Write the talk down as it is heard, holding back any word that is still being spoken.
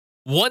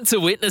Want to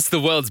witness the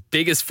world's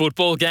biggest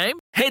football game?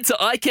 Head to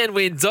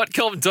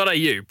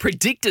iCanWin.com.au,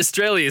 predict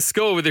Australia's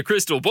score with a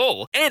crystal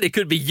ball, and it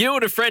could be you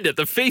and a friend at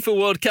the FIFA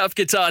World Cup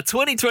Qatar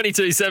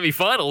 2022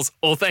 semi-finals,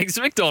 all thanks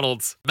to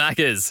McDonald's.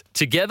 Maccas,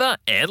 together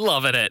and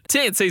loving it.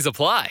 TNCs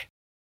apply.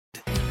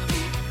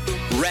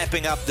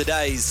 Wrapping up the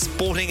day's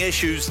sporting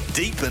issues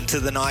deep into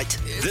the night,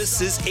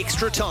 this is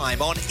Extra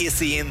Time on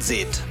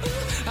SENZ.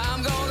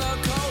 I'm gonna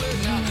call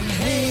it now.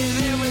 Hey,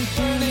 there was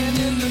burning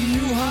in the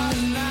new hot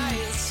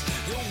nights.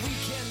 The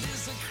weekend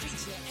is a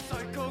creature.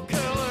 Psycho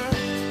killer.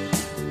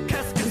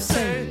 Qu'est-ce que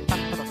c'est?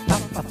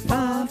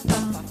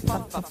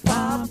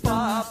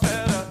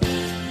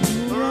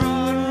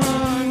 Run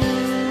away.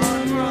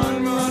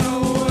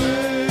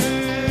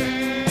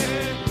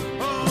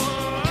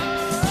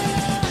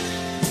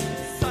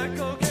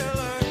 Psycho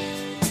killer.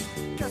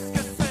 Qu'est-ce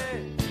que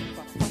c'est?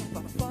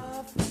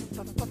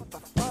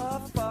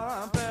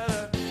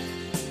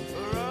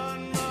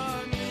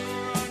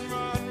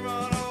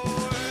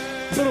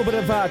 A little bit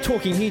of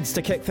talking heads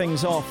to kick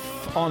things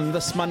off on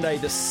this Monday,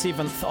 the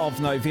 7th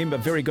of November.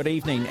 Very good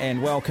evening and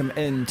welcome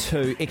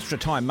into Extra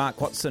Time. Mark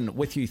Watson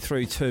with you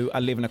through to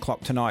 11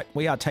 o'clock tonight.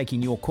 We are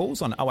taking your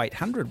calls on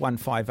 0800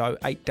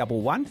 150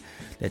 811.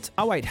 That's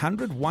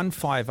 0800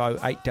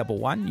 150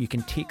 811. You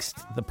can text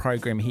the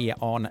program here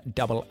on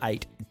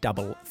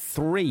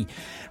 8833.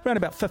 Around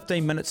about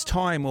 15 minutes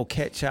time, we'll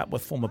catch up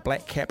with former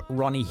Black Cap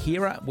Ronnie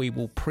Hera. We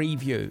will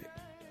preview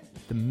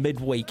the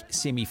midweek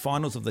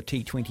semi-finals of the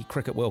T20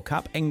 Cricket World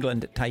Cup.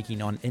 England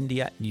taking on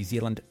India, New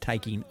Zealand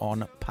taking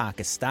on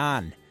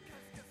Pakistan.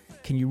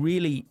 Can you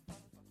really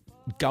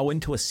go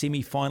into a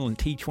semi-final in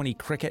T20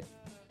 cricket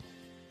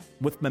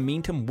with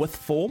momentum, with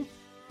form?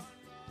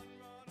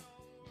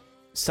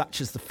 Such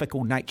is the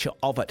fickle nature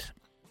of it.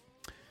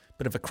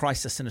 Bit of a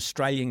crisis in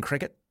Australian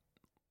cricket.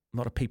 A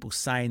lot of people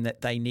saying that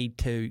they need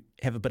to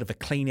have a bit of a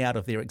clean out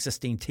of their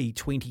existing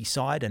T20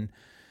 side and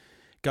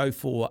go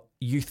for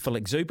youthful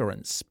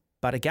exuberance.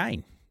 But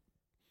again,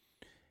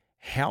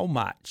 how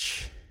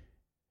much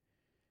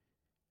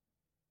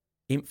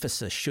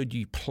emphasis should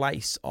you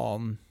place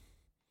on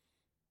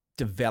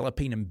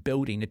developing and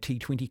building a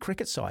T20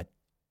 cricket side?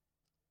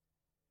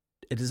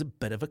 It is a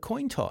bit of a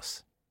coin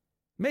toss.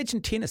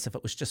 Imagine tennis if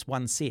it was just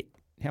one set.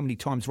 How many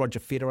times Roger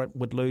Federer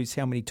would lose,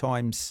 how many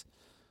times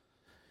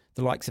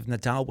the likes of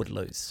Nadal would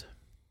lose.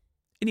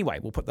 Anyway,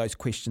 we'll put those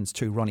questions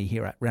to Ronnie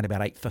Hera around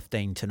about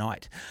 8:15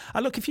 tonight.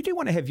 Look, if you do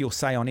want to have your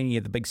say on any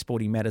of the big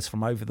sporting matters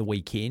from over the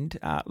weekend,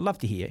 love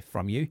to hear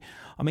from you.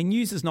 I mean,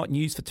 news is not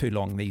news for too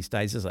long these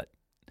days, is it?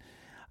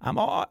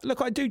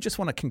 Look, I do just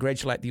want to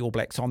congratulate the All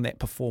Blacks on that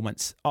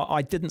performance.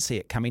 I didn't see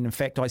it coming. In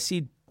fact, I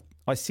said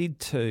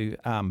to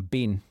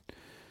Ben,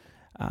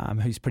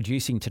 who's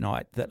producing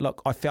tonight, that,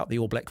 look, I felt the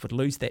All Blacks would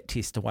lose that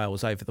test to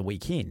Wales over the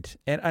weekend.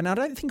 And I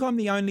don't think I'm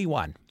the only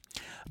one.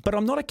 But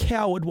I'm not a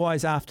coward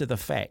wise after the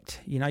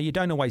fact. You know, you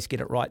don't always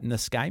get it right in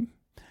this game.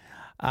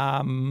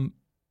 But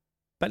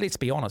let's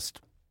be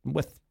honest,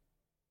 with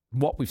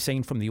what we've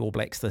seen from the All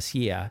Blacks this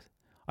year,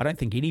 I don't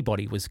think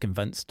anybody was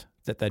convinced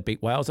that they'd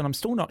beat Wales. And I'm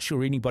still not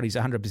sure anybody's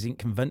 100%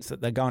 convinced that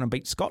they're going to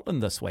beat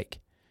Scotland this week,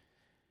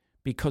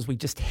 because we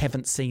just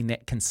haven't seen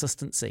that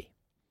consistency.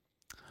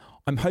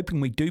 I'm hoping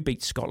we do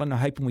beat Scotland. I'm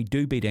hoping we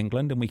do beat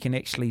England, and we can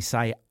actually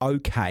say,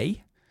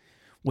 okay,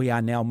 we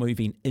are now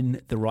moving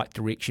in the right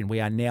direction.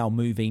 We are now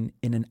moving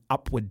in an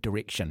upward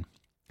direction.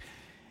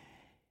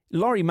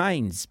 Laurie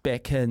Mains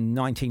back in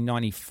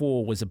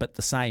 1994 was a bit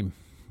the same.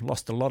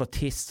 Lost a lot of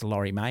tests to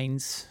Laurie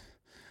Mains.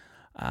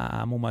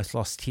 Almost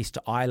lost test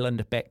to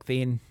Ireland back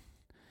then.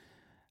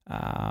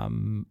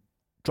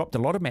 Dropped a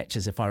lot of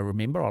matches, if I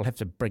remember. I'll have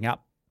to bring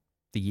up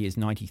the years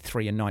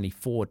 93 and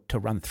 94 to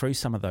run through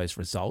some of those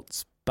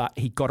results. But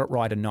he got it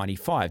right in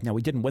 95. Now,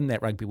 we didn't win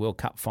that Rugby World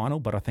Cup final,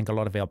 but I think a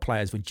lot of our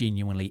players were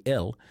genuinely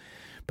ill.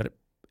 But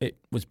it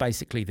was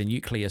basically the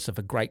nucleus of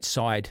a great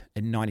side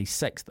in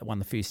 96 that won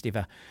the first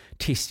ever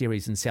Test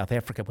series in South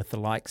Africa, with the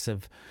likes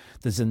of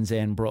the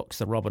Zinzan Brooks,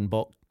 the Robin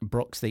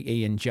Brooks, the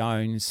Ian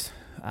Jones,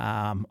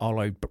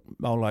 Olo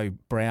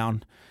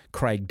Brown,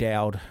 Craig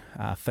Dowd,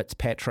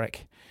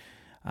 Fitzpatrick.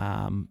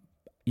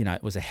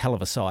 It was a hell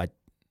of a side.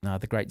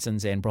 The great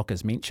Zinzan Brook,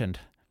 as mentioned.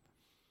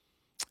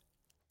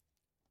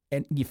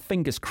 And your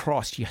fingers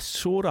crossed, you're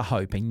sort of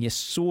hoping,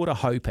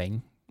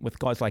 with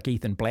guys like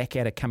Ethan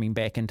Blackadder coming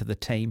back into the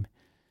team,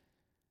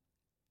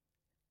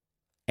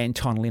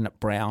 Anton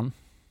Leonard-Brown,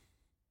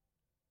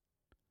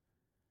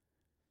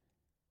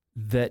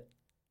 that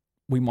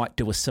we might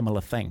do a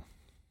similar thing.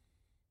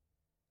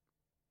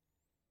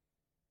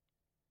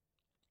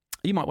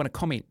 You might want to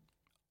comment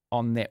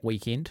on that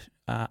weekend,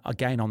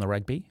 again on the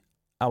rugby,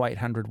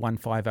 0800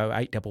 150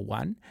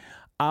 811.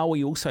 Are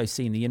we also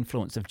seeing the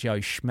influence of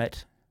Joe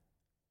Schmidt?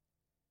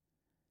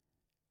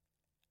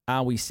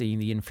 Are we seeing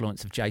the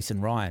influence of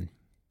Jason Ryan?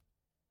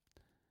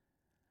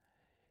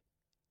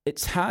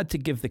 It's hard to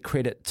give the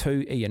credit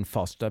to Ian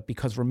Foster,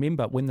 because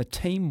remember, when the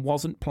team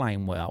wasn't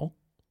playing well,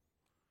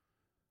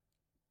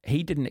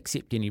 he didn't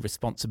accept any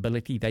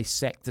responsibility. They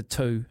sacked the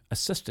two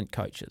assistant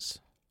coaches,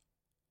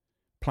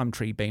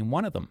 Plumtree being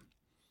one of them.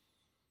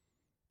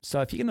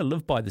 So if you're going to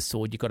live by the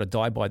sword, you've got to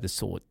die by the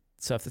sword.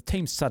 So if the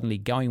team's suddenly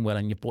going well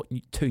and you've brought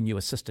 2 new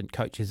assistant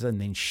coaches in,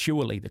 then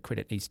surely the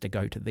credit needs to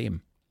go to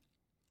them.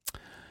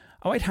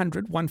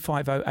 0800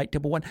 150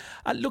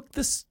 811. Look,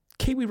 this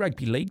Kiwi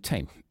Rugby League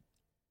team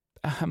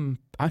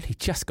only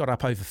just got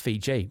up over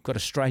Fiji. Got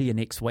Australia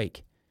next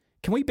week.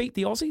 Can we beat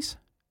the Aussies?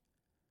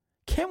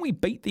 Can we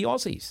beat the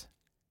Aussies?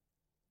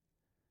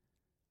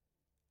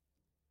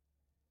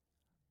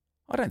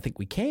 I don't think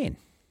we can.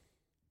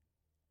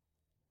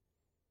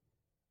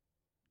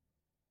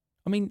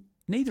 I mean,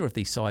 neither of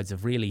these sides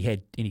have really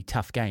had any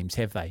tough games,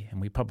 have they?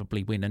 And we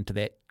probably went into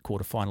that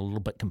quarterfinal a little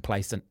bit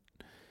complacent.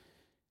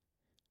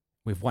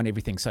 We've won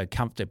everything so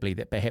comfortably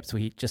that perhaps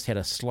we just had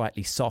a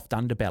slightly soft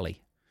underbelly.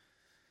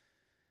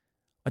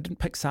 I didn't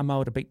pick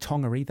Samoa to beat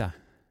Tonga either.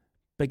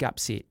 Big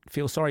upset.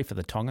 Feel sorry for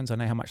the Tongans. I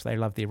know how much they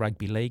love their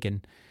rugby league,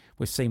 and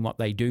we've seen what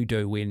they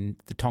do when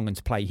the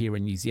Tongans play here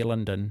in New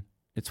Zealand, and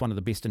it's one of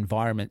the best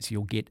environments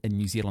you'll get in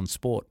New Zealand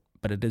sport,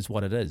 but it is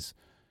what it is.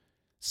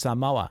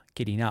 Samoa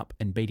getting up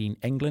and beating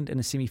England in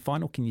a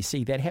semi-final. Can you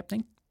see that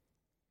happening?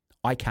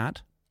 I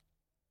can't.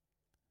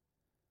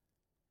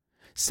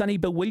 Sonny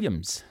Bill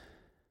Williams.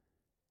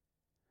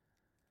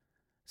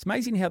 It's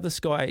amazing how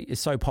this guy is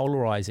so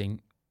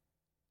polarising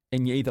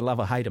and you either love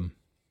or hate him.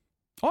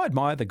 I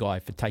admire the guy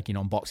for taking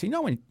on boxing.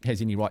 No one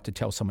has any right to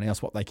tell someone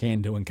else what they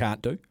can do and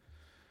can't do.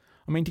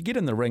 I mean, to get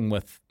in the ring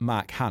with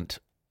Mark Hunt,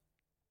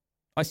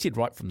 I said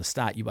right from the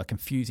start, you are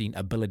confusing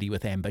ability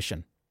with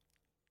ambition.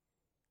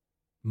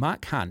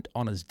 Mark Hunt,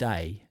 on his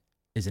day,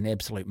 is an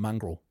absolute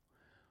mongrel.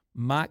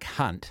 Mark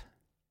Hunt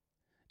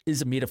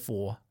is a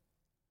metaphor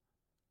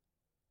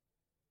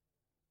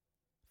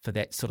for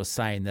that sort of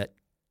saying that,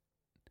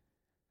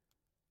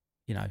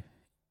 you know,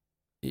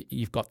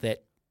 you've got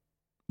that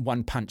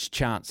one-punch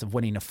chance of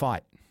winning a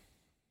fight.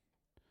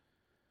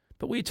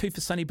 But where to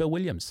for Sonny Bill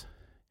Williams?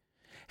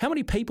 How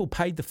many people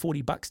paid the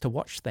 $40 to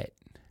watch that?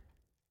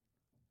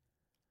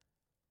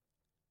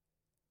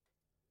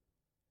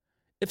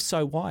 If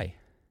so, why?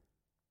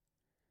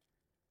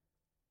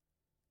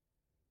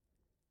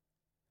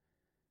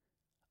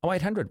 Oh,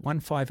 0800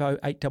 150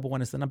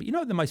 811 is the number. You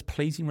know the most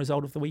pleasing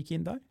result of the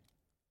weekend, though?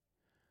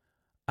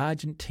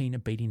 Argentina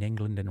beating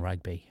England in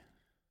rugby.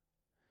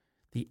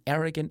 The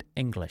arrogant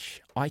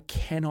English. I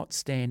cannot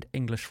stand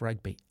English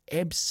rugby.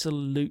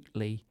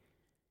 Absolutely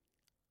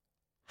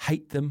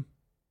hate them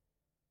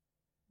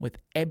with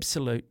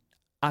absolute,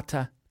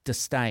 utter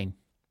disdain.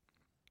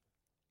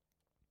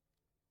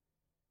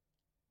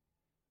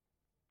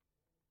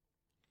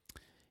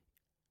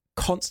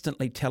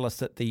 Constantly tell us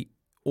that the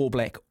All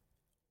Black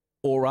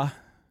aura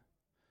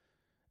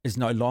is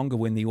no longer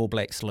when the All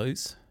Blacks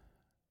lose.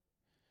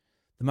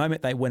 The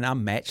moment they win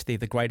unmatched, they're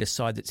the greatest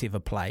side that's ever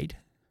played.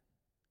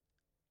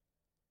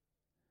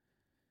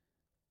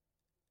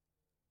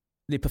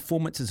 Their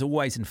performance is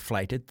always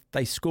inflated.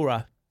 They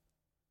score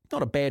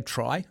not a bad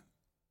try,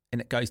 and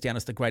it goes down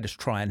as the greatest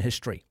try in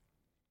history.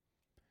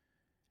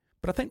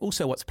 But I think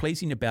also what's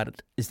pleasing about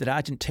it is that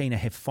Argentina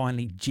have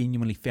finally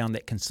genuinely found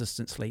that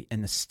consistency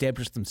and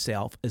established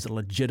themselves as a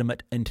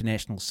legitimate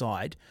international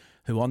side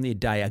who on their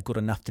day are good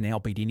enough to now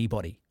beat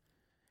anybody.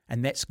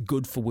 And that's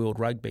good for world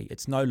rugby.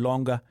 It's no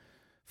longer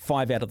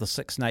 5 out of the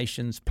 6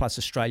 nations plus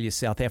Australia,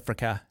 South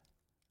Africa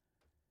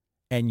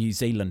and New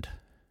Zealand.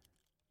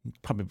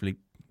 Probably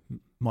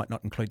might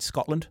not include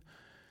Scotland.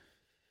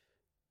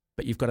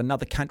 But you've got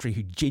another country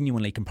who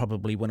genuinely can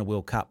probably win a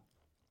World Cup.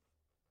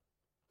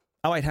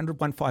 0800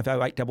 150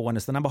 811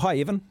 is the number. Hi,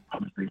 Evan.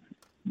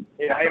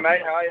 Yeah, hey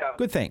mate, how are you?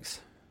 Good,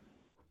 thanks.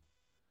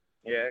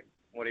 Yeah,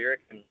 what do you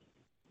reckon?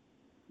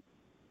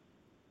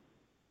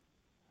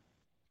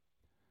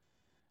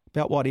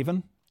 About what,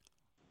 Evan?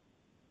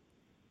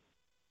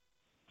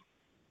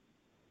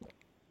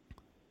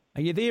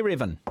 Are you there,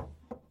 Evan?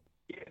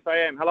 Yes, I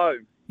am. Hello.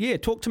 Yeah,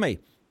 talk to me.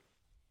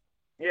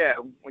 Yeah,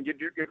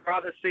 you'd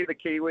rather see the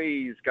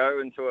Kiwis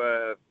go into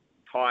a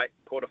tight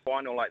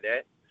quarterfinal like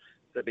that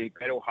to be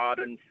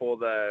battle-hardened for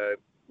the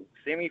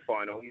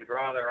semi-final. You'd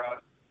rather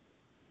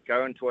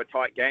go into a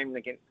tight game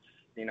against,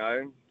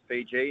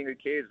 Fiji. Who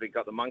cares? We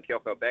got the monkey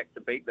off our back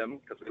to beat them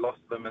because we lost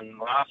them in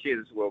last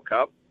year's World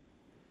Cup.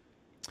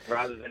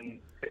 Rather than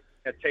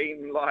a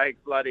team like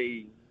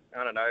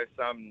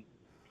some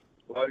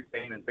low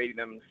team and beating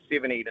them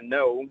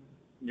 70-0,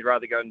 you'd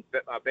rather go and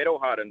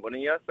battle-hardened,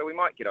 wouldn't you? So we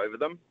might get over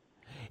them.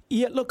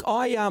 Yeah, look,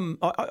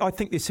 I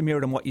think there's some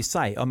merit in what you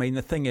say. I mean,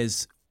 the thing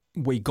is,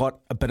 we got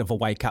a bit of a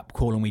wake-up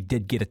call and we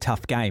did get a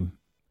tough game.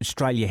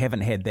 Australia haven't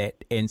had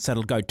that, and so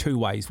it'll go two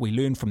ways. We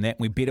learn from that and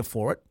we're better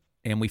for it,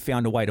 and we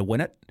found a way to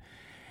win it,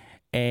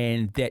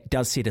 and that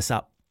does set us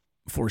up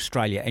for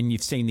Australia. And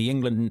you've seen the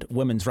England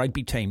women's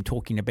rugby team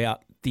talking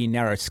about the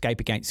narrow escape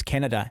against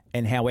Canada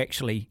and how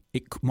actually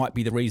it might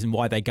be the reason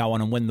why they go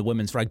on and win the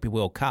Women's Rugby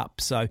World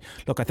Cup. So,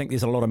 look, I think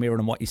there's a lot of merit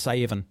in what you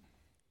say, Evan.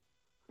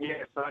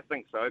 Yes, I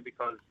think so,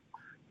 because,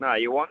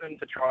 you want them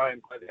to try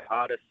and play their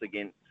hardest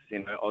against,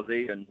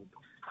 Aussie, and,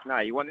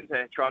 you want them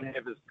to try and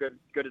have as good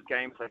as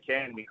game as they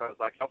can, because,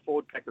 our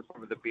forward pack is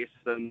probably the best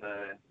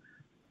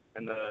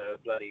in the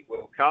bloody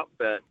World Cup,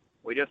 but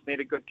We just need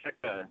a good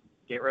kicker.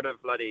 Get rid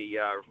of bloody,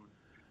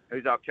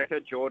 who's our kicker?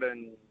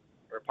 Jordan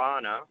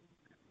Rapana.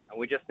 And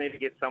we just need to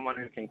get someone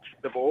who can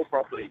kick the ball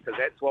properly, because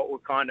that's what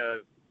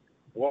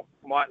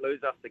might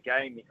lose us the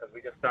game, because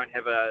we just don't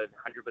have a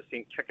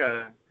 100%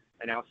 kicker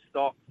in our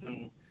stocks.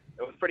 And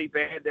it was pretty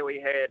bad that we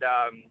had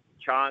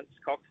Chance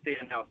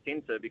Coxie in our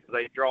centre, because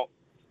they dropped,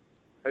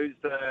 who's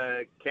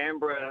the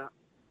Canberra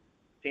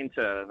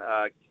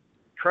centre?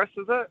 Chris,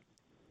 is it?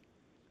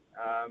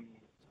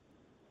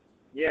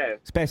 Yeah.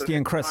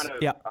 Sebastian Chris,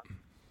 yeah.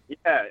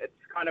 Yeah, it's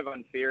kind of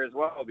unfair as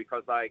well,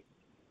 because like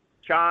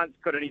Chance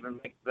couldn't even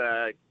make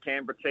the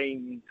Canberra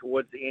team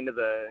towards the end of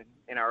the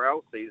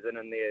NRL season,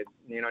 and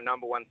their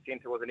number one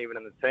centre wasn't even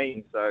in the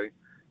team. So,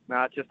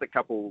 no, it's just a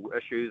couple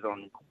issues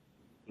on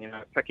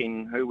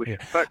picking who we should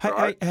pick.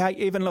 Right? Hey,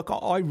 Evan, look,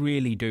 I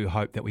really do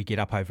hope that we get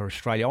up over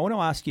Australia. I want to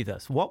ask you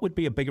this: what would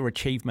be a bigger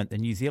achievement, the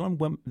New Zealand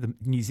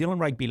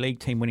Rugby League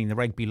team winning the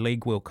Rugby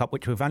League World Cup,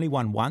 which we've only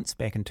won once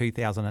back in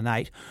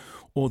 2008,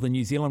 or the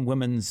New Zealand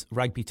women's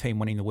rugby team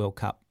winning the World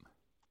Cup?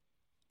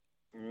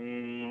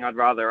 I'd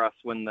rather us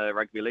win the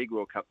Rugby League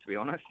World Cup, to be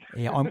honest.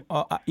 Yeah,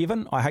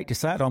 Evan, I hate to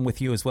say it, I'm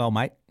with you as well,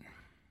 mate.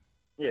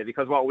 Yeah,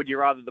 because what, would you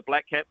rather the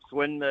Black Caps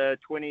win the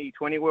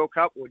 2020 World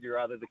Cup, or would you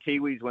rather the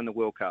Kiwis win the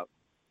World Cup?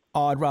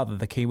 I'd rather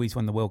the Kiwis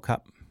win the World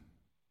Cup.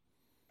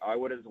 I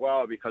would as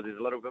well, because there's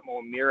a little bit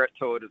more merit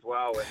to it as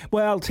well.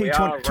 Well,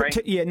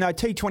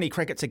 T20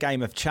 cricket's a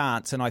game of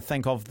chance, and I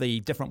think of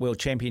the different world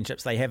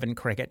championships they have in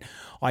cricket,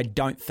 I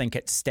don't think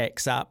it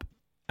stacks up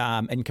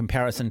in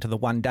comparison to the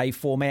one-day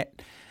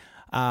format.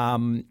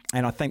 And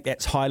I think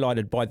that's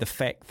highlighted by the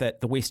fact that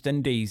the West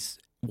Indies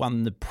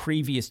won the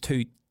previous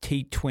two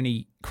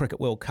T20 Cricket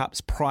World Cups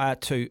prior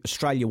to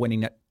Australia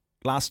winning it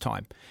last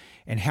time.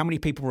 And how many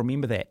people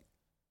remember that?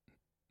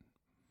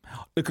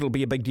 Look, it'll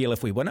be a big deal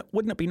if we win it.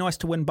 Wouldn't it be nice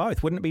to win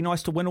both? Wouldn't it be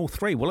nice to win all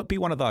three? Will it be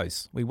one of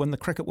those? We win the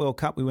Cricket World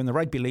Cup, we win the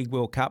Rugby League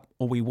World Cup,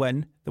 or we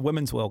win the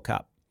Women's World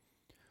Cup?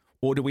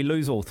 Or do we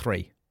lose all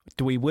three?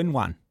 Do we win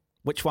one?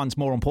 Which one's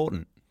more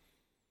important?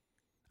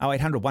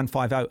 0800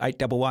 150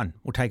 811.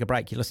 We'll take a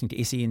break. You're listening to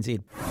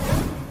SENZ.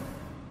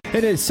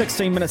 It is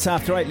 16 minutes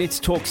after 8. Let's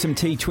talk some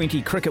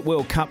T20 Cricket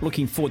World Cup.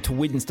 Looking forward to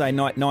Wednesday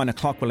night, 9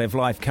 o'clock. We'll have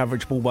live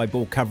coverage,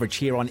 ball-by-ball coverage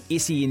here on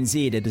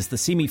SENZ. It is the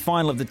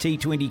semi-final of the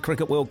T20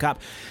 Cricket World Cup.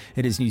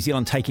 It is New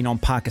Zealand taking on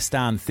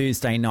Pakistan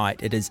Thursday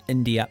night. It is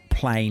India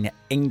playing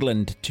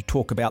England. To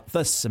talk about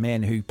this, a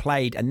man who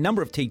played a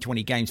number of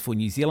T20 games for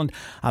New Zealand,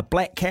 a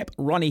black cap,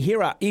 Ronnie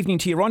Hira. Evening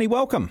to you, Ronnie.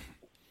 Welcome.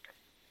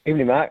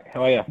 Evening, Mark.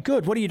 How are you?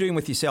 Good. What are you doing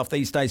with yourself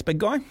these days, big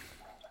guy?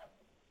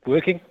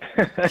 Working.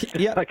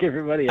 Yeah. Like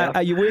everybody else.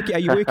 Are you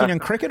working in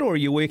cricket, or are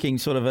you working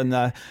sort of in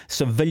the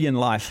civilian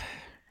life?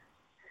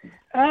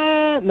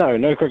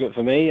 No cricket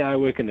for me. I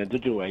work in a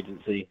digital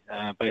agency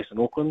based in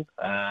Auckland.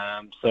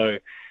 So,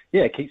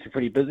 yeah, it keeps me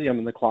pretty busy. I'm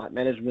in the client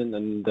management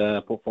and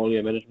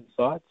portfolio management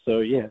side. So,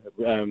 yeah,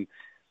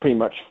 pretty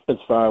much as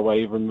far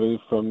away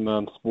removed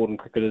from sport and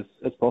cricket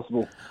as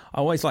possible. I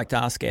always like to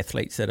ask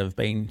athletes that have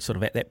been sort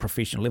of at that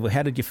professional level,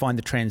 how did you find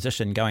the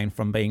transition going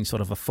from being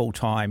sort of a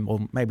full-time,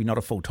 or maybe not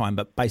a full-time,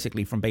 but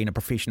basically from being a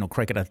professional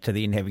cricketer to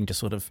then having to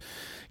sort of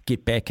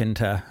get back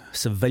into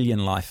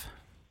civilian life?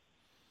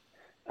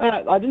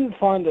 I didn't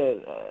find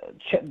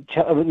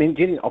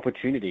getting an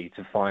opportunity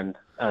to find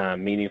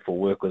meaningful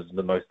work was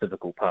the most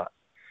difficult part.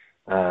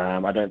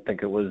 I don't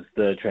think it was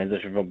the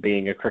transition from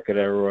being a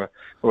cricketer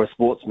or a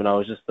sportsman. I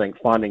was just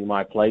finding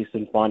my place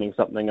and finding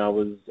something I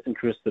was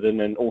interested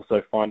in, and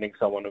also finding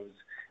someone who was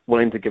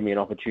willing to give me an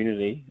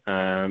opportunity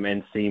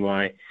and see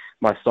my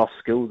soft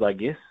skills, I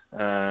guess,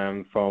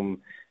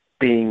 from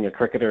being a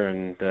cricketer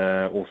and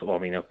also, I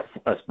mean, a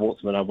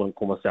sportsman. I wouldn't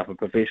call myself a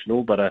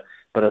professional, but a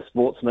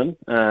sportsman,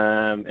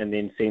 and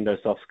then seeing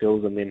those soft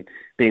skills and then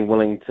being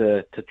willing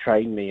to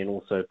train me and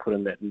also put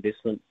in that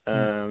investment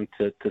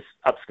to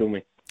upskill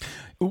me.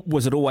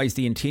 Was it always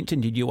the intention?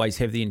 Did you always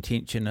have the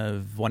intention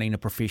of wanting a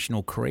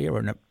professional career?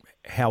 And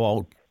how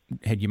old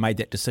had you made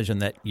that decision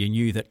that you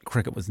knew that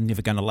cricket was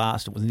never going to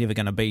last? It was never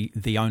going to be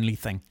the only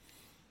thing?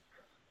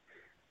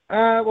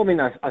 Well, I mean,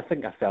 I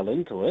think I fell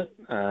into it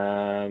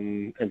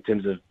in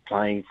terms of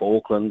playing for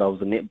Auckland. I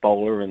was a net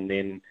bowler, and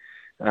then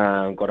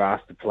got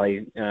asked to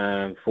play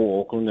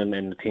for Auckland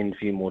and attend a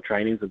few more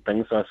trainings and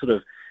things. So I sort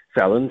of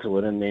fell into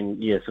it, and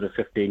then, sort of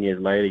 15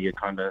 years later, you're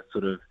kind of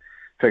sort of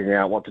figuring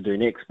out what to do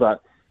next.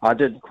 But I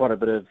did quite a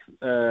bit of,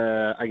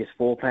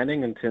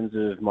 foreplanning in terms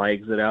of my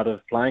exit out of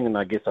playing, and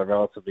I guess I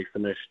relatively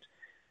finished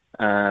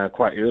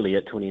quite early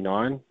at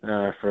 29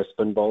 for a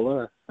spin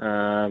bowler.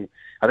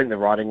 I think the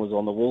writing was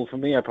on the wall for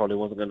me. I probably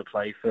wasn't going to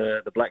play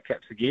for the Black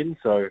Caps again,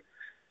 so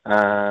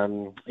I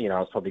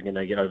was probably going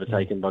to get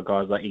overtaken by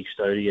guys like Ish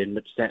Sodhi and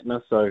Mitch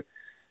Santner. So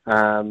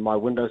my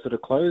window sort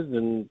of closed,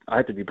 and I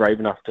had to be brave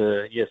enough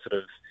to sort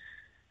of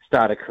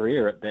start a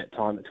career at that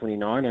time at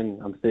 29,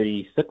 and I'm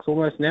 36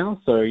 almost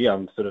now. So,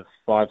 I'm sort of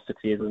 5-6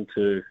 years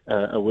into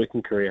a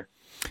working career.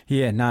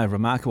 Yeah, no,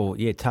 remarkable.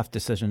 Yeah, tough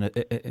decision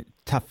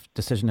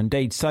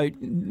indeed. So,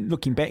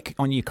 looking back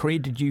on your career,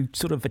 did you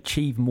sort of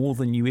achieve more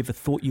than you ever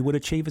thought you would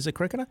achieve as a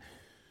cricketer?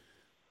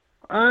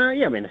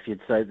 Yeah, I mean, if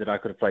you'd say that I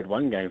could have played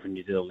one game for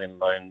New Zealand, let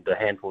alone the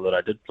handful that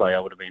I did play, I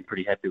would have been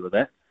pretty happy with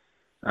that.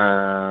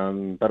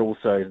 But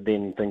also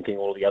then thinking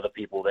all the other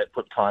people that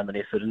put time and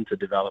effort into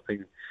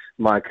developing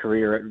my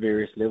career at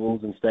various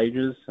levels and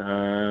stages,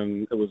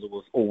 it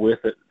was all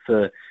worth it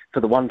for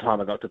the one time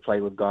I got to play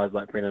with guys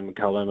like Brendan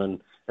McCullum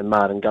and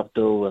Martin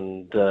Guptill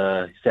and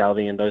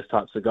Southey and those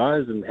types of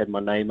guys, and had my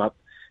name up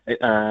in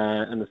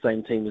the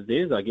same team as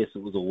theirs. I guess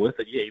it was all worth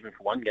it, yeah, even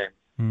for one game.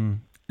 Mm.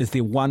 Is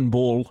there one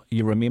ball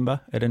you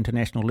remember at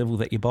international level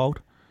that you bowled?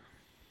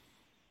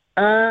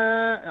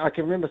 I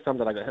can remember some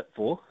that I got hit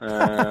for,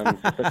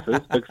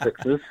 big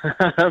sixes,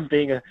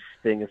 being a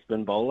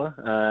spin bowler.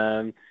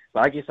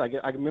 But I guess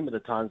I remember the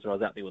times where I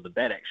was out there with a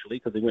bat, actually,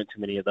 because there weren't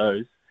too many of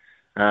those.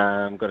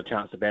 Got a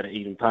chance to bat at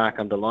Eden Park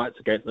under lights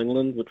against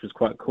England, which was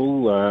quite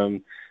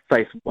cool.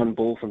 Faced one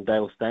ball from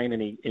Dale Steyn,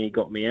 and he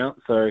got me out.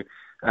 So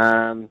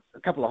a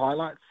couple of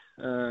highlights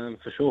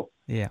for sure.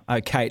 Yeah,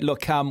 okay.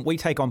 Look, we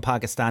take on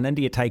Pakistan,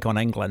 India take on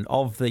England.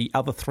 Of the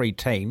other three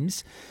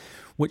teams,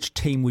 which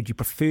team would you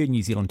prefer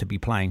New Zealand to be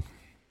playing?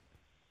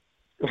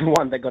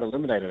 One that got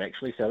eliminated,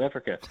 actually, South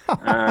Africa.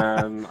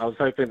 I was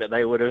hoping that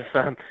they would have.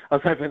 Snuck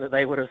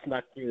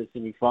through the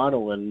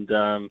semi-final, and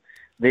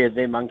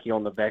their monkey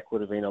on the back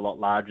would have been a lot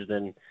larger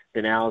than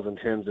ours in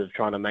terms of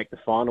trying to make the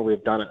final.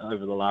 We've done it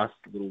over the last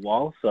little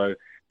while, so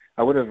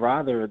I would have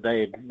rather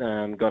they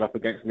had got up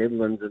against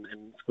Netherlands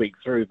and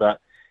squeaked through. But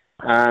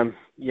I'm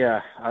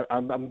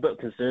a bit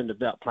concerned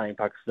about playing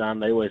Pakistan.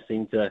 They always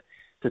seem to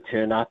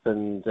turn up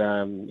and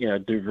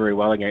do very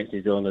well against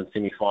New Zealand in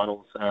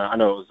semi-finals. I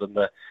know it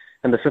was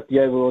in the 50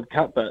 over World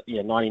Cup, but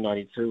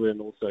 1992 and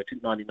also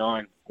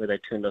 99 where they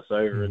turned us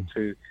over in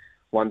 2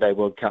 one-day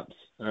World Cups.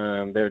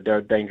 They're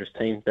a dangerous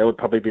team. They would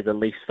probably be the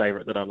least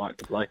favourite that I'd like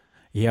to play.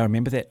 Yeah, I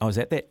remember that. I was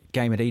at that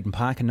game at Eden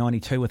Park in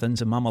 92 with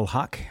Inzamam ul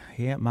Haq.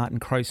 Yeah, Martin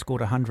Crowe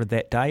scored 100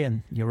 that day,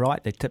 and you're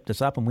right, they tipped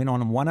us up and went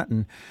on and won it.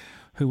 And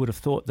who would have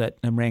thought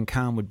that Imran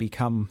Khan would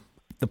become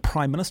the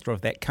Prime Minister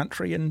of that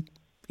country and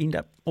end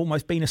up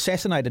almost being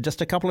assassinated just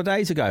a couple of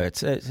days ago.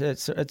 It's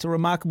a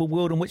remarkable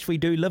world in which we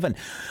do live in.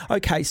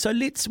 Okay, so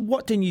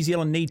what do New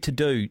Zealand need to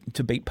do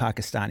to beat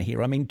Pakistan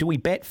here? I mean, do we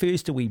bat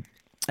first?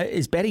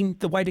 Is batting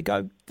the way to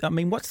go? I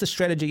mean, what's the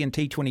strategy in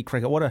T20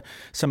 cricket? What are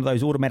some of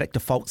those automatic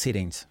default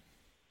settings?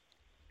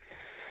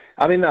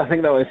 I mean, I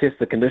think they'll assess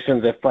the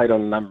conditions. They've played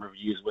on a number of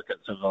used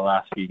wickets over the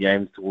last few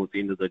games towards the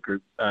end of the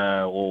group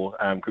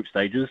group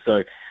stages.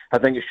 So I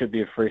think it should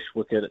be a fresh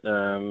wicket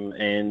on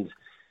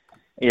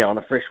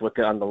a fresh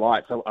wicket under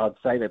lights. I'd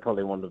say they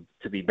probably want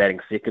to be batting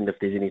second if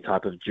there's any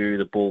type of dew,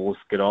 the balls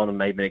get on and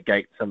maybe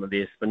negate some of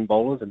their spin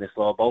bowlers and their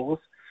slower bowlers.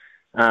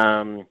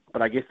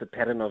 But I guess the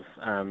pattern of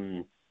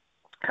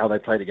how they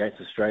played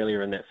against Australia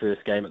in that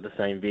first game at the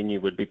same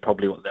venue would be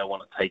probably what they'll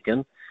want to take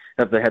in.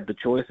 If they had the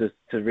choice is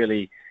to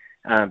really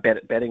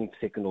batting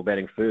second or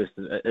batting first,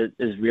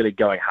 is really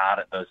going hard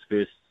at those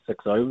first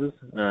 6 overs.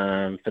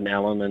 Finn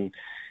Allen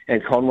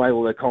and Conway,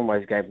 although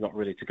Conway's game's not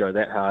really to go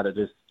that hard, it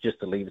is just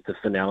to leave it to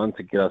Finn Allen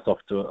to get us off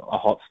to a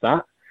hot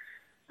start.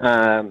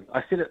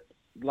 I said it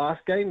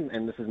last game,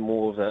 and this is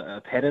more of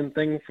a pattern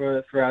thing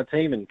for our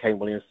team, and Kane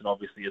Williamson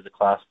obviously is a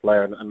class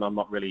player, and I'm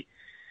not really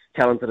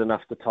talented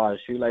enough to tie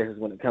his shoelaces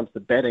when it comes to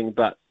batting,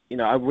 but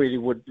I really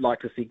would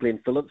like to see Glenn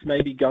Phillips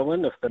maybe go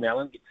in if Finn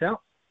Allen gets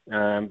out,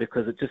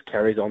 because it just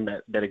carries on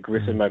that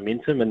aggressive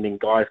momentum, and then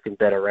guys can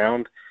bat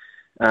around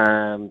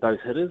those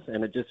hitters,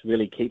 and it just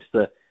really keeps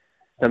the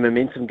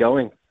momentum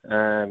going.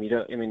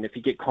 If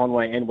you get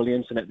Conway and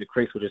Williamson at the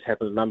crease, which has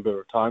happened a number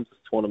of times this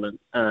tournament,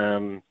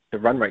 the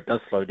run rate does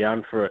slow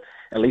down for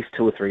at least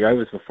 2 or 3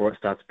 overs before it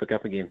starts to pick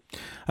up again.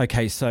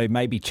 Okay, so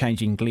maybe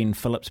changing Glenn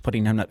Phillips,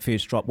 putting him at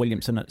first drop,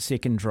 Williamson at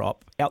second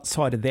drop.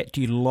 Outside of that,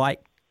 do you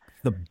like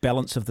the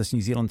balance of this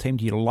New Zealand team?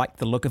 Do you like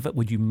the look of it?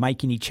 Would you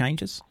make any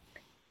changes?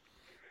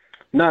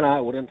 No, I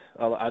wouldn't.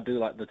 I do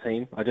like the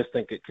team. I just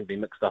think it can be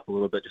mixed up a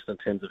little bit just in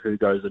terms of who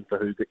goes in for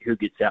who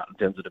gets out in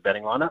terms of the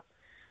batting lineup.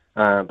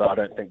 But I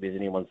don't think there's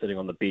anyone sitting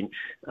on the bench,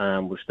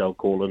 which they'll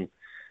call in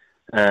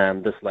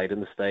this late in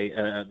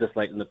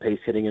the piece,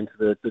 heading into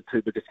the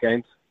 2 biggest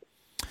games.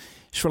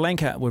 Sri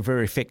Lanka were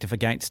very effective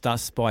against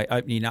us by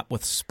opening up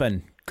with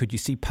spin. Could you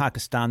see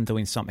Pakistan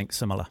doing something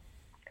similar?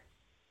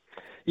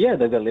 Yeah,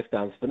 they've got a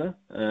left-arm spinner.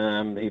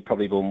 He'd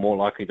probably be more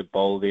likely to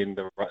bowl than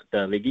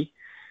the leggy.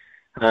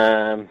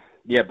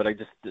 But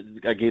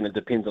again, it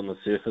depends on the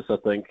surface, I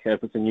think.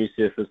 If it's a new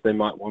surface, they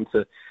might want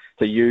to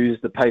use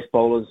the pace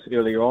bowlers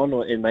earlier on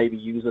and maybe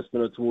use a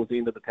spinner towards the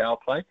end of the power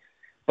play.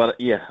 But,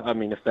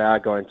 if they are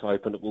going to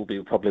open, it will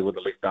be probably with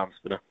a left-arm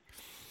spinner.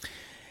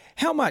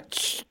 How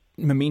much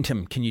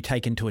momentum can you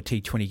take into a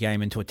T20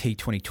 game, into a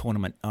T20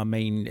 tournament? I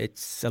mean,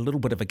 it's a little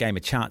bit of a game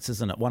of chance,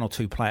 isn't it? 1 or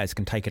 2 players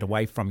can take it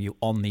away from you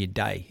on their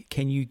day.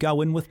 Can you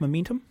go in with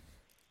momentum?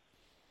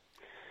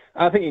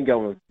 I think you can go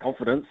in with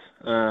confidence.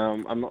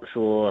 I'm not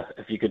sure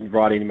if you can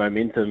ride any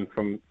momentum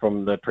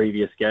from the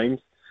previous games.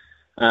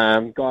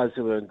 Guys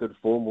who are in good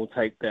form will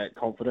take that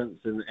confidence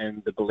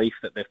and the belief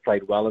that they've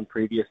played well in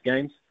previous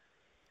games.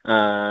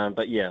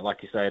 But yeah,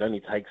 like you say, it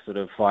only takes sort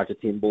of 5 to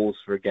 10 balls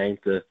for a game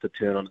to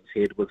turn on its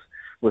head with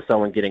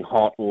someone getting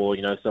hot or,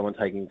 someone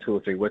taking 2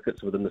 or 3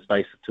 wickets within the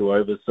space of 2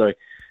 overs. So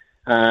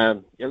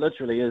it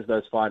literally is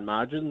those fine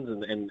margins,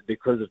 and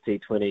because of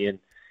T20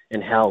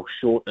 and how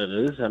short it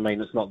is, I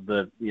mean, it's not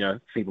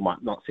people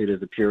might not see it as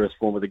the purest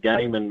form of the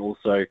game, and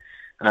also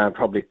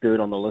probably third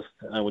on the list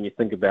when you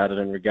think about it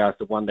in regards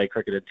to one-day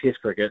cricket and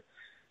Test cricket.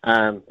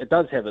 It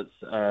does have its,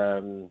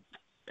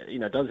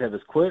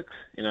 quirks.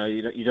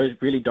 You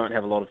really don't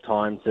have a lot of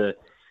time to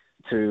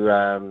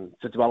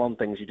dwell on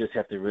things. You just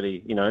have to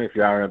really, if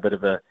you are in a bit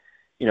of a,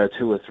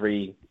 2 or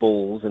 3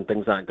 balls and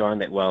things aren't going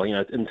that well,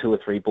 in 2 or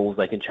 3 balls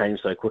they can change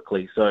so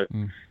quickly. So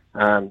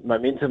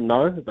momentum,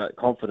 no, but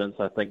confidence,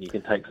 I think you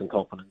can take some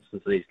confidence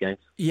into these games.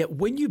 Yeah,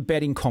 when you're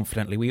batting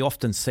confidently, we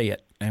often see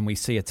it, and we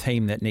see a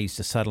team that needs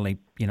to suddenly,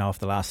 off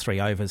the last 3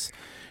 overs,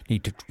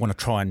 want to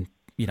try and,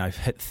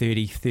 hit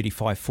 30,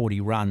 35, 40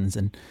 runs,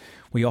 and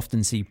we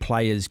often see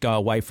players go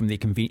away from their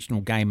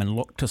conventional game and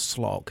look to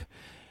slog.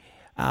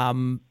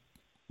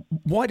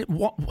 What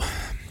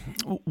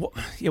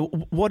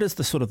is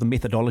the sort of the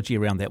methodology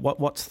around that?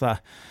 What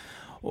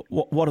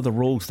are the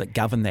rules that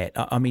govern that?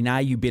 I mean,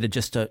 are you better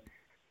just to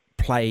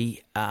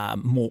play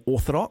more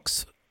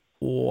orthodox,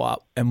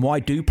 and why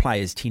do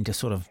players tend to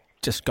sort of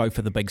just go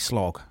for the big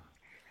slog?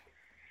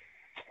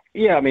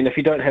 Yeah, I mean, if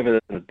you don't have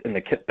it in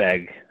the kit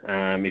bag,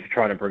 if you're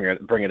trying to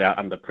bring it out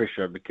under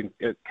pressure,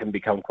 it can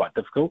become quite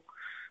difficult.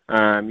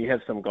 You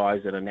have some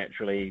guys that are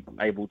naturally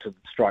able to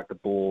strike the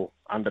ball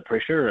under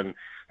pressure, and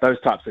those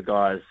types of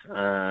guys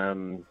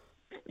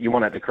you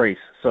want at the crease.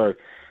 So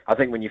I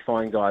think when you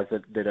find guys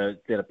that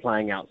are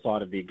playing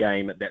outside of their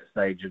game at that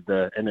stage of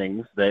the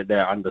innings,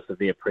 they're under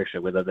severe pressure,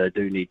 whether they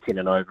do need 10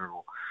 and over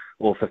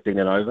or 15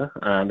 and over.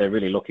 They're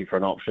really looking for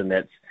an option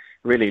that's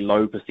really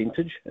low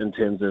percentage in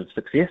terms of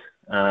success.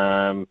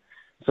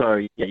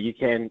 So yeah, you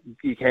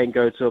can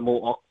go to a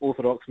more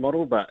orthodox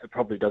model, but it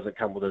probably doesn't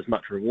come with as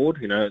much reward.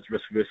 It's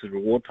risk versus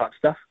reward type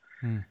stuff.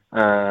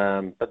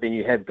 But then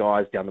you have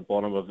guys down the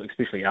bottom of,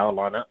 especially our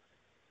lineup,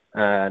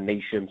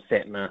 Neesham,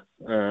 Satner,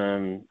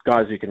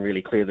 guys who can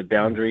really clear the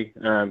boundary.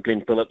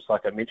 Glenn Phillips,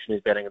 like I mentioned,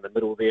 is batting in the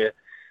middle there.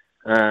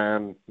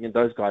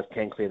 Those guys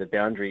can clear the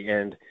boundary,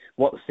 and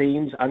what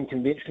seems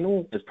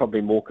unconventional is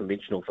probably more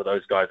conventional for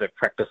those guys that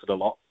practice it a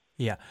lot.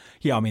 Yeah.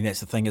 I mean,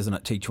 that's the thing, isn't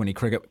it? T20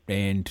 cricket,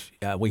 and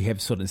we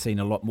have sort of seen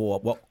a lot more.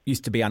 What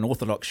used to be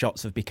unorthodox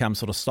shots have become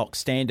sort of stock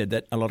standard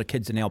that a lot of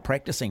kids are now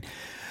practicing.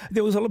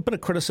 There was a little bit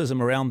of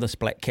criticism around this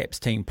Black Caps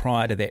team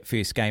prior to that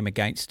first game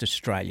against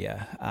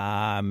Australia,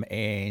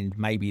 and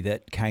maybe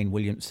that Kane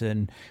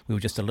Williamson, we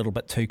were just a little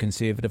bit too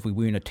conservative. We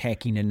weren't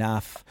attacking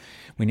enough.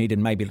 We needed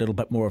maybe a little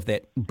bit more of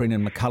that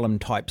Brendan McCullum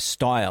type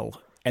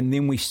style. And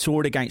then we saw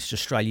it against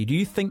Australia. Do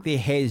you think there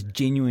has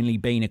genuinely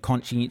been a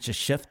conscientious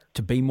shift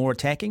to be more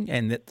attacking,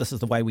 and that this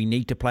is the way we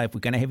need to play if we're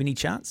going to have any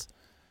chance?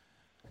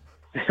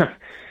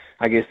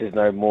 I guess there's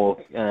no more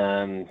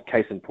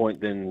case in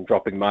point than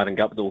dropping Martin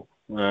Guptill.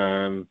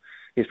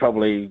 He's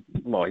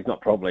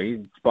not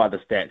probably, by the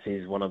stats,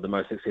 he's one of the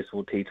most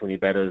successful T20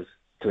 batters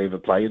to ever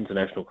play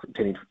international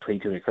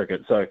T20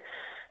 cricket. So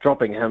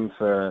dropping him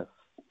for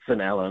Finn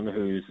Allen,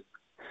 who's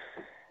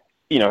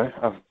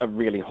a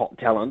really hot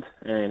talent,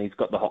 and he's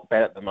got the hot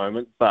bat at the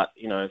moment. But,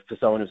 for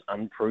someone who's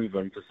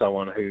unproven, for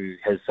someone who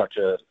has such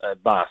a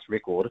vast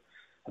record,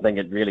 I think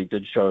it really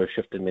did show a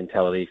shift in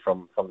mentality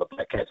from the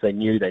Black Caps. They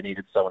knew they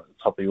needed someone at the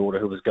top of the order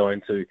who was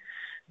going to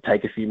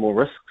take a few more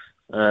risks,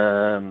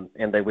 and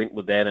they went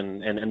with that.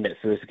 And in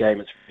that first game,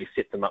 it's really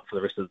set them up for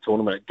the rest of the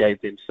tournament. It gave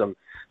them some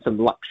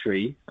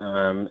luxury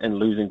in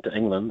losing to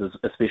England,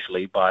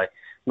 especially by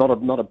not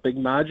a big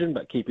margin,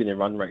 but keeping their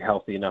run rate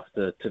healthy enough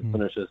to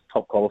finish as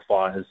top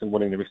qualifiers and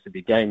winning the rest of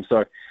their game.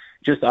 So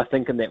just, I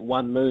think in that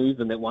one move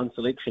and that one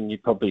selection, you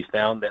probably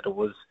found that it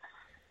was,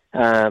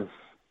 they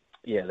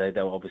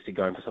were obviously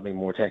going for something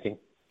more attacking.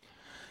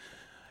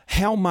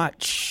 How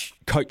much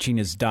coaching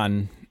is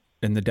done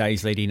in the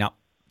days leading up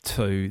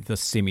to the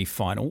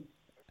semi-final?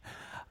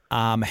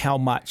 How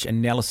much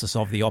analysis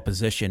of the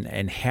opposition,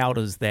 and how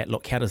does that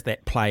look? How does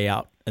that play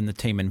out in the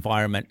team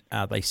environment?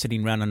 Are they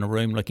sitting around in a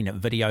room looking at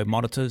video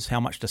monitors? How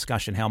much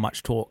discussion, how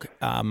much talk,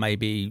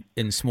 maybe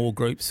in small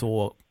groups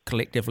or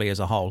collectively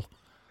as a whole?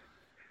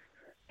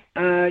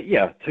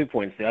 2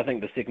 points there. I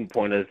think the second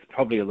point is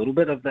probably a little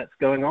bit of that's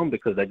going on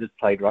because they just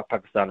played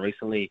Pakistan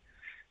recently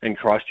in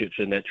Christchurch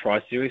in that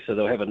tri-series, so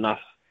they'll have enough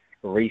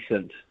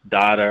recent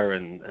data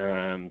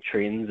and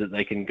trends that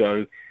they can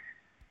go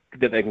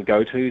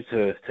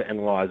to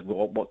analyse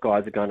what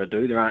guys are going to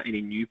do. There aren't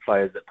any new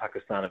players that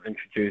Pakistan have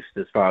introduced,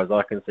 as far as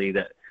I can see,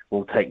 that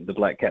will take the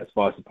Black Caps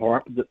by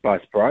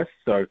surprise.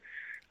 So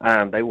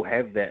they will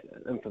have that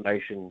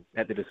information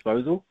at their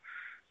disposal.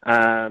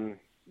 And,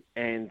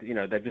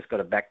 they've just got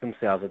to back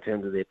themselves in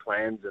terms of their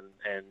plans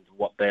and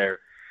what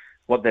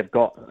they've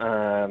got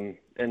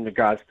in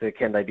regards to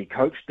can they be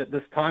coached at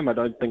this time. I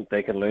don't think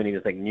they can learn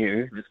anything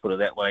new, let's put it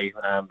that way,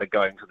 but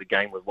going to the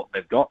game with what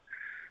they've got.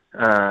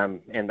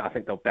 And I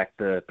think they'll back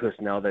the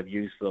personnel they've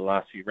used for the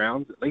last few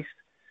rounds, at least.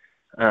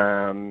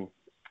 And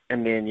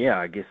then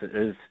I guess it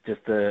is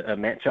just a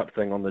match-up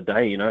thing on the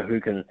day. You know, who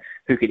can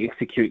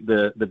execute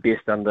the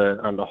best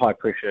under high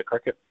pressure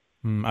cricket.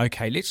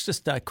 Okay, let's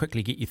just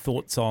quickly get your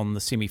thoughts on the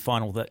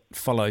semi-final that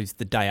follows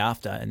the day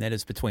after, and that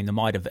is between the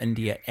might of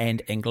India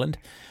and England.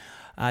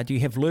 Do you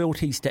have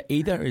loyalties to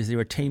either? Is there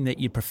a team that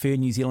you'd prefer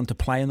New Zealand to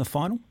play in the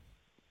final?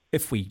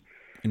 If we,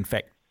 in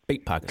fact,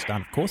 beat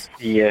Pakistan, of course.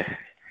 Yeah.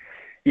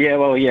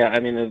 Well, I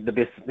mean, the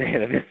best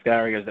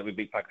scenario is that we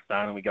beat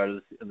Pakistan and we go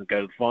to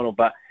the final.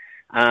 But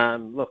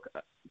look,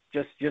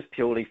 just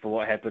purely for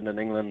what happened in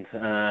England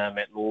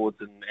at Lords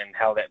and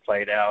how that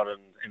played out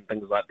and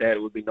things like that,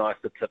 it would be nice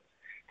to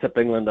tip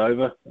England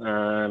over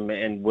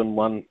and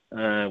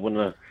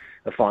win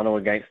a final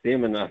against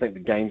them. And I think the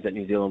games that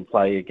New Zealand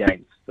play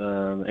against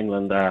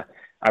England are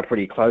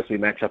pretty close. We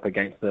match up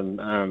against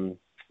them,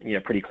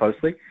 pretty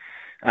closely.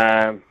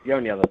 The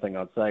only other thing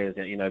I'd say is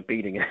that, you know,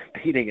 beating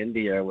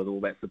India with all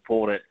that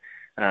support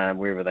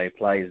wherever they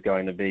play is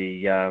going to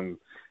be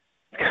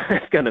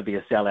it's going to be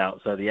a sellout.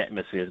 So the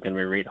atmosphere is going to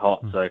be red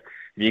hot. So if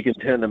you can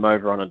turn them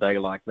over on a day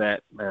like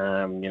that,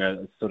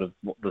 it's sort of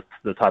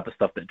the type of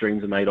stuff that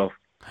dreams are made of.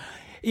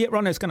 Yeah,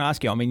 Ron, I was going to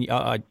ask you, I mean,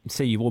 I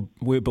see you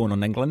were born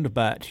in England,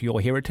 but your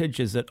heritage,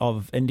 is it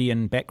of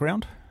Indian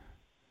background?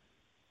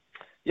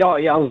 Yeah,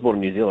 I was born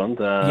in New Zealand.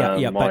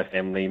 My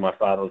family, my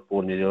father was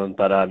born in New Zealand,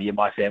 but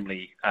my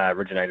family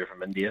originated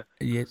from India.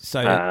 Yeah,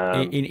 so but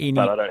I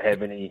don't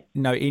have any.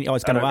 No, I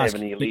was going to ask.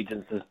 Have any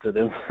allegiances to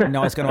them. No,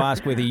 I was going to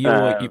ask whether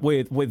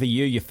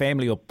your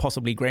family, or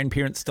possibly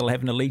grandparents still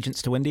have an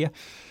allegiance to India.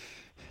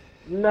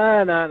 No.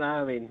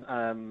 I mean,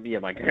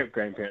 my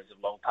grandparents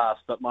have long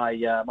passed, but my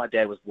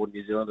dad was born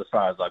in New Zealand. As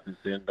far as I'm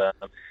concerned,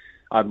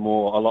 I'm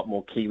a lot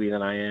more Kiwi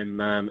than I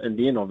am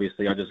Indian.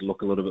 Obviously, I just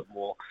look a little bit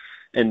more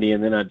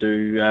Indian than I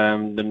do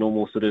the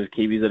normal sort of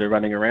Kiwis that are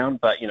running around.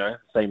 But, you know,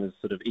 same as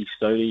sort of Ish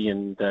Sodhi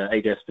and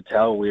Ajaz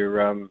Patel,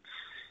 we're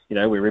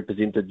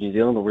represented New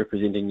Zealand or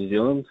representing New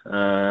Zealand.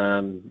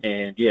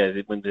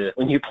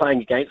 When you're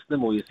playing against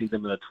them or you see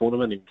them in a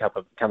tournament and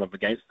come up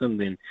against them,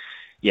 then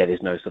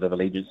there's no sort of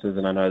allegiances.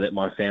 And I know that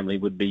my family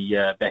would be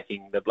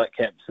backing the Black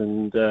Caps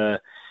and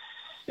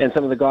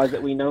some of the guys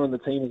that we know in the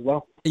team as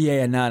well.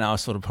 Yeah, no, I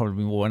was sort of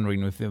probably more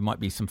wondering if there might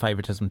be some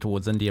favouritism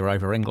towards India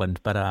over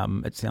England, but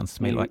it sounds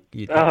to me like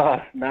you.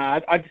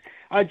 No,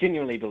 I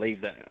genuinely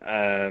believe that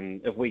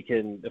if we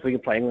can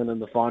play England in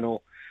the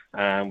final,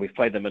 we've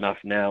played them enough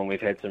now and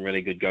we've had some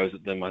really good goes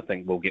at them. I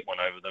think we'll get one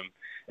over them.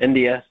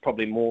 India is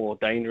probably more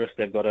dangerous.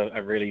 They've got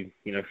a really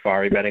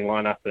fiery batting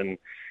lineup and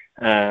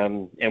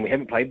we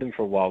haven't played them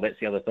for a while. That's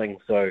the other thing.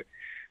 So.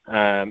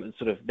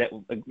 Sort of that,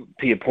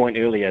 to your point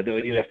earlier,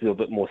 you have to do a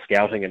bit more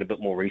scouting and a bit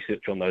more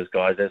research on those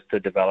guys as to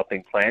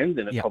developing plans,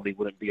 and it probably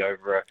wouldn't be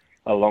over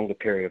a longer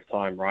period of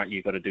time, right?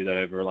 You've got to do that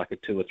over like a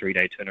 2 or 3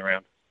 day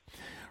turnaround.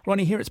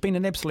 Ronnie here, it's been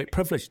an absolute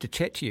privilege to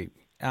chat to you.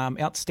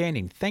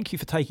 Outstanding. Thank you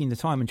for taking the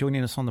time and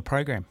joining us on the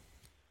program.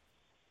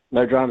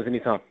 No dramas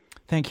anytime.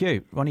 Thank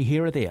you. Ronnie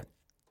Hera there.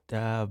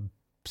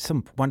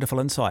 Some wonderful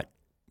insight.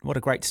 What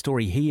a great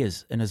story he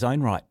is in his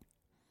own right.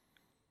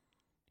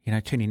 You know,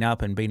 turning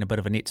up and being a bit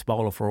of a nets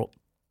bowler for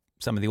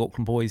some of the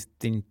Auckland boys,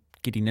 then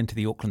getting into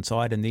the Auckland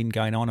side and then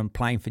going on and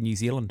playing for New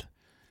Zealand.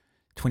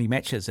 20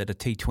 matches at a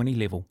T20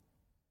 level.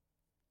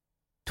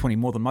 20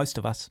 more than most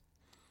of us.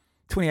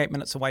 28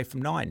 minutes away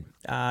from 9.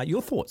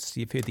 Your thoughts?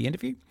 You've heard the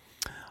interview.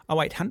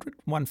 0800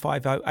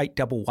 150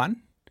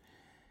 811.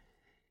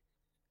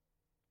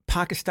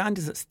 Pakistan,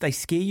 they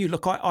scare you?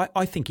 Look,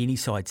 I think any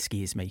side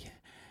scares me.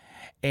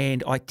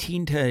 And I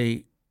tend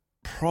to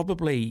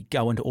probably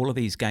go into all of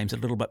these games a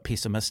little bit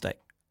pessimistic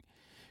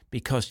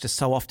because just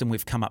so often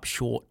we've come up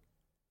short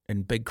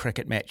in big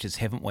cricket matches,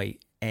 haven't we?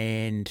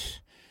 And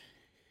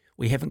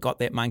we haven't got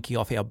that monkey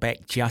off our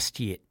back just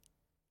yet.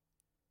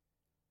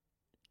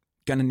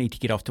 Going to need to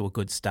get off to a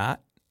good start,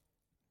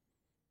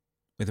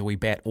 whether we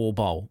bat or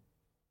bowl.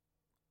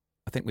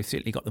 I think we've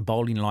certainly got the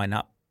bowling line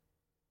up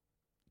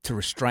to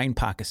restrain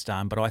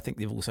Pakistan, but I think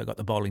they've also got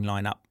the bowling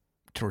line up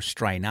to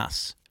restrain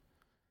us.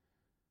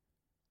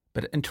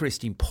 But an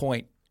interesting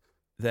point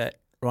that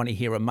Ronnie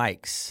Hera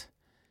makes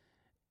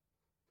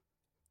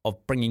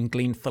of bringing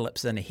Glenn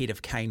Phillips in ahead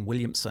of Kane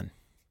Williamson.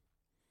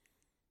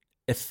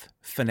 If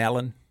Finn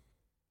Allen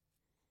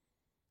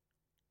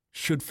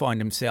should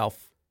find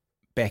himself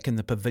back in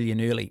the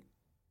pavilion early,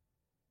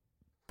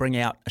 bring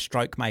out a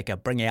stroke maker,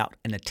 bring out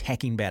an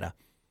attacking batter.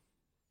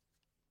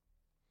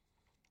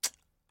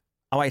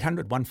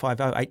 0800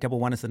 150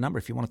 811 is the number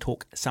if you want to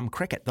talk some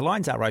cricket. The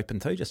lines are open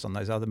too, just on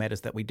those other matters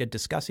that we did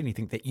discuss.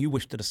 Anything that you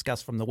wish to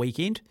discuss from the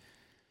weekend.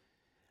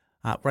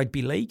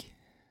 Rugby league,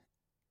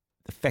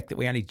 the fact that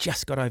we only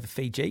just got over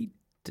Fiji,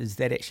 does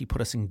that actually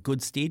put us in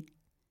good stead?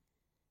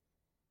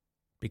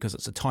 Because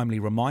it's a timely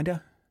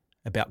reminder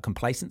about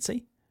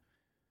complacency.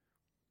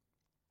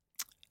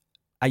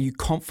 Are you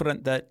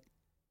confident that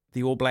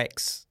the All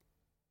Blacks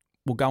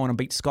will go on and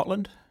beat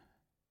Scotland?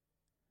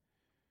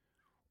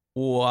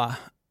 Or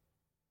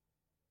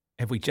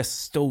have we just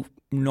still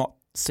not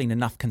seen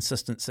enough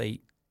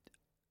consistency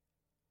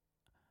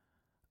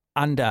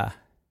under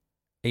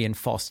Ian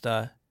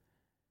Foster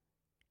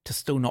to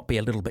still not be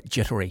a little bit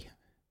jittery.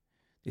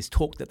 There's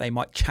talk that they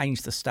might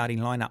change the starting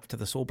lineup to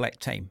this All Black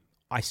team.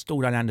 I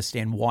still don't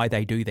understand why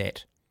they do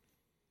that.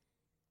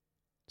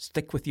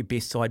 Stick with your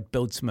best side,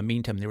 build some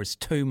momentum. There is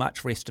too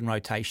much rest and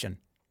rotation.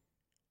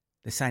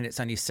 They're saying it's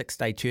only a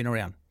 6-day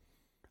turnaround.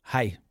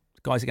 Hey,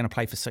 the guys are going to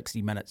play for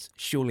 60 minutes.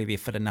 Surely they're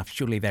fit enough.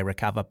 Surely they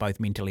recover both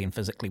mentally and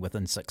physically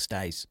within 6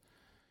 days.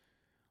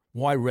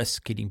 Why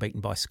risk getting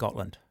beaten by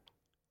Scotland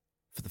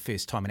for the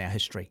first time in our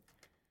history?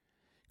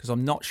 Because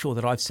I'm not sure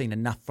that I've seen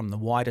enough from the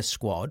wider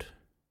squad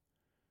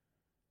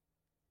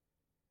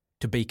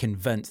to be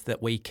convinced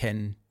that we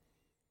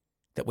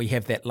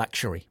have that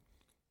luxury.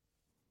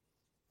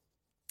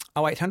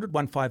 0800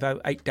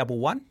 150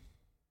 811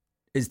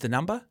 is the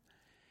number.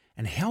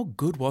 And how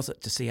good was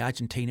it to see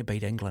Argentina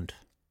beat England?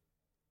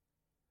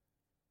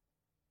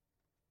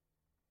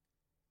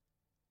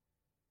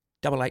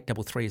 Double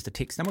 833 is the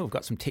text number. We've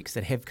got some texts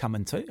that have come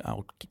in too.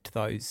 I'll get to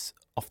those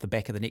off the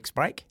back of the next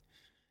break.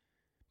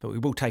 But we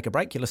will take a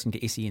break. You're listening to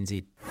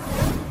SENZ.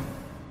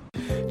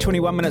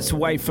 21 minutes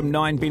away from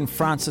 9. Ben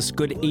Francis,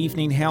 good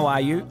evening. How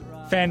are you?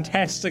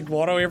 Fantastic,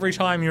 Watto. Every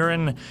time you're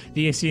in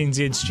the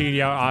SENZ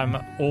studio,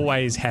 I'm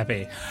always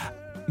happy.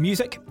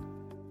 Music?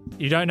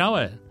 You don't know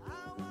it?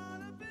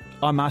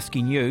 I'm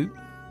asking you.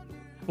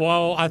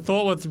 Well, I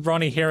thought with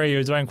Ronnie Harry you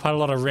were doing quite a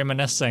lot of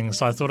reminiscing,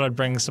 so I thought I'd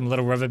bring some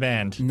Little River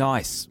Band.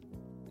 Nice.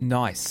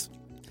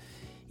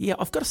 Yeah,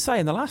 I've got to say,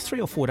 in the last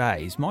 3 or 4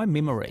 days, my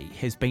memory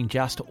has been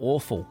just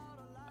awful.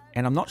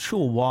 And I'm not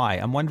sure why.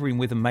 I'm wondering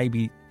whether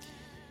maybe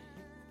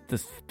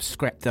the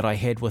scrap that I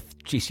had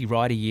with Jesse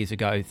Ryder years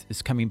ago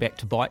is coming back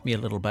to bite me a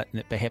little bit, and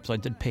that perhaps I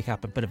did pick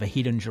up a bit of a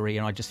head injury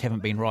and I just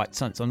haven't been right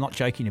since. I'm not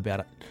joking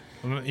about it.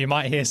 You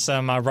might hear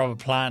some Robert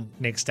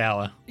Plant next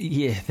hour.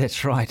 Yeah,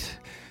 that's right.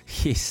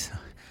 Yes,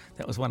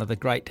 that was one of the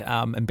great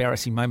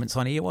embarrassing moments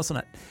on air, wasn't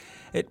it?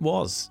 It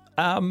was.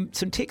 Some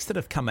texts that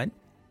have come in.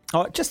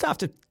 Oh, just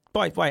after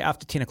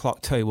 10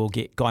 o'clock too, we'll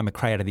get Guy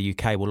McRae out of the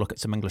UK. We'll look at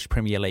some English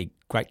Premier League.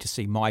 Great to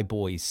see my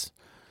boys.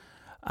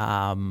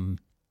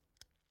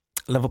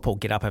 Liverpool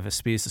get up over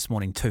Spurs this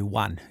morning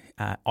 2-1.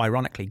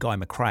 Ironically, Guy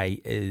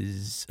McRae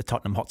is a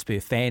Tottenham Hotspur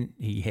fan.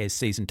 He has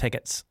season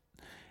tickets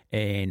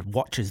and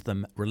watches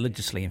them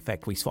religiously. In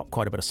fact, we swap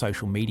quite a bit of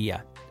social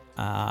media.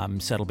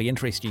 So it'll be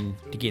interesting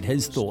to get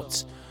his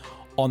thoughts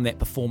on that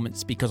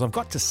performance, because I've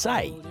got to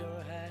say,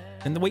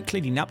 in the week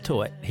leading up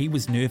to it, he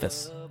was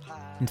nervous.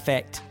 In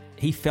fact,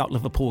 he felt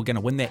Liverpool were going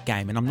to win that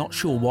game, and I'm not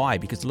sure why,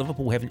 because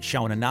Liverpool haven't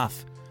shown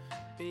enough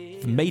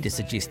for me to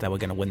suggest they were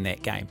going to win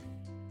that game.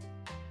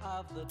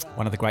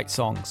 One of the great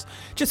songs.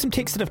 Just some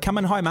texts that have come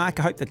in. Hi, Mark.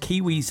 I hope the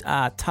Kiwis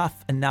are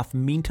tough enough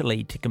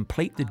mentally to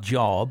complete the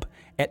job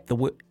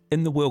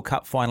in the World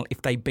Cup final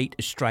if they beat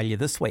Australia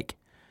this week.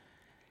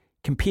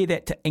 Compare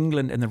that to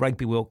England in the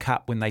Rugby World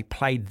Cup when they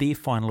played their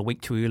final a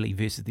week too early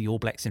versus the All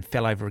Blacks and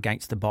fell over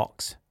against the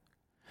Box.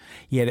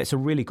 Yeah, that's a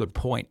really good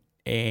point.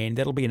 And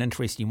that'll be an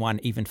interesting one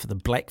even for the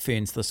Black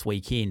Ferns this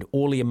weekend.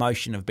 All the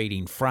emotion of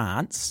beating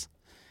France.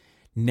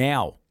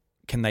 Now,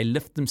 can they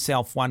lift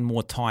themselves one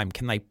more time?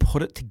 Can they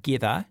put it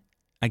together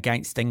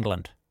against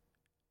England?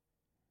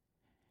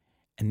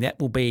 And that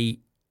will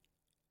be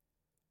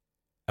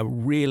a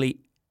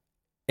really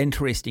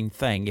interesting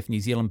thing. If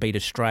New Zealand beat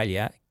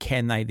Australia,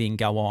 can they then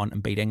go on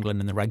and beat England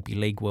in the Rugby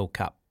League World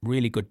Cup?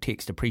 Really good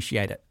text.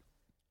 Appreciate it.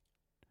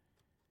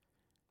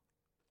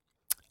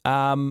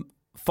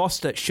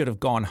 Foster should have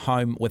gone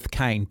home with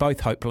Kane.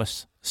 Both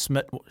hopeless.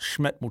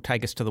 Schmidt will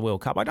take us to the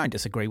World Cup. I don't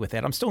disagree with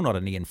that. I'm still not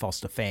an Ian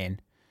Foster fan.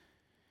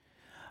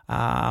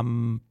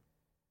 Someone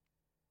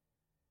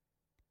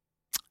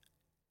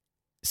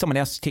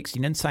else is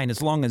texting in saying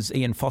as long as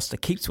Ian Foster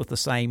keeps with the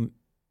same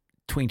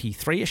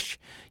 23-ish,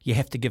 you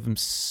have to give him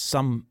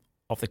some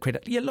of the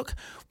credit. Yeah, look,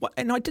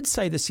 and I did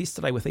say this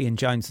yesterday with Ian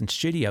Jones in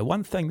studio.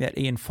 One thing that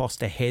Ian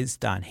Foster has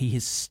done, he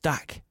has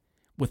stuck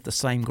with the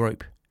same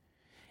group.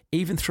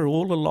 Even through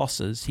all the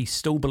losses, he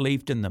still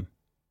believed in them.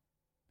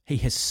 He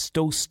has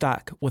still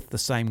stuck with the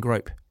same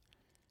group.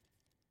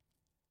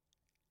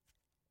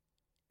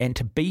 And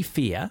to be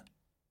fair,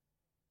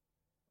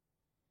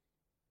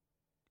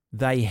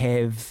 they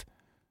have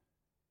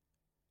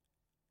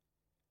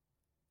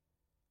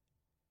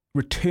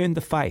returned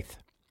the faith,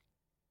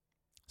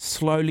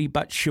 slowly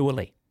but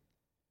surely.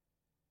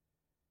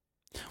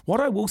 What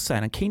I will say,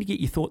 and I'm keen to get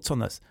your thoughts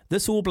on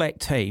this All Black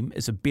team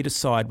is a better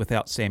side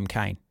without Sam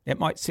Cane. That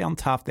might sound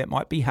tough, that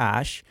might be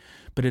harsh,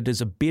 but it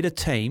is a better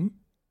team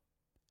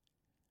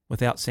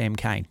without Sam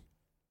Cane.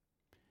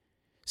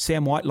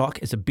 Sam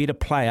Whitelock is a better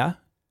player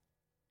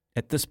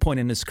at this point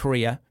in his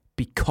career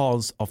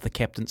because of the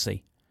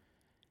captaincy.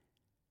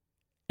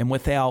 And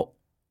with our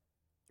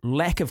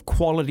lack of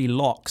quality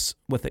locks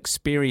with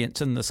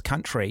experience in this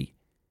country,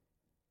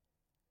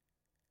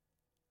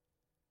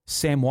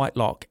 Sam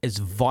Whitelock is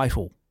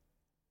vital.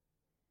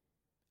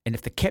 And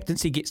if the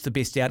captaincy gets the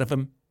best out of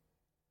him,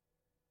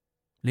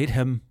 let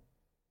him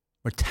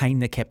retain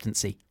the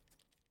captaincy.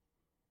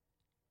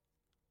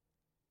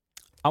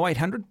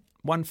 0800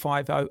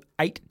 150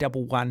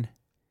 811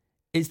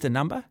 is the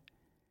number.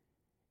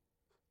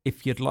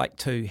 If you'd like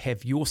to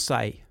have your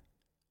say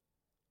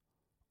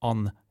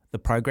on the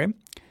program.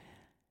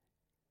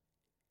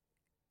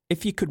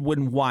 If you could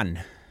win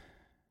one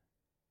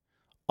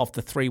of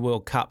the 3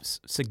 World Cups,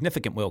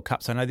 significant World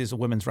Cups, I know there's a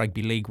Women's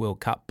Rugby League World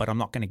Cup, but I'm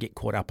not going to get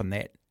caught up in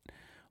that.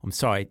 I'm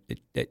sorry,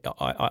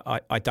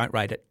 I don't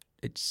rate it.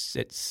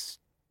 It's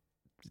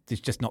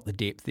there's just not the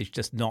depth. There's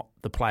just not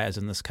the players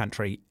in this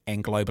country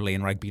and globally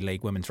in rugby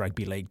league, women's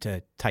rugby league,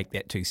 to take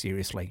that too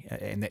seriously.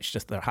 And that's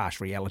just the harsh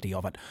reality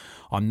of it.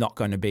 I'm not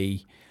going to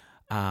be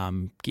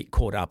get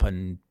caught up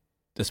in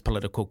this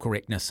political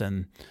correctness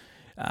and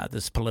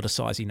this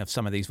politicising of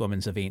some of these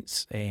women's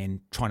events and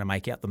trying to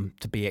make out them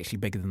to be actually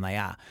bigger than they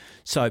are.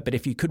 So, but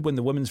if you could win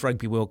the Women's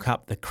Rugby World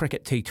Cup, the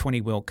Cricket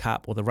T20 World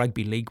Cup, or the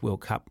Rugby League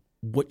World Cup,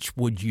 which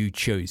would you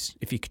choose?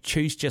 If you could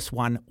choose just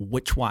one,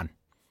 which one?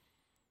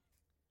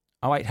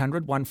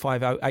 0800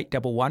 150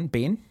 811.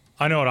 Ben?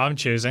 I know what I'm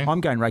choosing.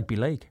 I'm going rugby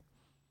league.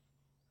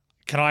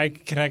 Can I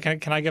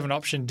give an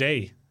option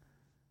D?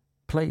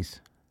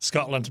 Please.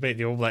 Scotland to beat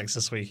the All Blacks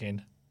this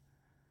weekend.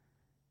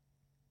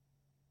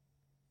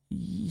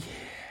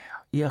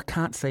 Yeah, I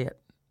can't see it.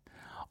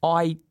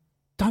 I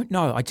don't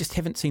know. I just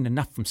haven't seen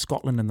enough from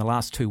Scotland in the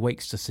last 2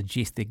 weeks to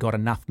suggest they've got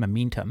enough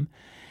momentum.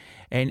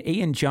 And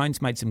Ian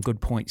Jones made some good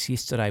points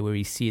yesterday where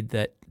he said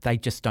that they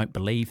just don't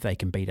believe they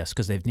can beat us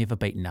because they've never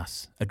beaten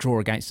us. A draw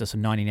against us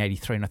in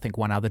 1983 and I think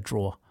one other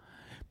draw.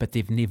 But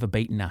they've never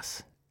beaten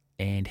us.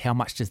 And how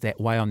much does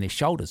that weigh on their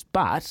shoulders?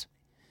 But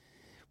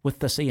with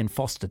this Ian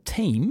Foster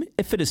team,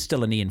 if it is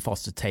still an Ian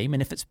Foster team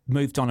and if it's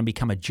moved on and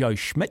become a Joe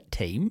Schmidt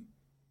team,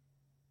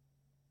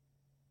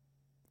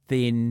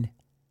 then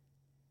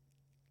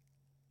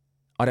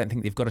I don't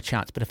think they've got a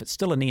chance. But if it's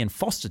still an Ian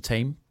Foster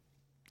team,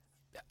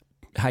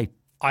 hey,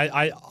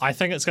 I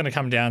think it's going to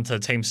come down to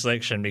team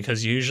selection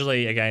because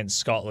usually against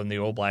Scotland, the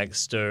All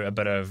Blacks do a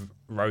bit of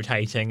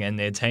rotating in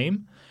their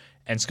team.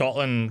 And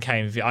Scotland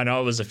came, I know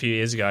it was a few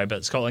years ago,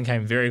 but Scotland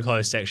came very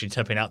close to actually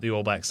tipping up the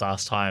All Blacks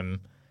last time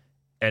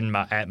at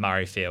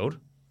Murrayfield.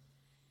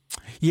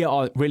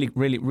 Yeah,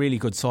 really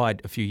good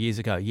side a few years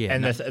ago, yeah.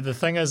 And the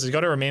thing is, you've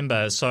got to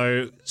remember,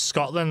 so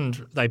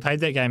Scotland, they played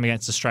that game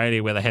against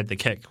Australia where they had the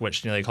kick,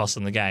 which nearly cost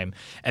them the game.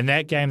 And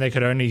that game, they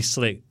could only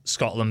select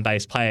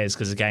Scotland-based players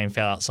because the game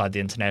fell outside the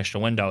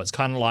international window. It's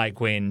kind of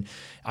like when,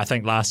 I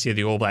think last year,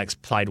 the All Blacks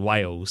played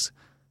Wales,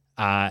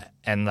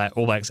 and the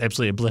All Blacks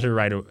absolutely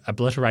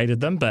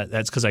obliterated them, but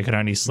that's because they could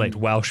only select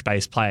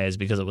Welsh-based players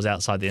because it was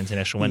outside the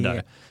international window.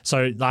 Yeah.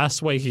 So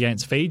last week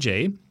against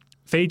Fiji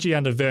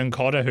under Vern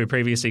Cotter, who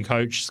previously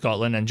coached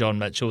Scotland, and John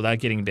Mitchell, they're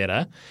getting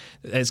better.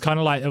 It was kind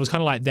of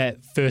like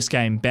that first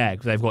game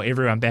back. They've got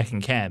everyone back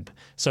in camp.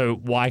 So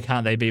why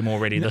can't they be more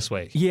ready this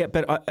week? Yeah,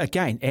 but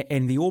again,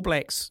 and the All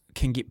Blacks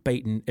can get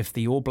beaten if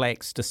the All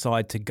Blacks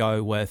decide to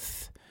go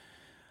with,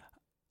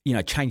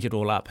 change it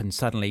all up and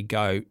suddenly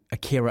go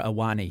Akira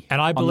Awani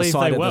and I believe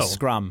on the side they of will. the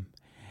scrum.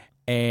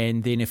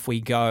 And then if we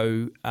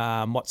go,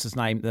 what's his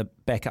name, the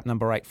backup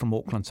number 8 from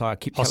Auckland, so I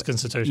keep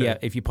Hoskins Sotutu. Yeah,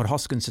 if you put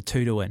Hoskins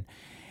Sotutu in,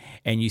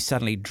 and you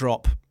suddenly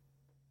drop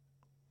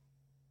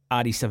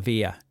Adi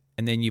Savia,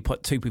 and then you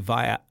put Tupu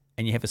Vaya,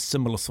 and you have a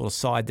similar sort of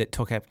side that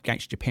took out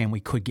against Japan, we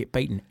could get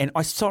beaten. And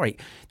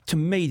to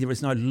me, there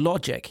is no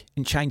logic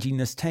in changing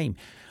this team.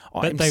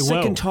 I'm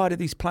sick and tired of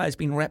these players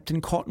being wrapped in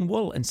cotton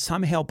wool and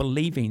somehow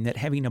believing that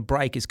having a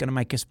break is going to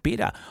make us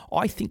better.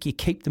 I think you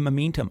keep the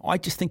momentum. I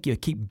just think you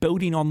keep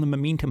building on the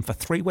momentum for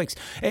 3 weeks.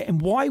 And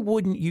why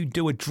wouldn't you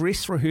do a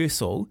dress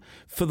rehearsal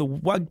for the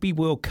Rugby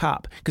World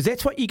Cup? Because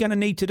that's what you're going to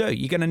need to do.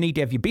 You're going to need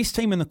to have your best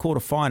team in the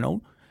quarterfinal.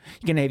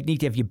 You're going to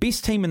need to have your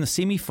best team in the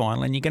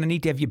semi-final, and you're going to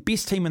need to have your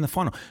best team in the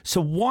final. So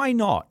why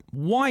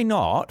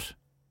not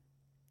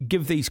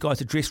give these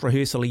guys a dress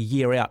rehearsal a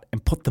year out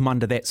and put them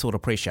under that sort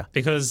of pressure?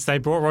 Because they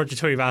brought Roger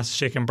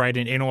Tuivasa-Sheck and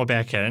Braden Ennor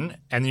back in,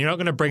 and you're not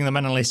going to bring them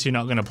in unless you're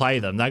not going to play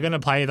them. They're going to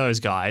play those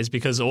guys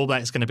because All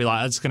Blacks going to be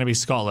like, it's going to be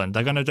Scotland.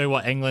 They're going to do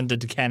what England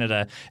did to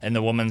Canada in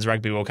the Women's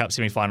Rugby World Cup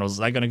semi-finals.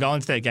 They're going to go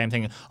into that game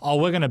thinking,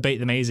 we're going to beat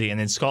them easy, and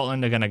then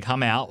Scotland are going to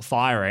come out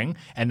firing,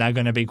 and they're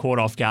going to be caught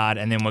off guard,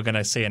 and then we're going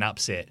to see an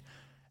upset.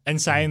 In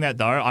saying that,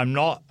 though, I'm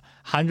not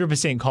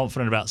 100%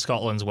 confident about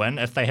Scotland's win.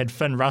 If they had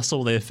Finn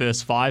Russell their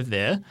first 5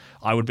 there,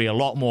 I would be a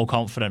lot more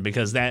confident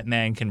because that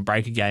man can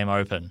break a game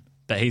open.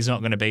 But he's not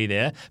going to be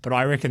there. But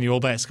I reckon the All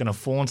Blacks are going to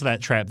fall into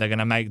that trap. They're going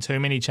to make too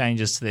many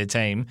changes to their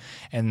team,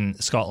 and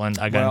Scotland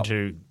are going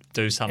to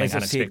do something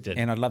unexpected.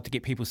 And I'd love to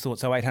get people's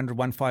thoughts. 0800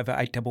 150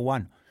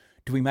 811.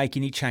 Do we make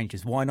any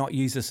changes? Why not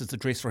use this as a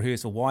dress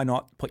rehearsal? Why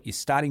not put your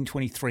starting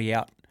 23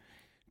 out?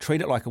 Treat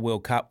it like a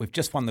World Cup. We've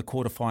just won the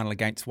quarterfinal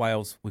against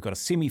Wales. We've got a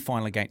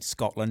semi-final against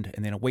Scotland.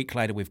 And then a week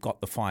later, we've got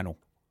the final.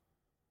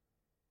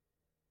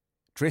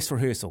 Dress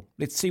rehearsal.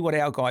 Let's see what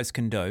our guys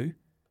can do.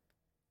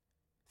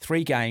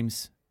 3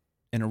 games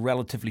in a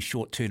relatively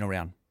short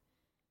turnaround.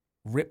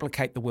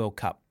 Replicate the World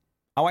Cup.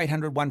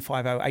 0800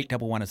 150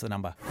 811 is the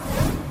number.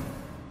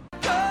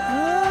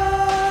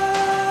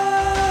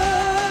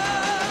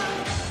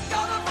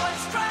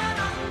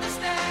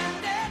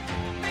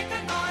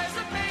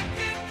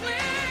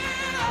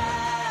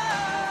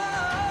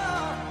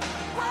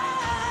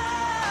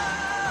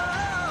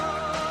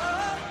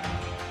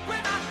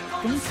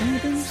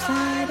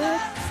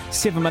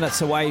 7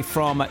 minutes away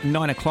from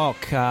 9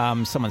 o'clock.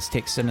 Someone's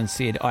texted in and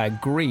said, I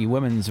agree,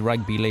 Women's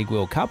Rugby League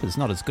World Cup is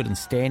not as good in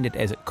standard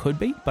as it could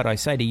be, but I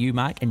say to you,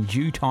 Mark, in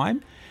due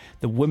time,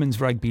 the Women's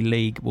Rugby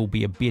League will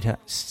be a better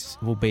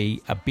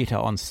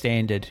on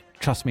standard.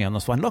 Trust me on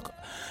this one. Look,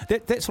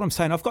 that's what I'm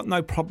saying. I've got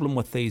no problem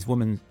with these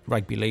Women's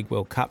Rugby League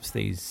World Cups,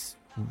 these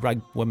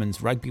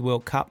Women's Rugby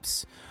World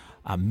Cups,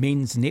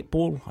 men's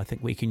netball. I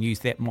think we can use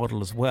that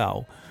model as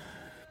well.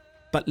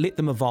 But let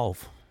them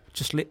evolve.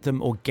 Just let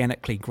them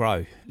organically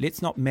grow.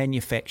 Let's not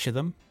manufacture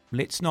them.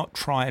 Let's not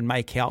try and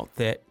make out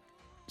that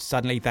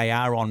suddenly they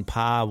are on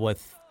par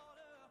with,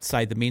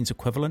 say, the men's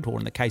equivalent, or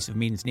in the case of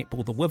men's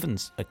netball, the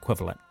women's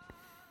equivalent.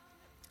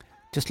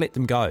 Just let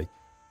them go.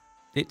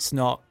 It's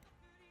not,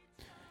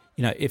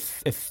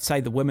 if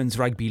say the Women's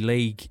Rugby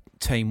League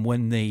team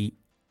win the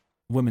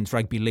Women's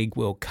Rugby League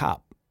World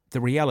Cup, the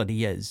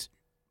reality is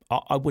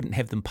I wouldn't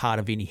have them part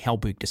of any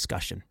Halberg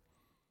discussion.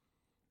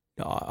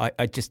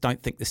 I just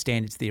don't think the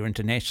standard's there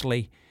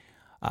internationally.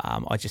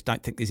 I just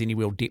don't think there's any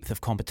real depth of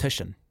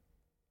competition.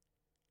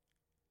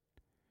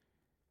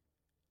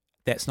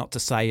 That's not to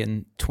say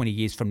in 20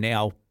 years from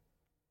now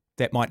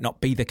that might not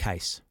be the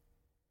case.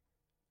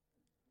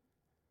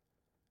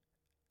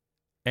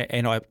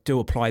 And I do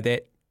apply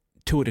that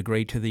to a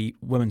degree to the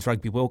Women's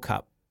Rugby World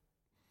Cup.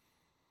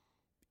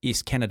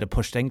 Yes, Canada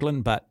pushed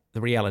England, but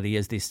the reality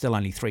is there's still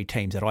only 3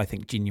 teams that I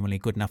think genuinely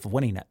good enough of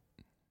winning it.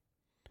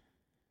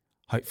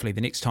 Hopefully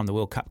the next time the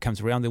World Cup comes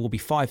around, there will be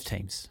 5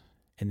 teams.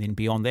 And then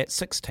beyond that,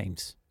 6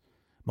 teams.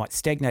 Might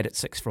stagnate at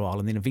 6 for a while.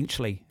 And then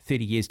eventually,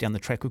 30 years down the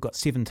track, we've got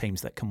 7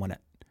 teams that can win it.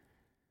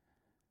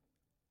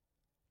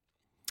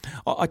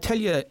 I tell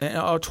you,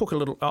 I'll talk a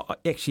little.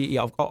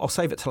 I'll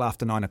save it till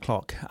after 9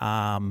 o'clock.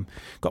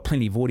 Got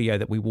plenty of audio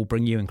that we will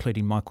bring you,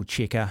 including Michael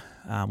Checker.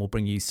 We'll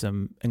bring you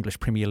some English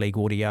Premier League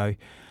audio.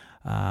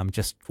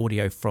 Just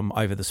audio from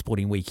over the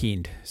sporting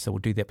weekend. So we'll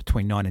do that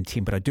between 9 and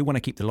 10. But I do want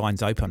to keep the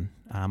lines open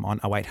on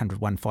 0800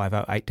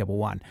 150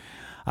 811.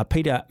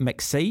 Peter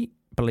McSee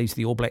believes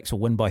the All Blacks will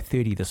win by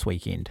 30 this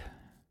weekend.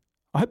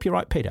 I hope you're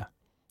right, Peter.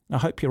 I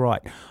hope you're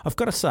right. I've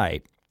got to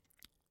say,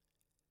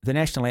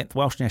 the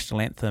Welsh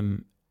national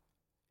anthem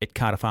at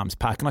Cardiff Arms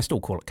Park, and I still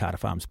call it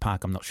Cardiff Arms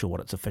Park. I'm not sure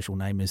what its official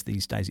name is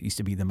these days. It used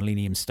to be the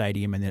Millennium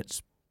Stadium, and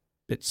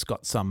it's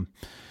got some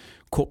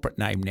corporate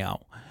name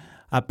now.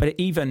 But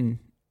even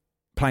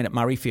playing at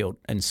Murrayfield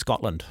in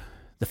Scotland,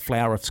 the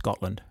flower of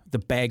Scotland, the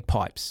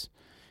bagpipes,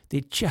 they're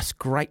just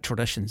great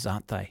traditions,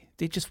 aren't they?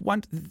 They're just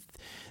one.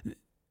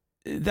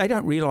 They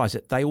don't realise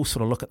it. They all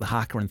sort of look at the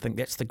haka and think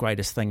that's the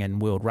greatest thing in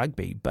world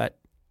rugby. But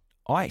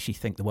I actually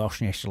think the Welsh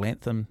national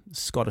anthem,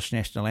 Scottish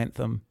national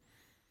anthem,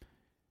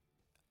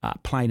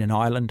 playing in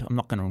Ireland, I'm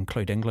not going to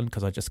include England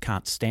because I just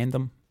can't stand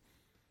them.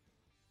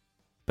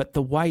 But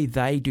the way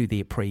they do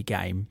their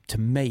pre-game, to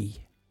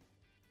me,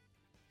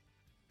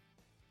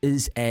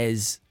 is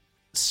as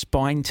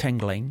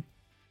spine-tingling,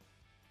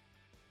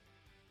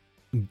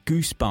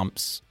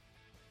 goosebumps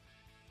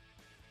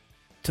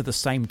to the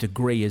same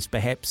degree as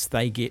perhaps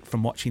they get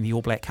from watching the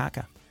All Black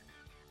haka.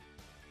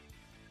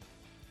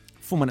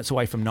 4 minutes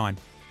away from 9.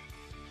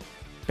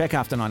 Back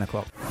after 9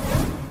 o'clock.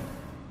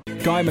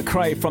 Guy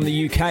McRae from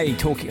the UK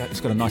talking.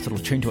 It's got a nice little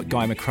tune to it.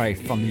 Guy McRae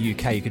from the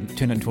UK. You can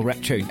turn it into a rap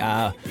tune.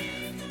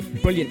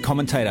 Brilliant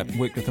commentator.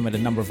 Worked with him at a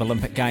number of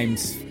Olympic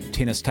Games.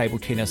 Tennis, table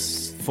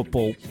tennis,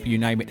 football, you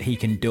name it, he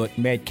can do it.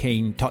 Mad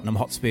keen Tottenham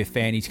Hotspur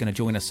fan. He's going to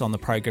join us on the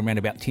program around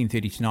about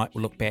 10:30 tonight.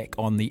 We'll look back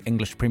on the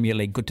English Premier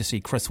League. Good to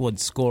see Chris Wood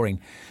scoring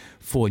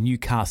for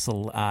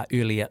Newcastle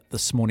earlier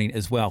this morning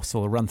as well. So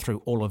we'll run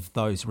through all of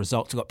those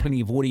results. We've got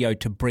plenty of audio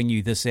to bring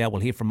you this hour.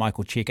 We'll hear from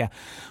Michael Checker.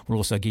 We'll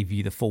also give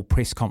you the full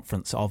press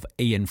conference of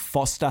Ian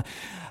Foster.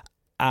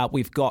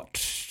 We've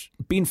got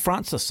Ben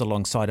Francis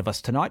alongside of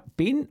us tonight.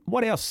 Ben,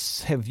 what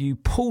else have you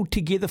pulled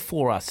together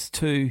for us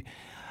to,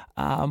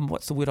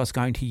 what's the word I was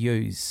going to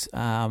use,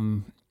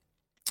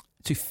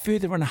 to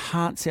further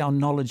enhance our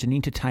knowledge and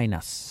entertain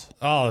us?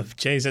 Oh,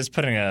 geez, that's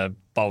putting a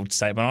bold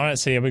statement on it.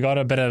 So, yeah, we got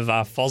a bit of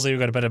Fozzie, we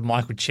got a bit of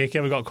Michael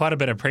Checker, we got quite a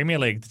bit of Premier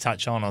League to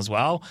touch on as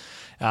well.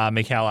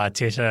 Mikel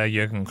Arteta,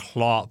 Jurgen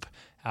Klopp,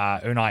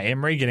 Unai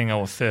Emery getting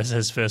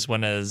his first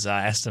win as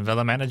Aston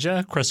Villa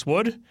manager, Chris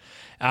Wood.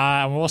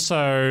 And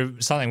also,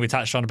 something we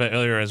touched on a bit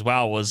earlier as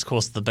well was, of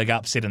course, the big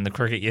upset in the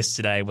cricket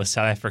yesterday with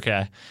South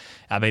Africa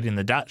beating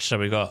the Dutch. So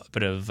we got a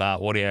bit of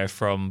audio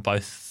from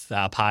both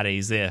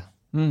parties there.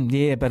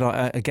 Yeah, but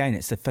again,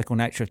 it's the fickle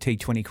nature of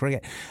T20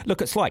 cricket. Look,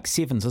 it's like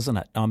sevens, isn't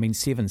it? I mean,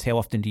 sevens, how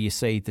often do you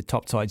see the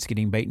top sides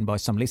getting beaten by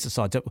some lesser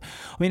sides? I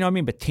mean, I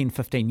remember 10,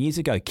 15 years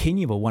ago,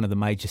 Kenya were one of the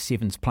major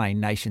sevens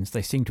playing nations.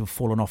 They seem to have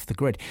fallen off the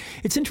grid.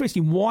 It's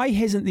interesting, why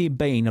hasn't there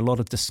been a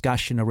lot of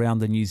discussion around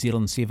the New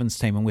Zealand sevens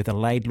team and whether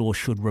Laidlaw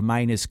should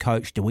remain as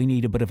coach? Do we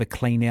need a bit of a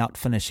clean out,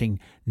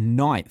 finishing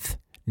ninth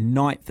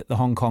at the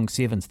Hong Kong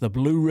Sevens, the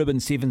Blue Ribbon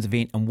Sevens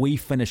event, and we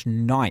finished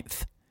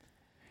ninth?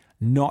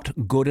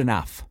 Not good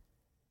enough.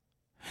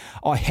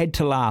 I had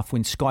to laugh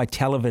when Sky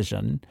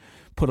Television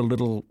put a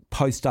little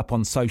post up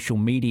on social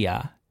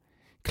media,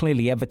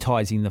 clearly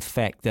advertising the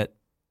fact that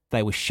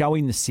They were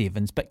showing the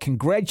sevens, but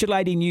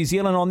congratulating New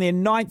Zealand on their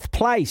 9th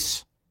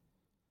place.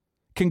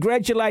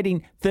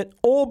 Congratulating the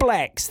All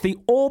Blacks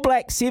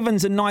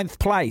sevens in 9th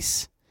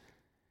place.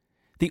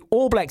 The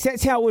All Blacks,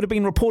 that's how it would have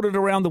been reported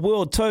around the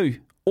world too.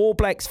 All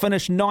Blacks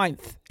finished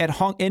 9th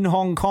in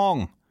Hong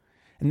Kong.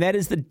 And that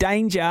is the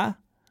danger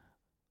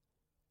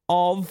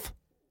of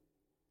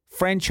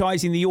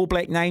franchising the All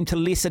Black name to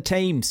lesser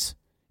teams.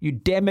 You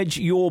damage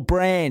your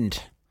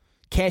brand.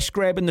 Cash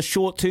grab in the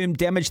short term,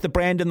 damage the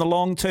brand in the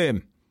long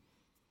term.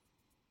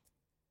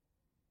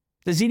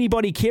 Does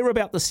anybody care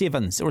about the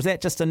sevens? Or is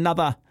that just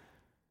another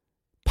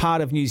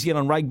part of New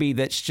Zealand rugby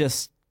that's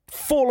just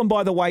fallen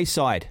by the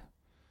wayside,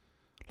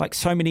 like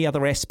so many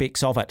other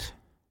aspects of it?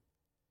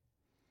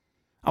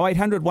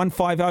 0800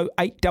 150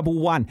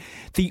 811.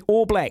 The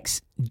All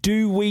Blacks,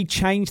 do we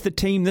change the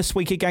team this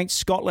week against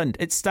Scotland?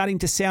 It's starting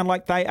to sound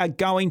like they are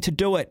going to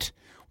do it.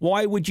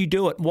 Why would you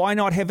do it? Why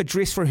not have a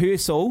dress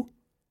rehearsal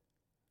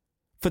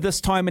for this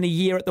time in a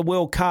year at the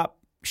World Cup?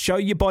 Show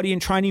your body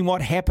in training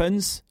what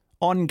happens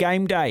on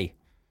game day.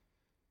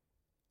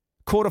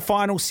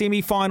 Quarterfinal,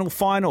 semi-final,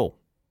 final.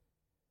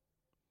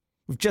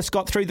 We've just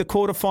got through the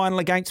quarterfinal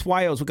against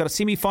Wales. We've got a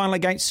semi-final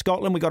against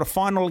Scotland. We've got a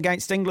final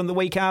against England the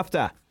week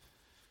after.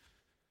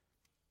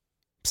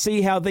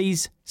 See how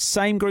these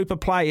same group of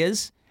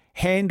players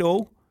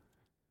handle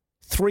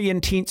 3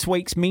 intense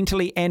weeks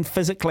mentally and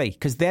physically,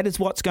 because that is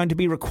what's going to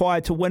be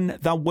required to win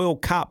the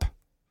World Cup.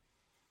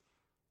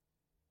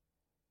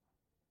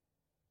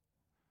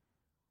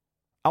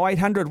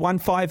 0800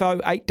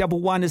 150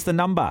 811 is the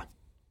number.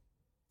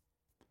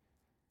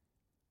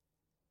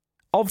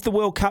 Of the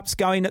World Cups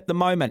going at the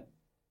moment,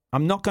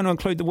 I'm not going to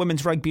include the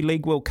Women's Rugby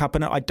League World Cup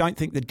in it. I don't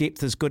think the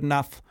depth is good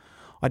enough.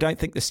 I don't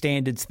think the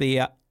standard's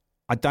there.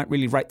 I don't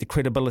really rate the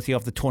credibility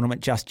of the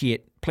tournament just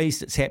yet.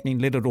 Pleased it's happening.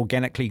 Let it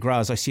organically grow,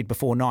 as I said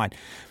before, 9.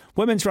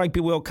 Women's Rugby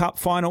World Cup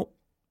final.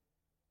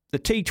 The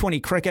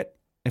T20 cricket,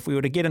 if we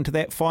were to get into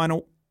that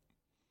final.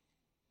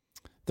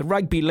 The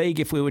Rugby League,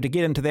 if we were to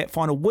get into that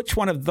final. Which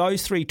one of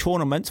those 3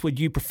 tournaments would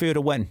you prefer to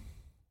win?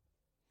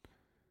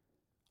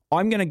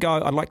 I'm going to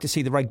go, I'd like to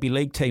see the Rugby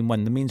League team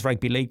win, the Men's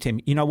Rugby League team.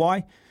 You know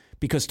why?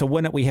 Because to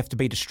win it, we have to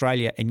beat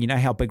Australia. And you know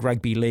how big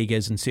Rugby League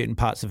is in certain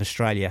parts of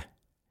Australia.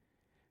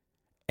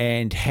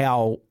 And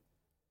how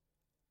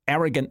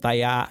arrogant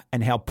they are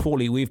and how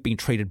poorly we've been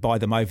treated by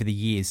them over the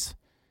years.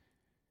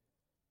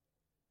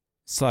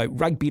 So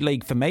Rugby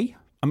League for me,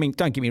 I mean,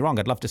 don't get me wrong,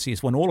 I'd love to see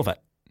us win all of it.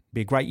 It'd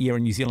be a great year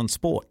in New Zealand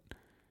sport.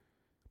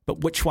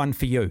 But which one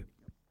for you?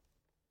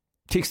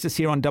 Text us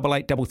here on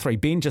 8833.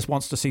 Ben just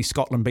wants to see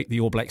Scotland beat the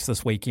All Blacks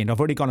this weekend. I've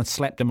already gone and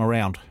slapped them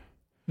around.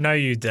 No,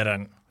 you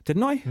didn't.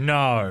 Didn't I?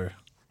 No.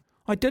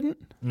 I didn't?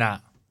 Nah.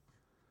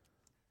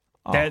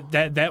 Oh.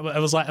 That it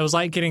was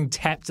like getting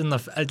tapped in the.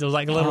 It was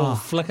like a little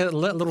flick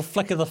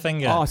of the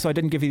finger. Oh, so I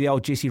didn't give you the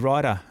old Jesse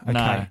Ryder.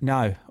 Okay.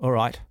 No. All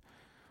right.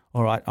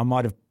 I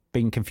might have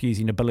been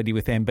confusing ability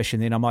with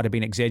ambition then. I might have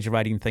been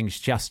exaggerating things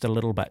just a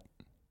little bit.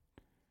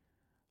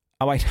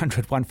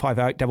 0800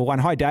 150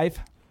 811. Hi, Dave.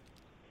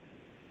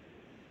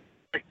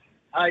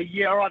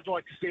 Yeah, I'd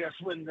like to see us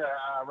win the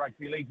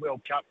Rugby League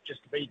World Cup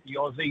just to beat the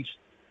Aussies.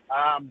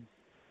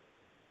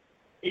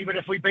 Even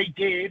if we beat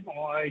them,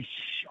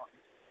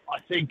 I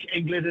think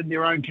England in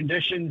their own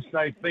conditions,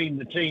 they've been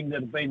the team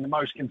that have been the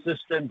most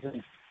consistent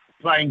and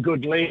playing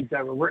good league.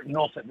 They were written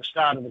off at the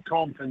start of the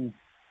comp and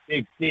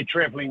they're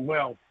travelling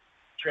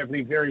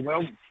very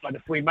well. But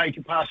if we make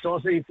it past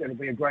Aussies, it'll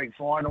be a great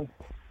final.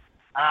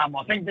 I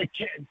think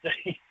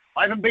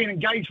I haven't been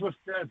engaged with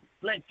the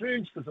Black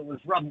Ferns because it was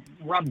run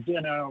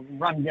down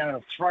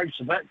our throats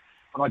a bit.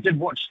 But I did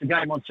watch the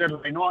game on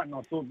Saturday night and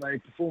I thought they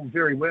performed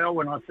very well.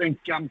 And I think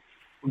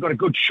we've got a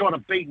good shot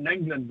of beating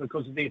England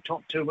because of their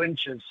top 2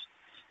 inches.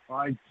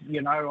 I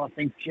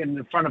think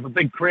in front of a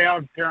big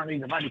crowd, apparently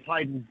they've only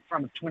played in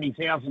front of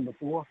 20,000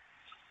 before.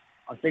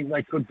 I think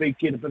they could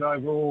get a bit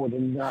overawed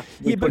and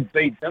we could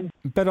beat them.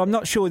 But I'm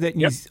not sure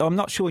that I'm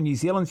not sure New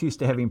Zealand's used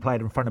to having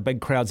played in front of big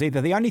crowds either.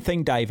 The only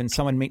thing, Dave, and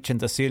someone mentioned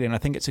this earlier, and I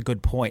think it's a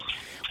good point.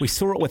 We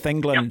saw it with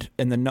England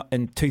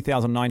in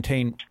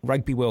 2019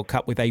 Rugby World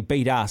Cup where they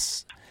beat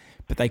us,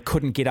 but they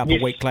couldn't get up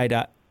a week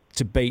later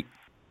to beat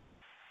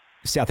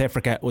South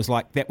Africa. It was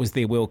like that was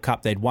their World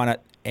Cup. They'd won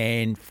it,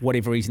 and for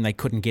whatever reason they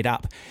couldn't get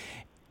up.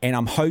 And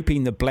I'm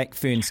hoping the Black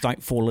Ferns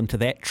don't fall into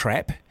that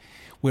trap,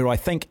 where I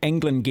think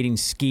England getting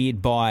scared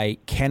by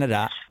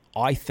Canada,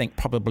 I think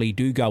probably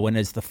do go in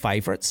as the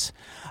favourites.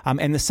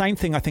 And the same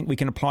thing I think we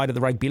can apply to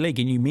the Rugby League,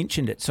 and you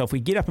mentioned it. So if we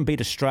get up and beat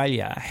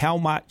Australia, how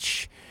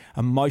much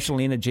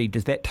emotional energy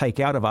does that take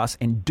out of us?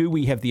 And do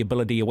we have the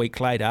ability a week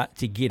later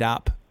to get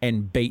up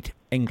and beat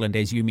England,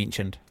 as you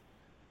mentioned?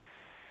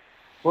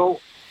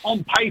 Well,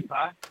 on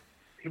paper,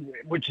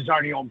 which is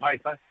only on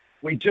paper,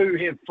 we do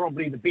have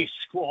probably the best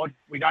squad.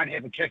 We don't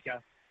have a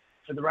kicker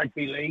for the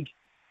Rugby League.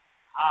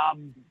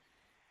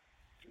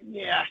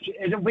 Yeah,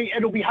 it'll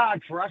be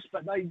hard for us,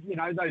 but those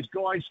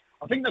guys,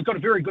 I think they've got a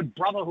very good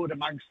brotherhood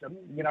amongst them.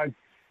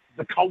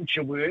 The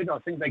culture word, I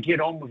think they get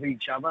on with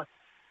each other,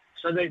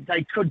 so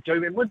they could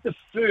do. And with the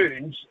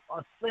Ferns,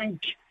 I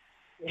think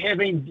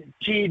having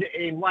Ted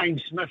and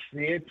Wayne Smith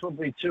there,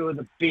 probably two of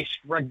the best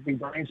rugby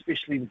brains,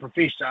 especially the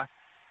professor,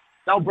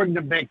 they'll bring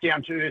them back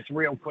down to earth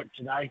real quick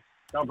today.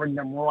 They'll bring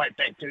them right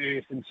back to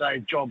earth and say,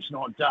 job's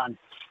not done.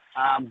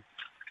 And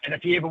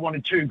if you ever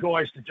wanted two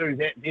guys to do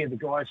that, they're the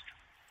guys.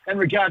 In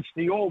regards to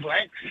the All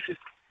Blacks,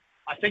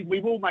 I think we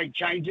will make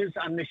changes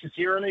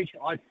unnecessarily.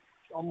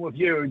 I'm with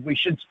you. We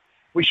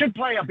should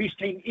play our best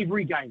team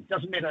every game.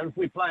 Doesn't matter if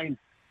we're playing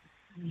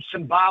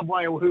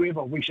Zimbabwe or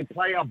whoever. We should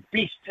play our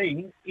best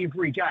team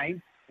every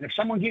game. And if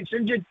someone gets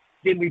injured,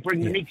 then we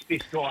bring the next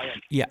best guy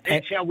in. Yeah,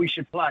 That's how we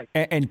should play.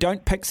 And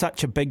don't pick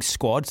such a big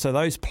squad. So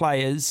those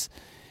players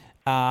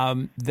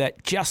that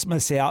just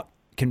miss out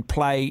can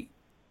play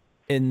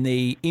in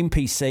the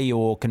NPC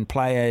or can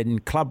play in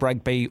club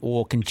rugby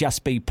or can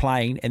just be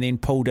playing and then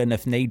pulled in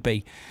if need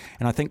be.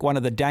 And I think one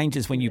of the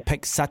dangers when you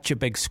pick such a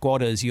big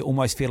squad is you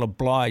almost feel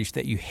obliged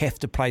that you have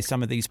to play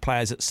some of these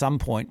players at some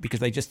point because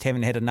they just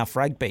haven't had enough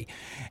rugby.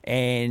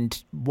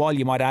 And while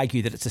you might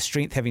argue that it's a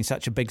strength having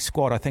such a big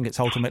squad, I think it's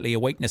ultimately a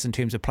weakness in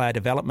terms of player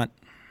development.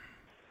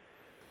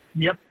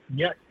 Yep,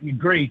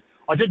 agree.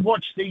 I did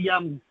watch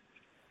the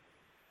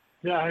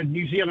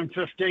New Zealand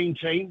 15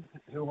 team,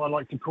 who I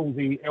like to call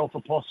the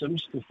Alpha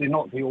Possums, because they're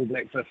not the All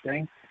Black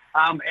 15.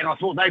 And I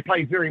thought they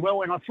played very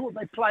well, and I thought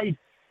they played,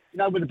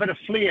 with a bit of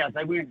flair.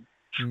 They weren't.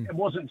 It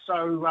wasn't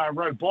so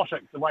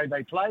robotic the way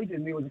they played,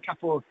 and there was a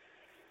couple of,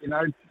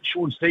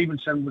 Sean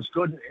Stevenson was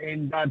good,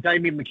 and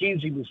Damien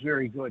McKenzie was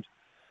very good.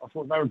 I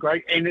thought they were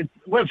great, and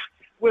we've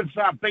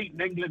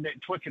beaten England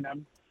at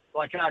Twickenham,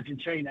 like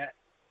Argentina.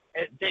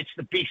 That's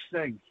the best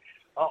thing.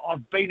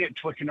 I've been at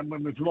Twickenham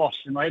when we've lost,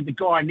 and I had the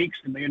guy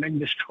next to me, an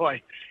English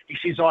guy. He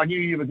says, I knew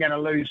you were going to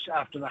lose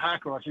after the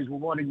haka. I says, well,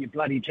 why didn't you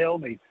bloody tell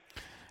me?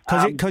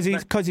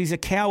 Because he's a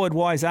coward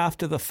wise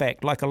after the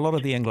fact, like a lot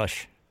of the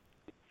English.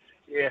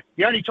 Yeah.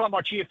 The only time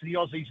I cheer for the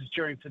Aussies is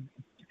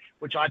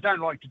which I don't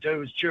like to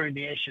do, is during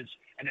the Ashes,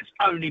 and it's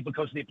only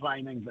because they're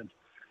playing England.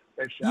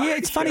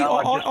 It's funny.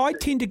 I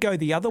tend to go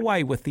the other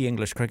way with the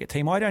English cricket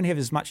team. I don't have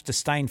as much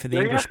disdain for the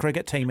English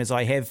cricket team as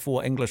I have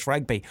for English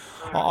rugby.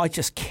 I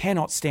just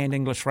cannot stand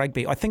English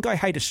rugby. I think I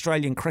hate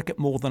Australian cricket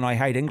more than I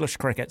hate English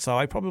cricket, so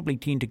I probably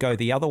tend to go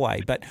the other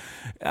way. But,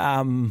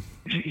 but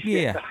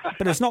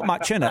there's not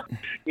much in it.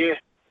 Yeah.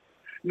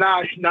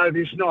 No,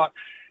 there's not.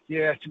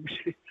 Yeah.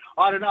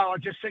 I don't know. I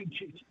just think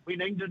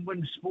when England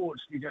wins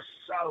sports, they're just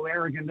so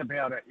arrogant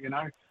about it,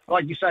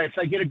 Like you say, if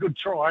they get a good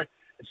try,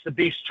 it's the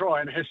best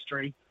try in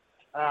history.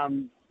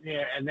 And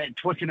that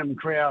Twickenham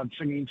crowd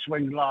singing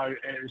Swing Low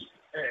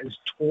is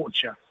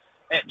torture,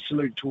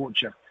 absolute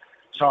torture.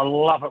 So I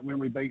love it when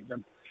we beat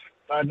them.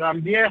 But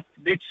and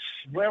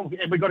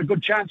we got a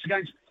good chance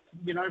against,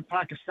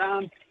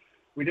 Pakistan.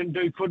 We didn't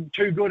do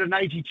too good in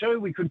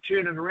 82. We could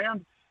turn it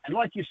around. And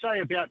like you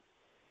say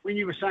when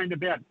you were saying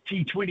about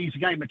T20's a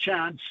game of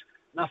chance,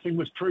 nothing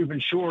was proven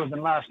surer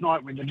than last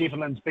night when the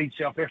Netherlands beat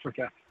South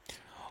Africa.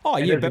 Oh,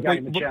 yeah,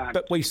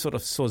 but we sort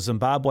of saw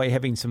Zimbabwe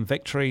having some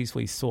victories.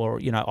 We saw,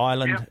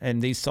 Ireland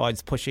and these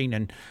sides pushing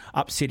and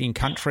upsetting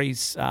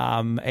countries.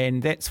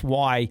 And that's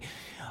why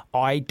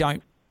I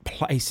don't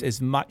place as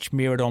much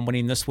merit on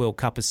winning this World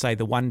Cup as, say,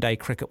 the One-Day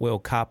Cricket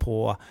World Cup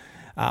or,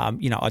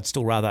 I'd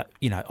still rather,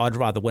 I'd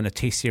rather win a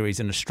Test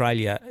series in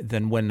Australia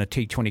than win a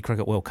T20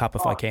 Cricket World Cup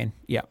if I can.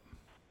 Yeah.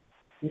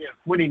 Yeah,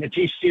 winning a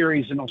Test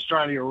series in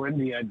Australia or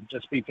India would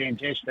just be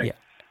fantastic. Yeah.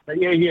 But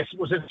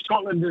was it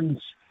Scotland and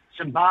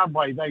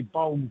Zimbabwe? They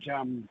bowled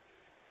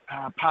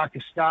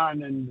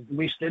Pakistan and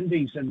West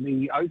Indies in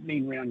the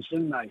opening rounds,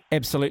 didn't they?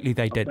 Absolutely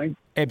they did.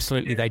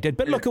 Absolutely they did.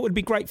 But look, it would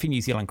be great for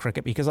New Zealand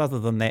cricket because other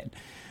than that,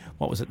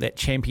 that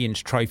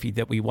Champions Trophy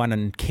that we won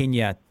in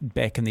Kenya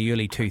back in the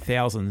early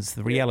 2000s,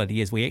 the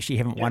reality is we actually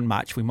haven't won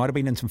much. We might have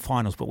been in some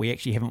finals, but we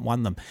actually haven't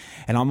won them.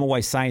 And I'm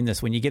always saying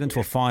this, when you get into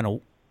a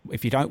final,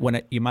 if you don't win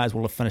it, you may as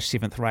well have finished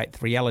 7th or 8th.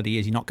 The reality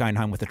is you're not going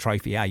home with a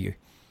trophy, are you?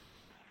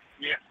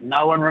 Yeah,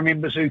 no one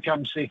remembers who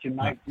comes second,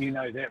 mate. No. You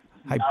know that.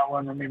 Hey, no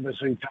one remembers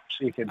who comes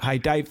second. Hey,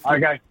 Dave.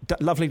 Okay.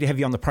 Lovely to have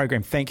you on the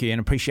program. Thank you,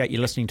 and appreciate you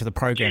listening to the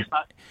program. Cheers,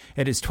 mate.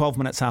 It is 12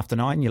 minutes after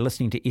 9. You're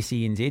listening to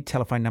SENZ.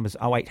 Telephone number is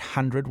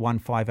 0800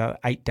 150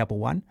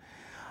 811.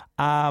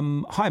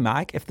 Hi,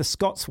 Mark. If the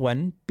Scots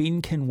win,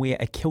 Ben can wear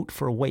a kilt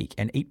for a week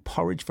and eat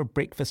porridge for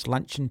breakfast,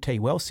 lunch and tea.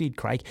 Well said,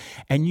 Craig.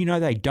 And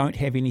they don't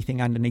have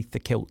anything underneath the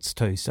kilts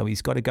too, so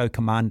he's got to go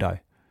commando.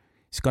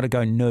 He's got to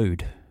go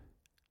nude.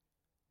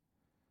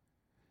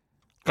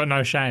 Got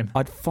no shame.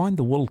 I'd find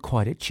the wool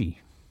quite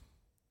itchy.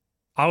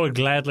 I would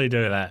gladly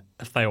do that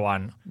if they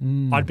won.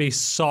 I'd be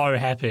so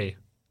happy.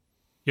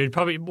 You'd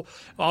probably...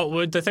 I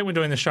think we're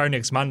doing the show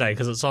next Monday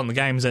because it's on the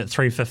games at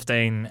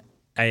 3:15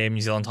 a.m. New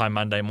Zealand time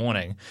Monday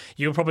morning.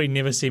 You'll probably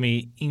never see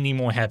me any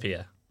more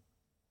happier.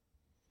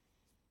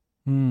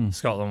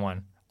 Scotland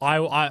won.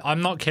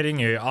 I'm not kidding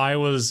you. I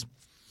was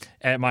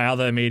at my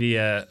other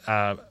media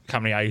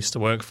company I used to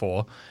work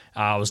for.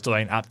 I was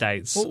doing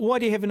updates. Well, why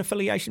do you have an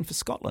affiliation for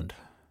Scotland?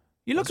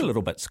 You look a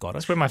little bit Scottish.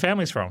 That's where my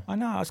family's from. I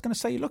know. I was going to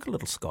say you look a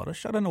little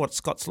Scottish. I don't know what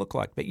Scots look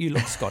like, but you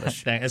look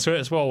Scottish.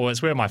 It's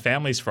where my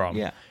family's from.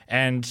 Yeah.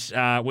 And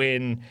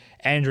when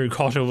Andrew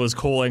Cotter was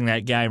calling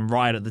that game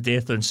right at the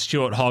death, and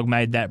Stuart Hogg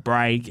made that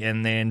break,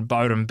 and then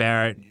Beauden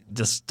Barrett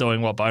just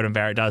doing what Beauden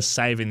Barrett does,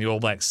 saving the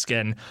All Blacks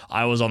skin,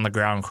 I was on the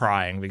ground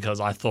crying because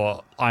I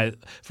thought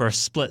for a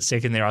split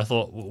second there I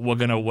thought we're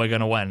gonna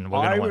win.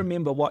 I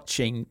remember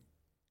watching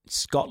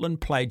Scotland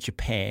play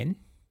Japan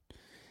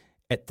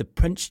at the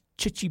Prince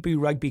Chichibu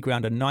Rugby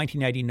Ground in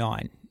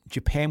 1989.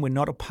 Japan were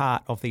not a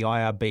part of the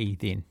IRB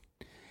then,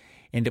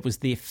 and it was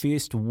their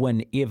first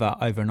win ever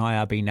over an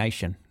IRB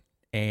nation.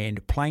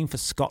 And playing for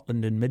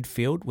Scotland in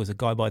midfield was a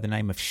guy by the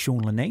name of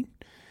Sean Lenine,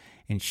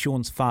 and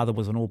Sean's father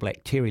was an All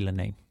Black, Terry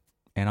Lenine.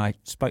 And I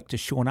spoke to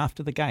Sean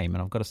after the game,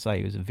 and I've got to say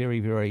he was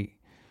very, very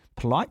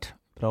polite,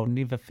 but I'll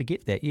never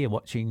forget that. Yeah,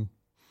 watching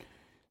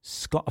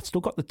Scott, I've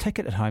still got the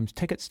ticket at home,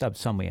 ticket stub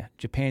somewhere.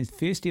 Japan's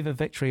first ever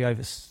victory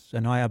over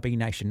an IRB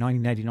nation,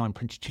 1989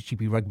 Prince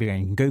Chichibu Rugby Ground.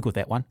 You can Google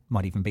that one.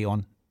 Might even be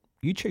on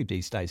YouTube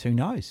these days. Who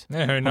knows?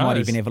 Yeah, who knows? I might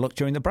even have a look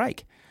during the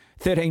break.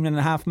 13 and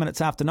a half minutes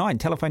after 9.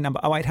 Telephone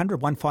number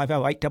 0800 150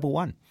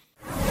 811.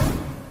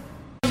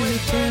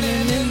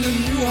 Returning in the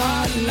new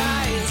hot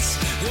lights.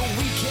 The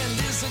weekend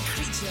is a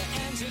creature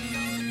and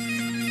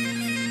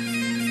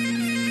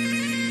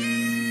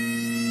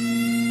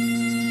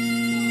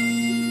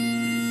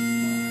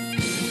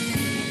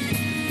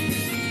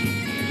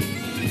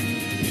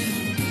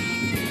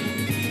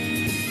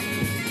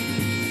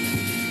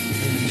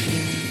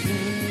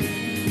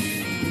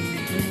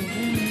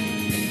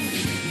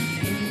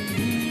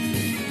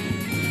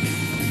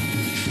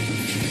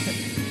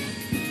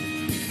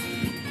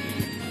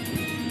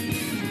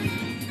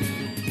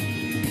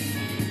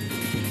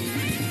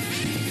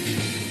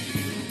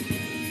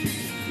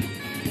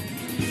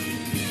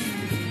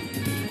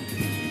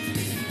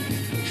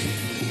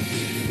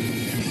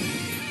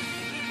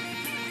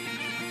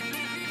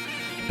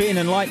Ben,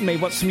 enlighten me.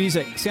 What's the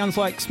music? Sounds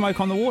like Smoke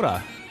on the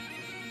Water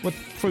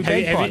through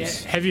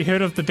bagpipes. Have you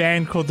heard of the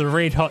band called the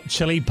Red Hot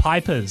Chili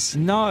Pipers?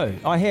 No,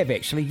 I have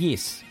actually,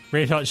 yes.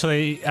 Red Hot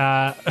Chili,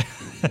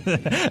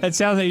 it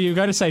sounds like you're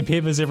going to say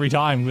peppers every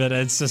time, but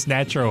it's just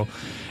natural.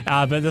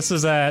 But this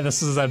is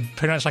a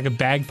pretty much like a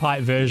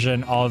bagpipe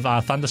version of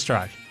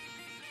Thunderstruck.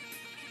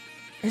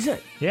 Is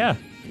it? Yeah.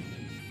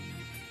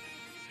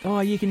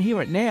 Oh, you can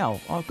hear it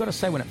now. I've got to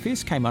say, when it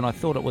first came on, I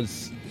thought it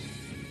was...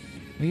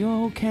 We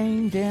all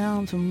came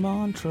down to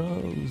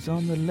Montrose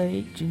on the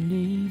Lake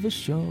Geneva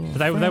shore.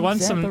 They won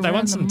some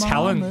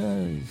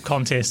talent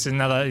contests, and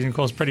of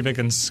course pretty big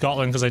in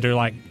Scotland because they do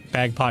like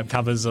bagpipe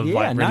covers of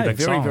really big very,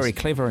 songs. very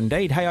clever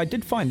indeed. Hey, I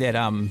did find that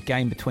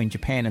game between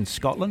Japan and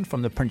Scotland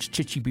from the Prince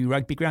Chichibu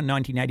Rugby Ground,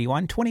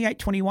 1981,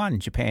 28-21.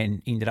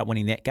 Japan ended up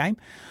winning that game.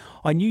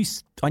 I knew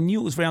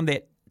it was around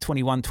that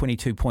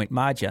 21-22 point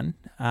margin.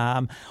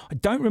 I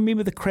don't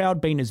remember the crowd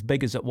being as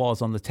big as it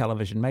was on the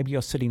television. Maybe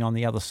you're sitting on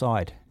the other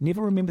side.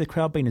 Never remember the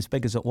crowd being as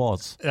big as it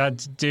was.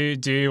 Do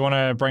you want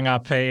to bring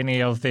up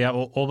any of the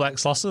All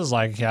Blacks losses?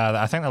 Like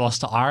I think they lost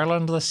to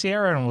Ireland this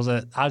year, and was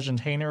it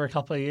Argentina a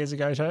couple of years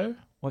ago too?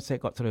 What's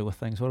that got to do with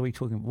things? What are we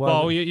talking about?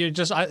 Well, you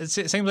just it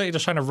seems like you're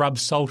just trying to rub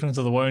salt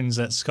into the wounds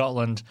that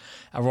Scotland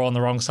are on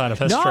the wrong side of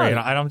history. No. And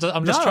I'm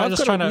just trying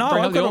to bring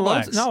up the All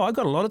Blacks. I've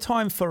got a lot of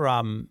time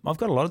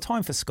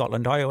for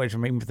Scotland. I always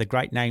remember the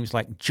great names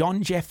like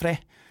John Jeffrey.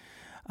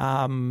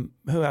 Who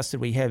else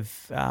did we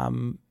have?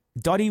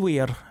 Doddy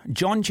Weir,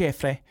 John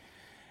Jeffrey,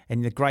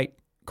 and the great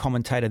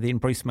commentator then,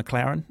 Bruce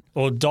McLaren.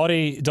 Well,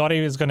 Doddy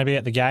is going to be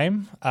at the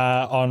game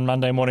on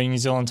Monday morning New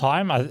Zealand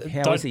time.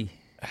 How is he?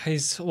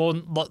 He's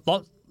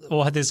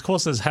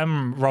there's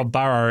him, Rob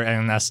Burrow,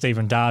 and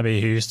Stephen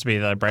Darby, who used to be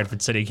the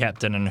Bradford City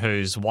captain and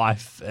whose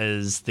wife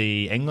is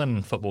the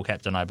England football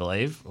captain, I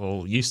believe,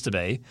 or used to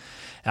be.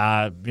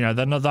 They're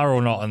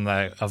all not in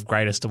the of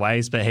greatest of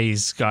ways, but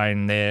he's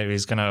going there.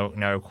 He's going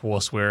to, of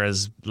course, wear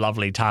his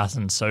lovely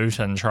tartan suit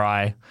and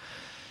try,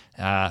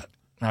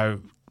 bring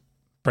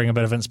a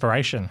bit of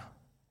inspiration.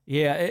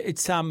 Yeah,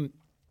 it's I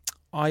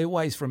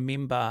always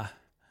remember.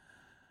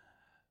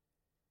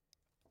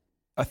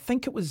 I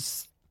think it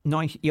was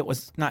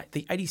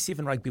the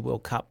 87 Rugby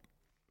World Cup,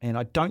 and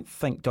I don't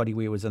think Doddy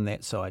Weir was in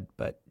that side,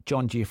 but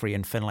John Jeffrey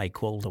and Finlay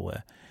Calder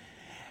were.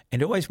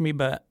 And I always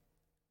remember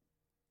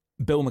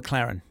Bill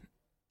McLaren,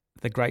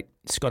 the great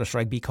Scottish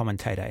rugby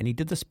commentator, and he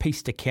did this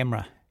piece to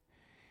camera.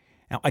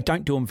 Now, I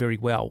don't do him very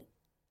well,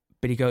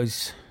 but he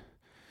goes,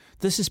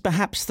 "This is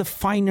perhaps the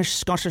finest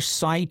Scottish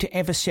side to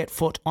ever set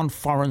foot on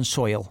foreign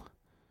soil.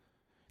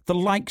 The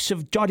likes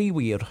of Doddy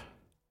Weir,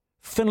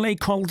 Finlay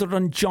Calder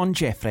and John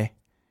Jeffrey.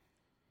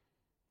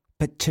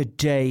 But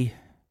today,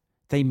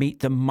 they meet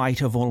the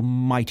might of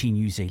almighty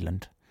New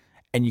Zealand."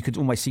 And you could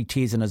almost see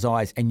tears in his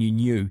eyes, and you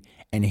knew,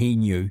 and he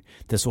knew,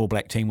 this All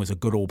Black team was a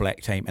good All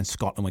Black team, and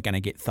Scotland were going to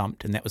get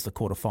thumped, and that was the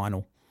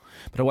quarter-final.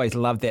 But I always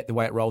loved that, the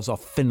way it rolls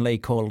off. Finlay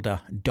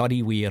Calder,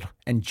 Doddy Weir,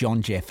 and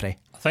John Jeffrey.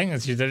 I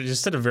think you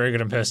just did a very good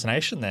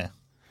impersonation there.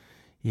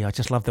 Yeah, I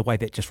just love the way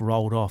that just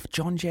rolled off.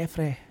 John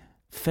Jeffrey,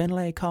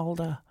 Finlay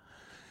Calder.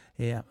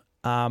 Yeah.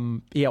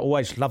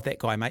 Always loved that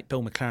guy, mate.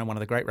 Bill McLaren, one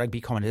of the great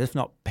rugby commentators, if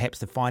not perhaps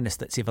the finest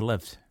that's ever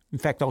lived. In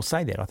fact, I'll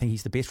say that. I think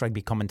he's the best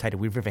rugby commentator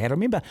we've ever had. I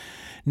remember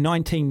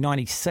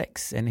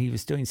 1996, and he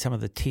was doing some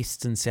of the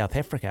tests in South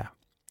Africa,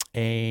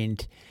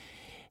 and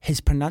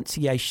his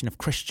pronunciation of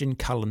Christian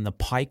Cullen, the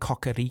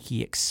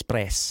Paikokariki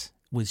Express,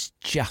 was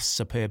just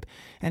superb.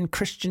 And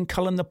Christian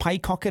Cullen, the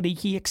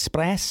Paikokariki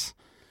Express.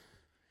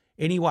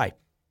 Anyway,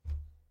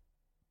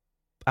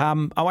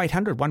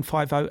 0800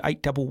 150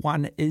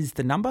 811 is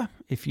the number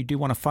if you do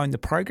want to phone the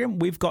program.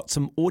 We've got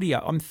some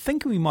audio. I'm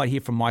thinking we might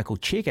hear from Michael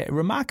Cheika. A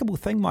remarkable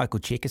thing, Michael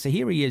Cheika. So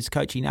here he is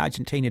coaching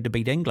Argentina to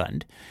beat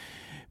England,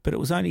 but it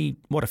was only,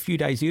 a few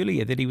days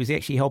earlier that he was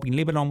actually helping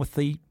Lebanon with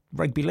the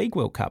Rugby League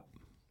World Cup.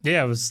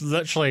 Yeah, it was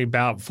literally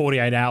about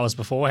 48 hours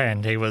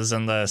beforehand. He was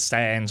in the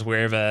stands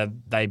wherever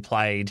they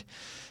played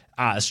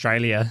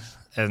Australia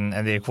in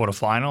their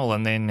quarterfinal,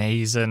 and then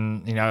he's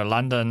in,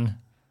 London.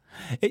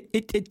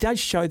 It does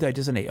show, though,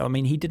 doesn't it? I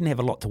mean, he didn't have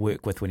a lot to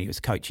work with when he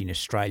was coaching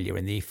Australia,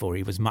 and therefore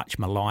he was much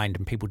maligned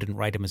and people didn't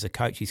rate him as a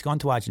coach. He's gone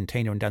to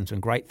Argentina and done some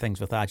great things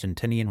with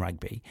Argentinian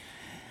rugby.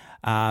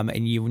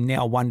 And you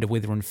now wonder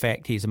whether, in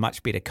fact, he's a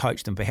much better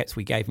coach than perhaps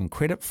we gave him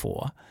credit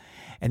for.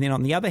 And then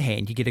on the other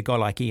hand, you get a guy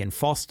like Ian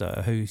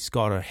Foster, who's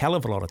got a hell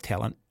of a lot of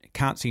talent,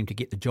 can't seem to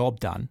get the job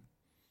done,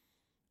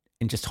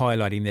 and just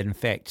highlighting that, in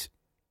fact,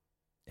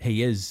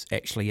 he is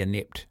actually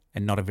inept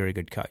and not a very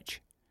good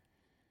coach.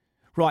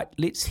 Right,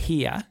 let's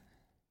hear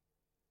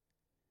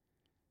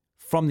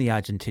from the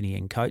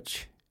Argentinian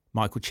coach,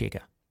 Michael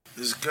Cheika. It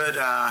was good.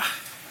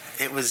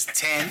 It was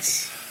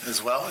tense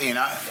as well,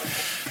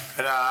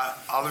 But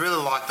I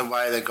really liked the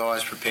way the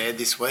guys prepared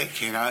this week.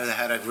 They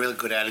had a really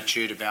good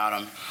attitude about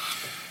them.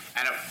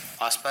 And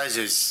I suppose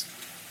it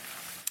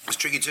was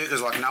tricky too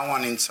because no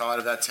one inside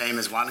of that team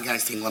has won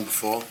against England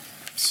before.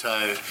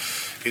 So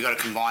you've got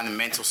to combine the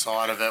mental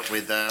side of it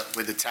with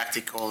the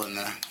tactical and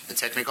the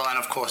technical. And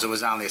of course, it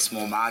was only a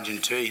small margin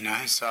too,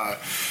 So,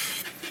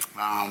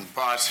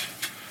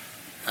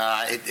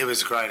 it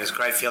was great. It was a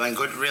great feeling.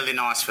 Good, really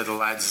nice for the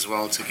lads as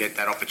well to get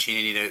that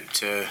opportunity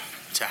to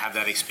have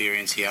that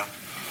experience here.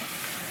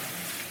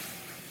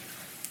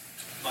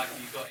 Michael,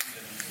 you've got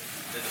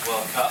England at the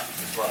World Cup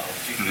as well.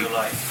 Do you feel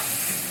like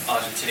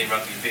Argentinian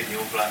rugby beat the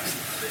All Blacks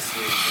this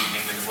year,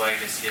 beating England away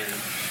this year, and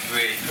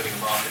really putting a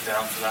marker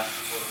down for that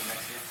for the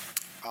next year?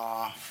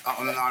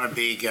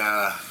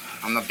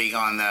 I'm not big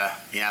on the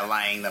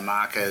laying the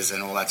markers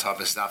and all that type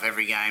of stuff.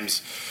 Every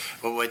game's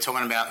we're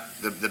talking about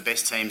the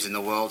best teams in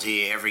the world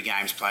here. Every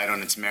game's played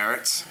on its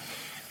merits,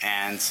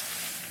 and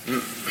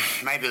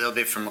maybe a little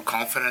bit from a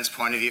confidence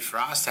point of view for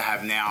us to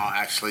have now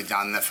actually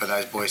done that for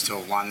those boys to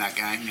have won that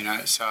game.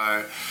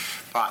 So,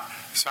 but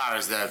as far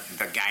as the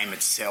game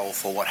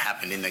itself or what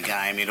happened in the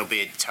game, it'll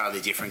be a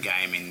totally different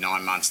game in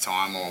 9 months'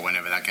 time or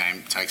whenever that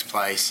game takes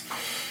place.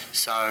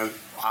 So,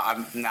 I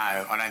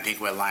don't think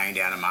we're laying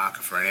down a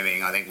marker for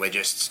anything. I think we're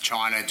just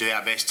trying to do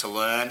our best to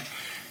learn,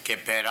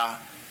 get better,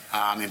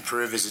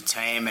 improve as a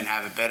team and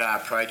have a better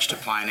approach to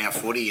playing our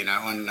footy,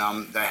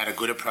 And they had a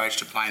good approach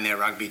to playing their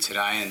rugby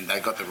today and they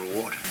got the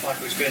reward.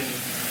 Michael, it's been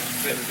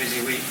a bit of a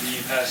busy week for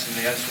you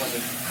personally. I just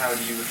wondered how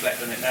do you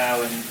reflect on it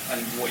now and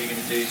what you're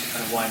going to do to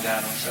kind of wind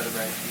down or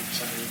celebrate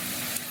something?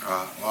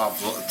 Well,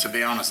 to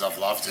be honest, I've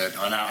loved it.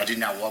 I didn't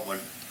know what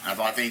would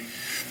happen. I think,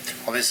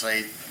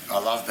 obviously, I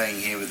love being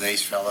here with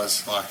these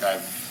fellas.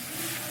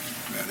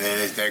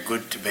 They're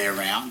good to be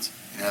around.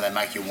 They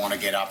make you want to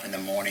get up in the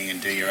morning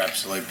and do your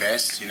absolute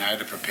best,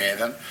 to prepare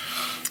them.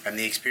 And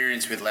the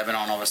experience with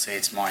Lebanon, obviously,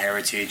 it's my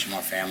heritage,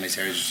 my family's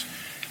heritage.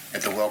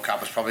 At the World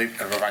Cup,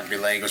 rugby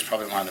league was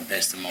probably one of the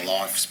best in my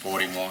life,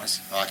 sporting-wise.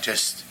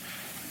 Just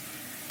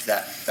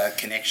that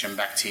connection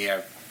back to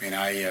your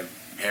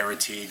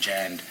heritage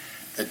and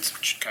the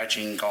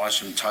coaching guys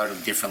from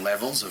totally different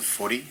levels of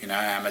footy,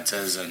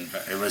 amateurs, and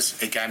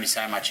it gave me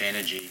so much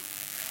energy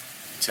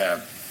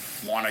to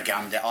want to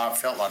come down. I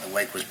felt like the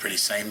week was pretty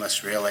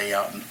seamless, really.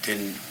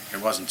 There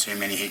wasn't too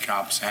many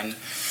hiccups, and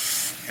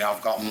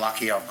I'm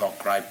lucky. I've got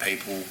great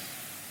people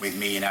with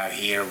me,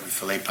 here with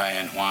Felipe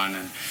and Juan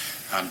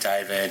and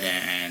David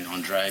and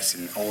Andres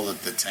and all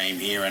of the team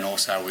here, and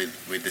also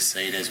with the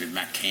Cedars, with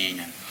Matt King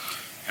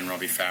and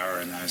Robbie Farrer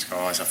and those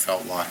guys. I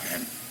felt like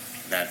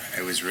that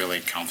it was really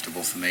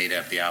comfortable for me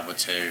to be able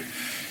to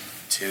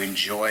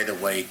enjoy the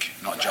week,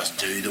 not just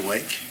do the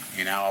week.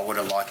 I would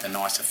have liked a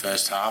nicer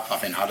first half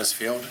up in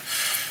Huddersfield,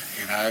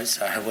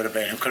 so it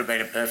could have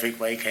been a perfect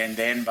weekend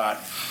then, but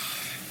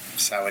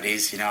so it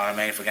is, if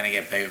we're going to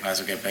get beat, we might as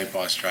well get beat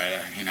by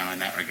Australia, in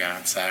that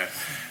regard. So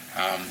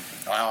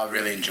I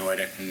really enjoyed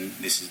it, and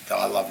I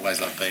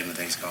always love being with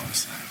these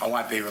guys. I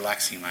won't be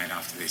relaxing, mate,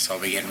 after this. I'll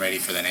be getting ready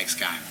for the next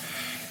game.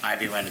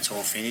 Maybe when it's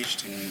all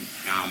finished and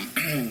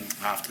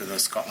after the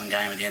Scotland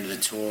game at the end of the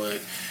tour,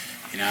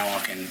 I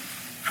can,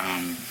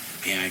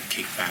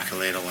 kick back a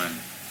little and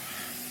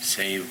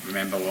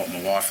remember what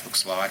my wife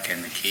looks like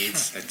and the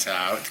kids.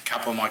 A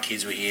couple of my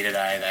kids were here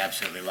today. They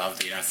absolutely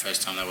loved it.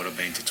 First time they would have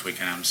been to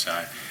Twickenham,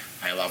 so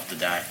they loved the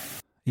day.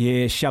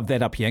 Yeah, shove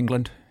that up, you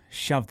England.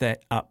 Shove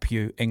that up,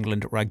 you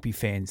England rugby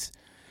fans.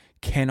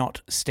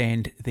 cannot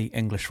stand the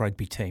English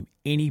rugby team.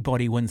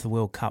 Anybody wins the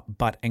World Cup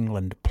but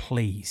England,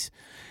 please.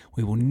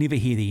 We will never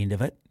hear the end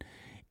of it.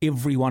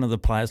 Every one of the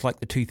players, like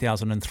the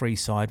 2003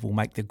 side, will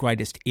make the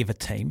greatest ever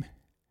team.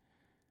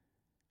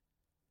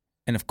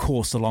 And of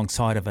course,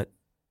 alongside of it,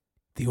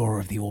 the aura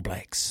of the All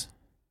Blacks.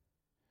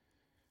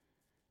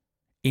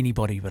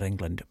 Anybody but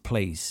England,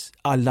 please.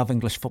 I love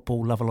English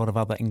football, love a lot of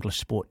other English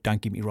sport.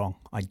 Don't get me wrong.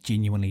 I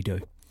genuinely do.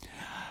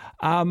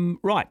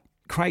 Right.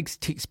 Craig's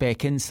text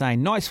back in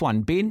saying, nice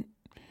one, Ben.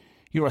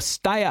 You're a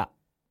stayer.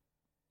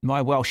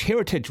 My Welsh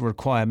heritage would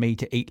require me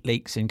to eat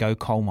leeks and go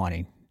coal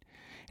mining.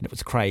 And it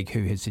was Craig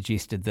who had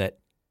suggested that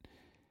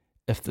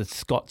if the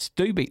Scots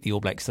do beat the All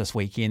Blacks this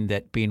weekend,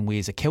 that Ben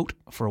wears a kilt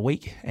for a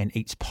week and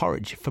eats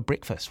porridge for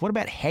breakfast. What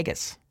about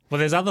haggis? Well,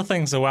 there's other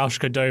things the Welsh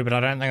could do, but I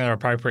don't think they're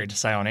appropriate to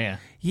say on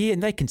air. Yeah,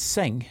 and they can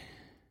sing.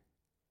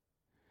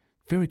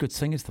 Very good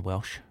singers, the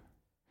Welsh.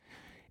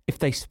 If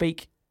they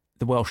speak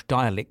the Welsh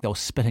dialect, they'll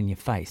spit in your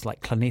face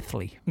like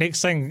Llanelli.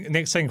 Next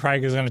thing,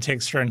 Craig is going to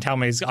text her and tell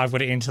me I've got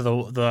to enter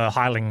the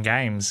Highland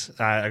Games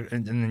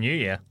in the new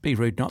year. Be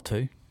rude not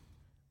to.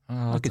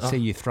 I could see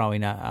you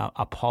throwing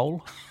a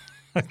pole.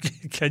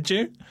 Could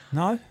you?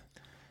 No.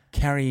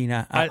 Carrying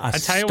a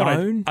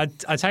stone? I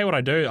tell you what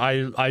I do.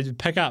 I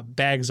pick up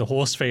bags of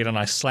horse feed and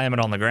I slam it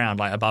on the ground,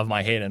 like above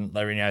my head, and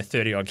they're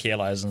 30-odd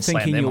kilos, and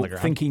slam them on the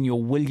ground. Thinking you're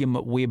William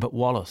Webb at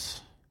Wallace.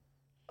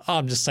 Oh,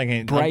 I'm just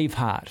thinking...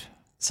 Braveheart.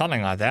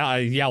 Something like that. I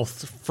yell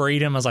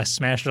freedom as I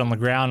smash it on the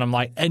ground. I'm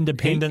like,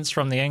 independence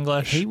from the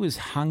English. He was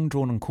hung,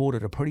 drawn and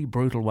quartered, a pretty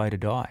brutal way to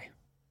die.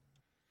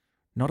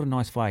 Not a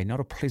nice way, not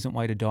a pleasant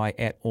way to die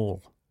at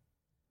all.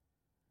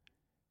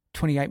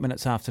 28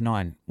 minutes after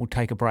 9. We'll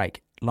take a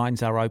break.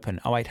 Lines are open,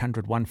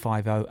 0800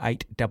 150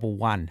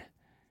 811.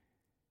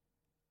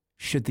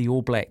 Should the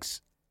All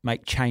Blacks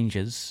make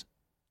changes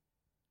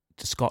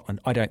to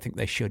Scotland? I don't think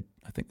they should.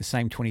 I think the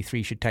same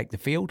 23 should take the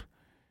field,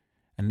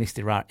 unless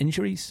there are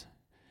injuries.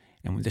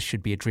 And this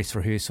should be a dress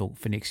rehearsal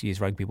for next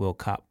year's Rugby World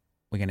Cup.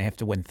 We're going to have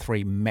to win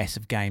 3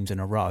 massive games in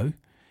a row,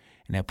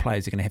 and our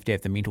players are going to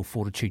have the mental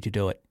fortitude to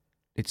do it.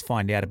 Let's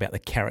find out about the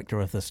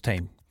character of this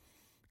team,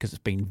 because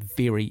it's been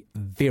very,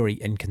 very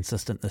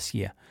inconsistent this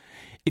year.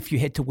 If you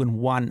had to win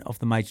one of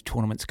the major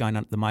tournaments going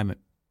on at the moment,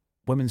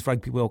 Women's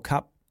Rugby World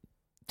Cup,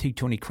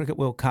 T20 Cricket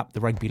World Cup,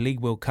 the Rugby League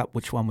World Cup,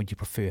 which one would you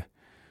prefer?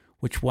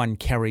 Which one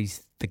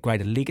carries the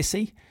greater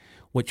legacy?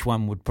 Which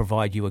one would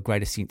provide you a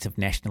greater sense of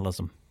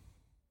nationalism?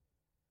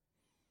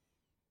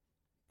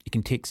 You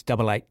can text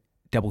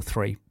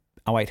 8833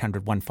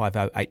 0800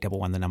 150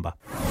 811, the number.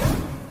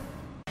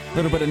 A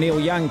little bit of Neil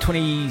Young,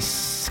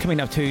 coming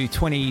up to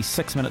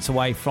 26 minutes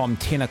away from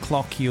 10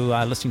 o'clock. You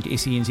are listening to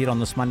SENZ on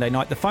this Monday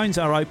night. The phones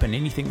are open.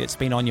 Anything that's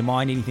been on your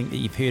mind, anything that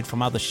you've heard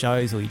from other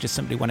shows, or you just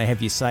simply want to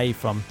have your say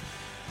from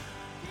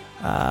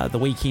the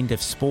weekend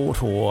of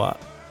sport, or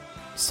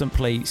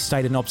simply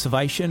state an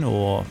observation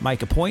or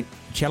make a point,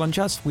 challenge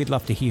us, we'd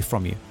love to hear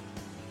from you.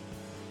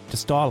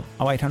 Just dial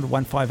 0800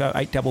 150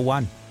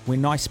 811. We're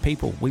nice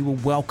people. We will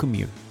welcome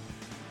you.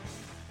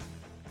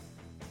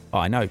 Oh,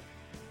 I know.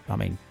 I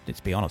mean, let's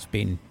be honest,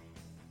 Ben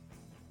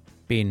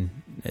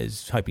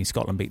is hoping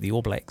Scotland beat the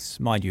All Blacks.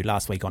 Mind you,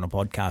 last week on a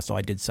podcast,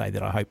 I did say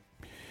that I hope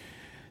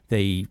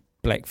the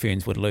Black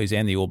Ferns would lose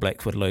and the All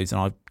Blacks would lose,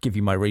 and I'll give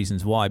you my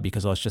reasons why,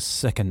 because I was just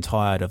sick and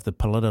tired of the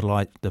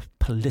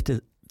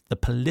politicalisation.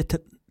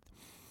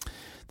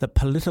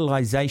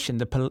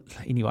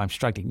 Anyway, I'm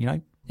struggling,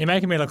 You're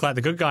making me look like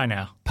the good guy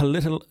now.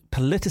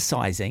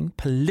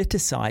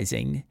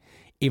 Politicising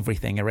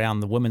everything around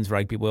the Women's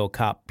Rugby World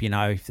Cup,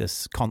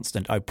 this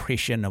constant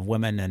oppression of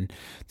women, and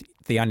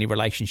the only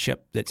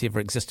relationship that's ever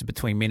existed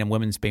between men and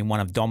women's been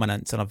one of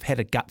dominance. And I've had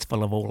a guts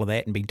full of all of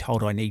that and been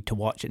told I need to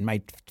watch and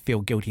made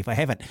feel guilty if I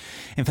haven't.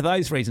 And for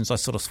those reasons, I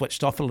sort of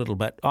switched off a little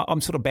bit.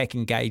 I'm sort of back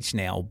engaged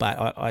now, but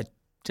I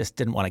just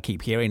didn't want to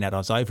keep hearing it. I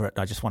was over it.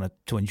 I just wanted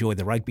to enjoy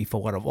the rugby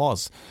for what it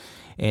was,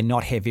 and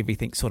not have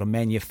everything sort of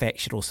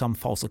manufactured or some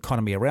false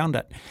economy around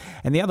it.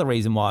 And the other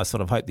reason why I sort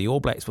of hoped the All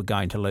Blacks were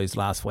going to lose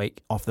last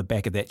week off the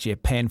back of that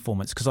Japan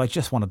performance, because I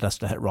just wanted us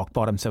to hit rock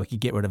bottom so we could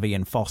get rid of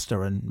Ian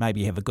Foster and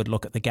maybe have a good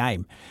look at the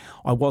game.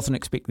 I wasn't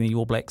expecting the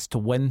All Blacks to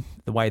win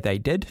the way they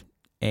did.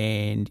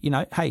 And,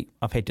 hey,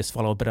 I've had to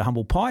swallow a bit of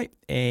humble pie,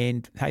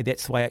 and, hey,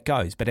 that's the way it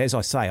goes. But as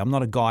I say, I'm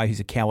not a guy who's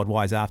a coward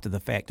wise after the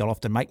fact. I'll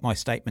often make my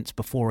statements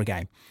before a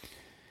game.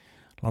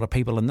 A lot of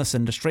people in this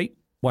industry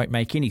won't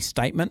make any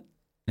statement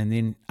and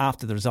then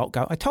after the result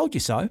go, I told you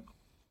so.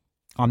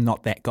 I'm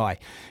not that guy.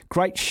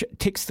 Great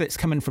text that's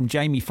coming from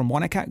Jamie from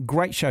Wanaka.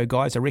 Great show,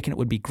 guys. I reckon it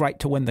would be great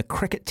to win the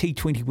Cricket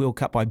T20 World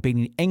Cup by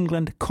beating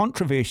England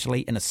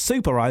controversially in a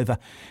super over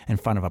in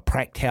front of a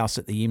packed house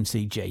at the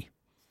MCG.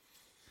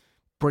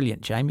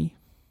 Brilliant, Jamie.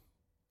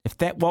 If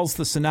that was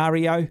the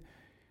scenario,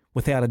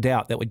 without a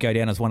doubt, that would go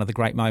down as one of the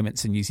great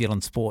moments in New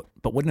Zealand sport.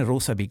 But wouldn't it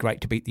also be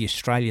great to beat the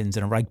Australians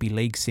in a rugby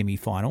league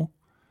semi-final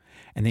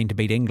and then to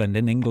beat England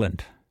in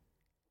England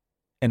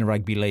in a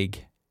rugby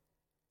league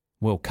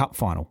World Cup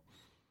final?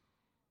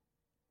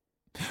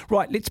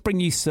 Right, let's bring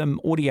you some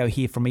audio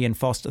here from Ian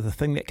Foster. The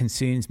thing that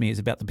concerns me is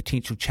about the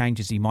potential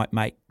changes he might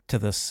make to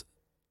this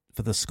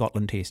for the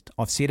Scotland test.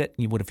 I've said it,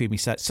 and you would have heard me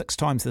say it 6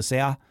 times this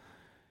hour.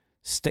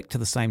 Stick to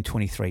the same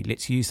 23.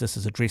 Let's use this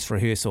as a dress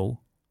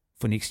rehearsal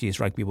for next year's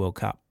Rugby World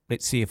Cup.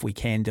 Let's see if we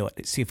can do it.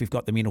 Let's see if we've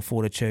got the mental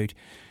fortitude,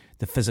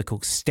 the physical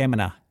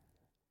stamina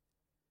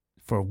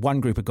for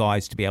one group of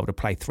guys to be able to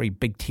play 3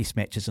 big test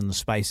matches in the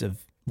space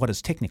of what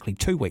is technically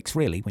 2 weeks,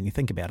 really, when you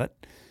think about it.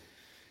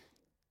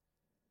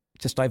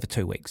 Just over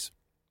 2 weeks.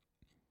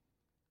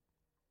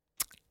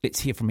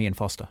 Let's hear from Ian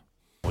Foster.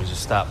 We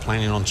just start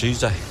planning on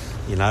Tuesday.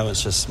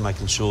 It's just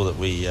making sure that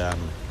we,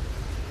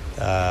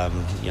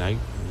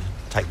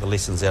 take the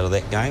lessons out of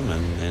that game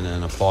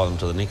and apply them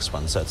to the next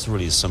one. So it's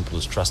really as simple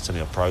as trusting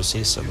our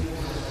process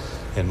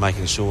and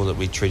making sure that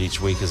we treat each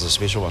week as a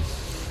special one.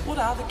 What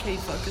are the key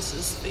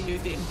focuses for you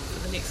then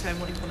for the next game?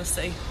 What do you want to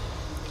see?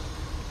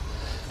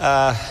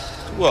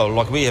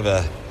 We have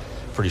a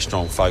pretty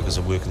strong focus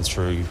of working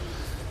through,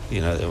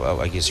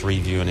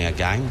 reviewing our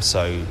game.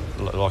 So,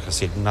 like I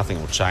said,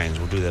 nothing will change.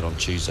 We'll do that on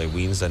Tuesday,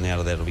 Wednesday.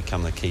 Now that'll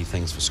become the key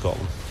things for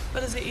Scotland.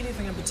 But is there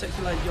anything in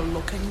particular you're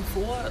looking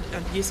for?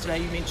 Yesterday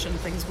you mentioned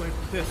things weren't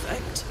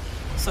perfect.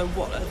 So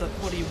what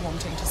are you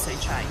wanting to see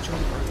change or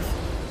improve?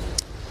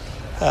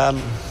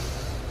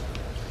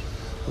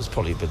 It was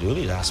probably a bit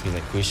early to ask me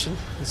that question.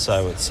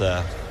 So it's,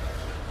 I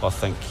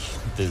think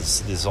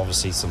there's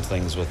obviously some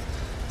things with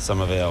some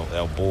of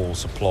our ball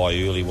supply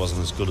early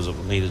wasn't as good as it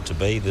needed to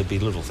be. There'd be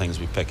little things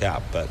we pick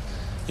up, but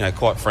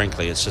quite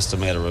frankly, it's just a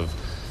matter of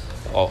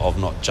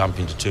not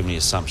jumping to too many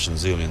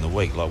assumptions early in the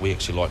week. Like, we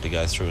actually like to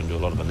go through and do a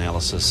lot of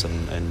analysis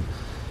and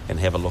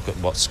have a look at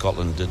what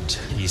Scotland did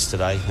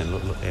yesterday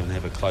and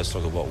have a close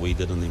look at what we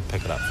did and then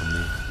pick it up from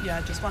there. Yeah,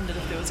 I just wondered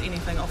if there was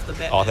anything off the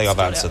bat. I think I've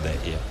answered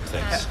that, yeah.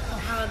 Thanks.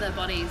 How are the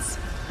bodies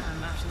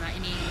after that?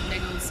 Any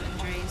niggles,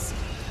 injuries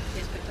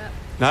you picked up?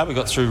 No, we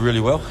got through really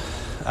well,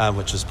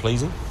 which is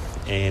pleasing.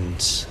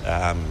 And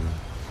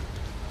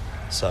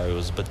so it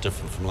was a bit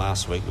different from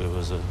last week, where it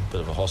was a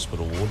bit of a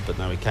hospital ward, but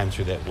no, we came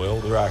through that well.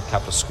 There are a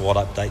couple of squad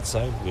updates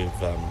though.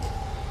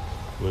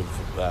 We've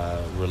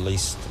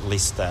released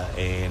Lester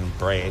and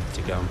Brad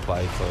to go and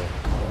play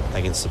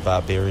against the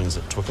Barbarians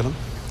at Twickenham.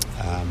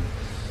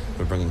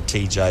 We're bringing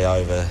TJ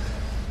over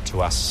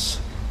to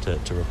us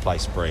to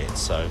replace Brad.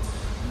 So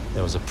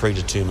there was a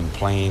predetermined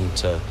plan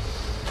to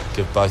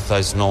give both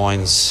those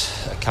nines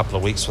a couple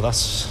of weeks with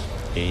us,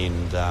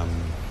 and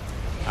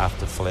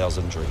after Folau's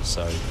injury.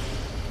 So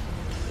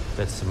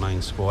that's the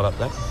main squad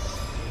update.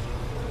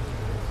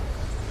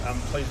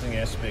 Pleasing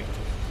aspect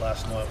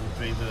last night would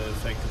be the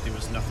fact that there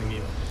was nothing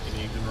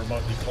even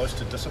remotely close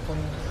to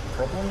discipline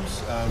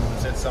problems.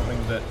 Is that something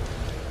that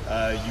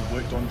you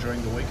worked on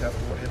during the week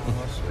after what happened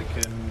last week?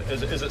 And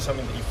is it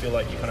something that you feel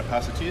like you kind of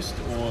pass a test,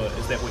 or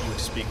is that what you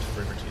expect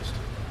for every test?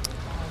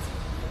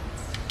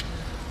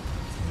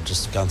 I'm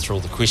just going through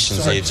all the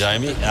questions here,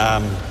 Jamie.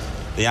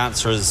 The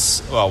answer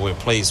is, well, we're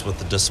pleased with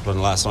the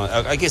discipline last night.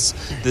 I guess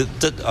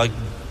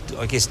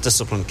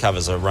discipline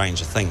covers a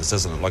range of things,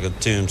 doesn't it? Like in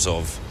terms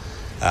of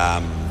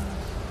our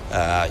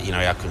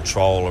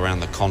control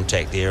around the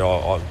contact area.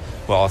 I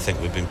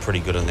think we've been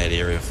pretty good in that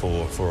area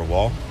for a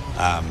while.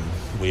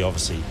 We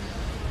obviously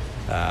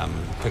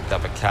picked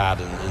up a card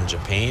in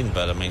Japan,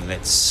 but I mean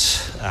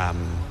that's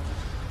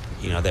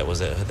that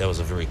was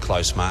a very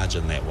close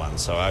margin, that one.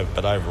 So,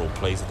 but overall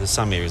pleased. There's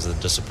some areas of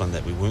the discipline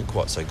that we weren't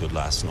quite so good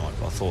last night.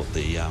 I thought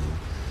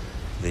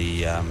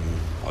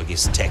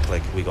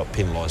tackling, we got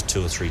penalised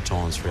 2 or 3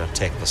 times for our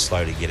tackler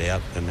slow to get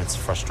out, and that's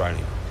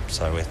frustrating.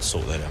 So we have to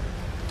sort that out.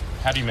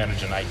 How do you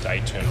manage an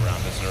 8-day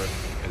turnaround?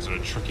 Is it a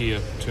trickier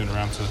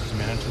turnaround to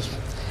manage this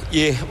one?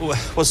 Yeah, well,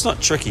 it's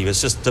not tricky, it's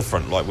just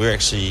different. Like, we're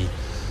actually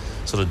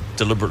sort of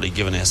deliberately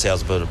giving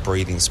ourselves a bit of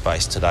breathing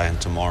space today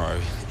and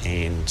tomorrow.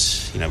 And,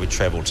 we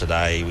travel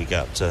today, we go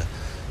up to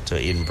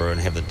Edinburgh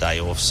and have the day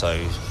off. So,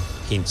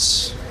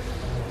 hence,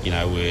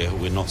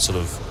 we're not sort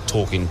of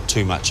talking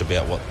too much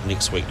about what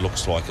next week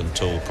looks like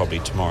until probably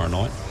tomorrow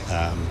night.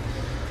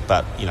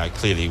 But,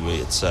 clearly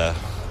it's a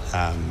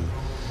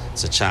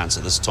chance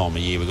at this time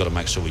of year. We've got to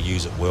make sure we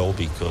use it well,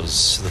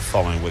 because the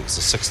following week's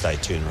a 6-day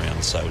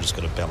turnaround, so we've just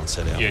got to balance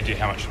that out. Yeah,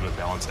 how much of a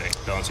balancing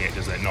act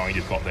is that, knowing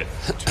you've got that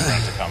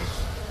turnaround to come?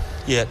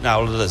 Yeah,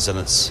 no, it is, and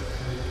it's,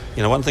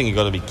 one thing you've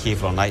got to be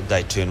careful on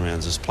 8-day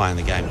turnarounds is playing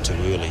the game too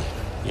early.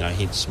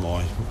 Hence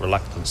my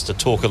reluctance to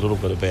talk a little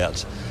bit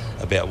about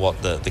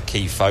what the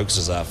key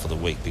focuses are for the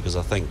week, because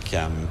I think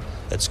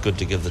it's good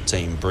to give the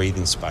team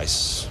breathing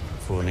space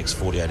for the next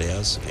 48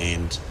 hours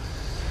and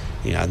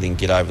then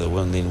get over the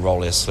win, and then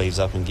roll our sleeves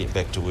up and get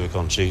back to work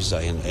on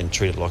Tuesday and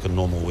treat it like a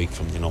normal week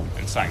from then on.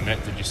 And saying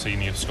that, did you see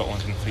any of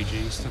Scotland and Fiji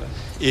yesterday?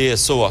 Yeah, I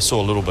saw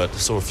a little bit,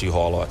 saw a few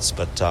highlights,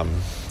 but I'll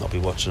be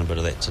watching a bit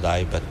of that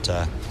today. But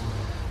that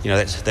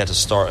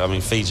historic. I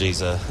mean,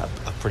 Fiji's a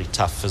pretty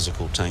tough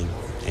physical team,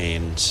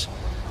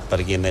 but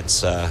again, that's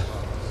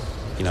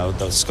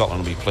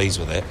Scotland will be pleased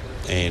with that.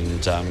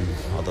 And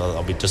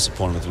I'll be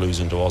disappointed with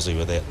losing to Aussie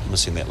with that,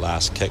 missing that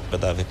last kick.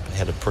 But they've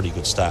had a pretty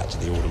good start to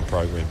the autumn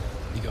program.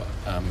 You got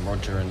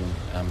Roger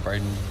and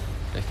Braden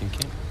back in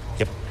camp.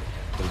 Yep.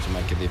 What did you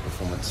make of their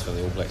performance for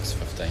the All Blacks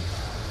 15?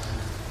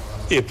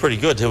 Yeah, pretty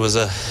good. It was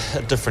a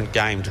different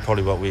game to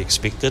probably what we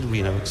expected.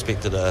 We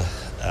expected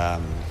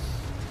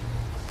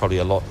probably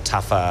a lot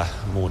tougher,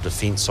 more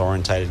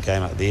defence-orientated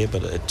game up there,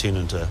 but it turned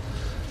into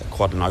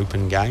quite an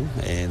open game,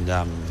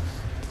 and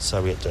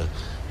so we had to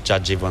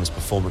judge everyone's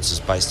performances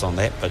based on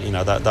that. But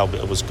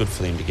it was good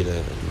for them to get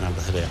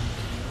another hit out.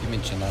 You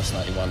mentioned last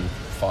night you won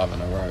 5 in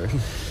a row,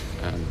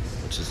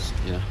 which is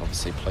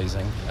obviously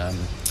pleasing.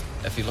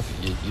 If you look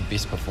at your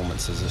best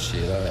performances this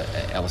year, though,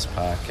 at Ellis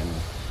Park and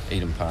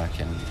Eden Park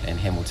and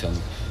Hamilton,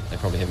 they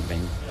probably haven't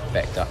been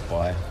backed up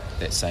by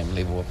that same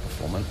level of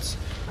performance.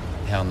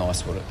 How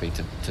nice would it be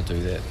to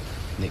do that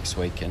next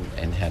week,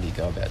 and how do you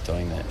go about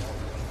doing that?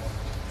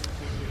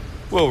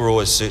 Well, we're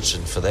always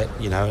searching for that,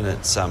 and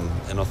it's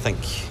and I think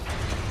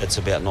it's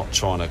about not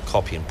trying to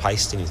copy and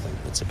paste anything.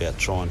 It's about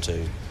trying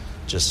to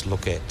just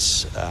look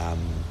at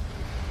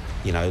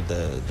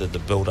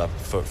the build up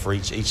for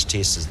each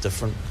test is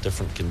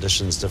different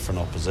conditions, different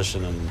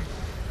opposition,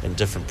 and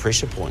different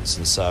pressure points,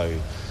 and so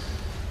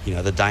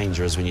the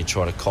danger is when you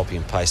try to copy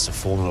and paste a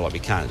formula. Like, we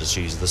can't just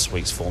use this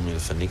week's formula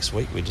for next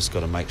week. We just got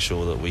to make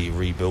sure that we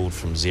rebuild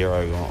from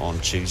zero on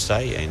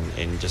Tuesday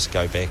and just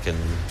go back and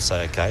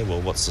say, okay,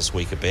 well, what's this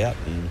week about?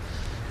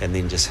 And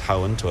then just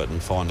hoe into it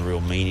and find the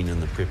real meaning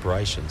in the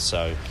preparation.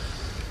 So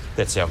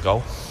that's our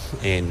goal.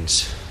 And,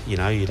 you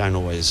don't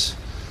always...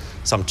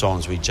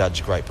 Sometimes we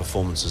judge great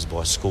performances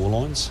by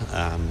scorelines,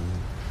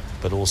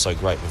 but also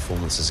great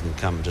performances can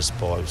come just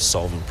by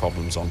solving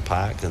problems on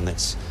park, and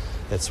that's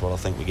what I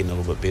think we're getting a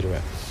little bit better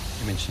at.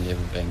 You mentioned you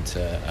haven't been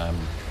to,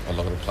 a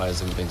lot of the players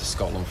haven't been to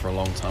Scotland for a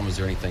long time. Is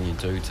there anything you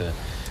do to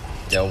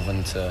delve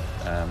into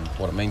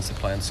what it means to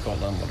play in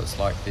Scotland, what it's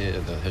like there,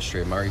 the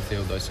history of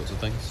Murrayfield, those sorts of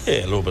things?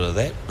 Yeah, a little bit of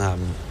that.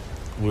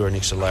 Wear an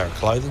extra layer of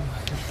clothing.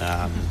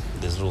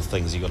 There's little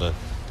things you've got to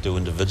do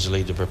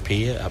individually to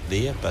prepare up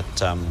there,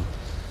 but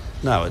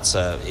no, it's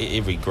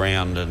every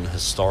ground and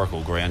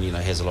historical ground,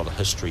 has a lot of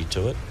history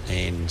to it,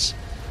 and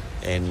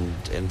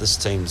this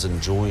team's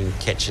enjoying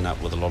catching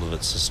up with a lot of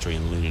its history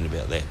and learning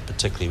about that,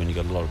 particularly when you've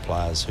got a lot of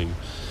players who,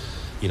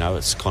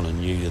 it's kind of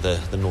new.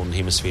 The Northern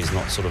Hemisphere is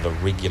not sort of a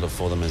regular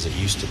for them as it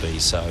used to be,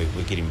 so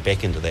we're getting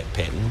back into that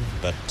pattern,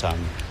 but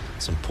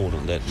it's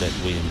important that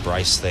we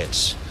embrace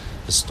that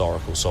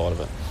historical side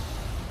of it.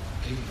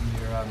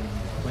 Your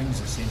wings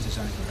and centres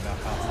only got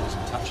about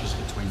 1,000 touches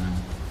between them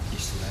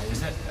yesterday.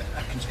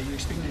 Are you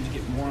expecting them to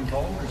get more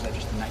involved, or is that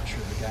just the nature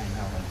of the game,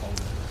 how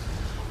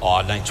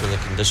involved? Nature of the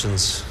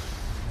conditions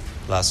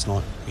last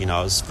night. It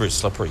was very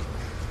slippery.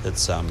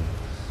 It's I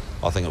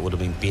think it would have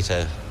been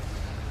better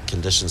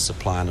conditions to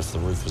play in if the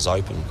roof was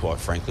open, quite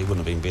frankly. It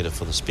wouldn't have been better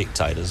for the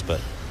spectators, but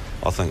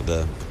I think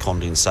the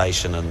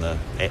condensation and the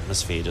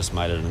atmosphere just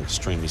made it an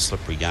extremely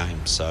slippery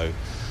game. So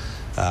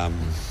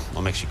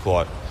I'm actually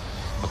quite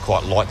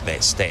like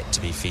that stat,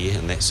 to be fair,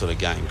 in that sort of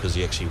game, because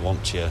you actually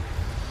want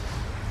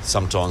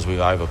sometimes we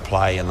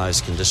overplay in those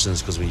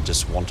conditions because we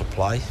just want to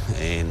play,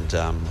 and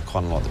I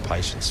kind of like the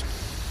patience.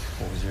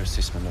 What was your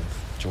assessment of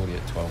Geordie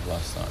at 12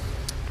 last night?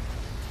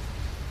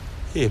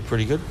 Yeah,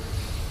 pretty good.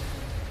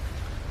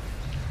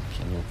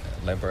 Can you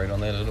elaborate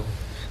on that a little?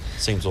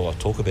 Seems all I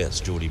talk about is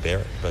Geordie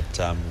Barrett, but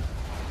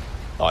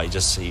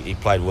he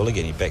played well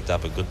again. He backed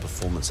up a good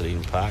performance at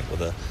Eden Park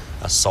with a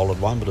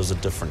solid one, but it was a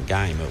different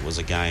game. It was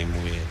a game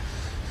where,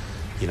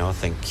 I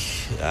think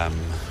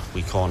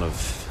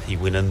he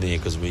went in there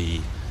because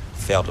we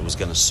felt it was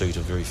going to suit a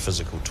very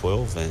physical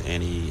 12,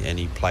 and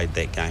he played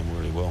that game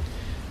really well.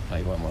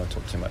 You won't want to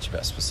talk too much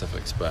about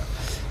specifics, but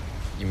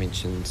you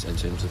mentioned in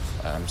terms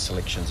of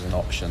selections and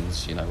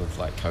options, with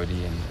like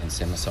Cody and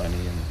Samasoni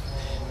and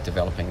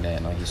developing that,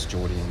 and I guess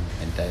Geordie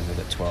and David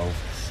at 12.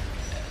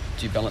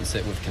 Do you balance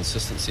that with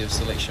consistency of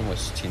selection,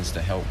 which tends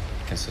to help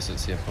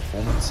consistency of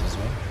performance as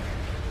well?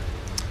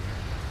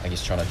 I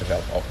guess trying to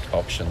develop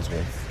options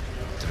with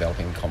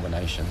developing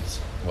combinations.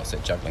 What's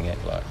that juggling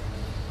act like?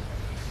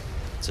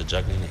 It's a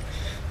juggling act.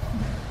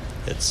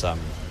 It's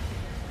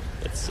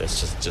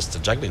just a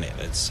juggling act.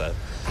 It's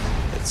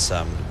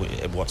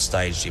at what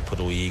stage do you put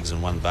all your eggs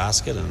in one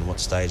basket, and what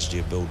stage do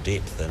you build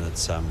depth? And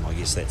it's I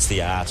guess that's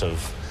the art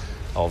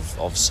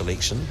of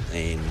selection.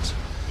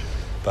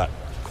 But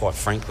quite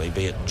frankly,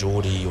 be it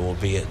Geordie or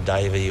be it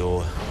Davey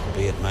or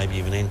be it maybe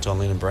even Anton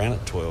Lennon-Brown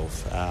at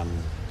 12, at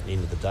the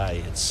end of the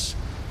day, it's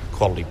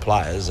quality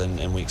players,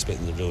 and we expect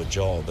them to do a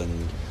job.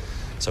 And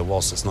so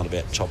whilst it's not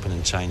about chopping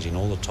and changing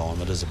all the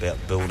time, it is about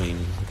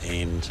building.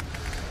 And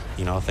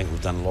I think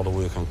we've done a lot of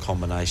work on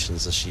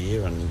combinations this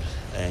year, and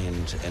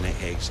adding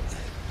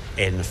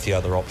a few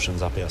other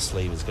options up our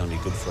sleeve is going to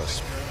be good for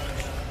us.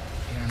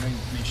 Yeah, I know you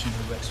mentioned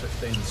All Blacks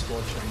 15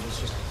 squad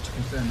changes. Just to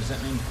confirm, does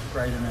that mean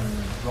Braden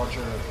and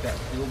Roger are back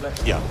to the All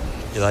Blacks? Yeah,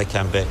 they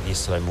came back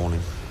yesterday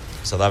morning,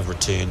 so they've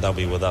returned. They'll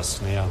be with us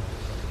now.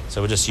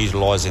 So we're just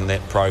utilising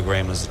that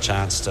program as a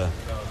chance to,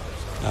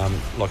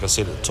 like I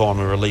said at the time,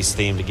 we released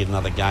them to get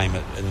another game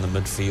in the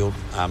midfield.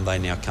 They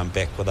now come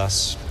back with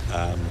us.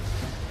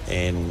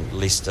 And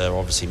Leicester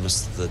obviously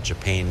missed the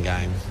Japan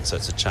game, so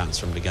it's a chance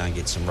for him to go and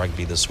get some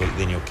rugby this week.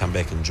 Then he'll come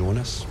back and join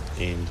us,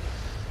 and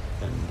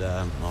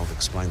I'll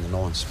explain the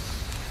nines.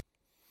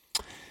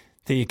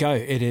 There you go.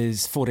 It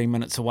is 14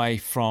 minutes away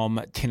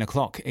from 10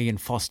 o'clock. Ian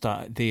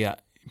Foster there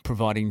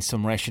providing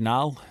some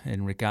rationale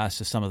in regards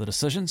to some of the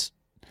decisions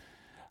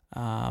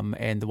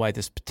and the way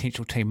this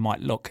potential team might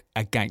look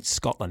against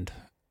Scotland.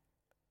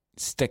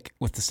 Stick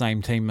with the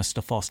same team,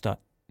 Mr. Foster,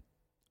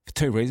 for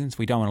two reasons.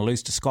 We don't want to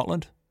lose to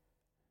Scotland,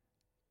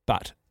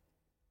 but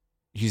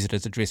use it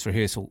as a dress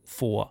rehearsal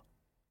for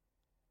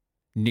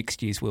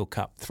next year's World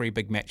Cup. 3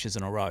 big matches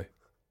in a row.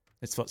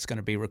 That's what's going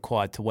to be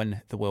required to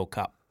win the World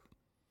Cup.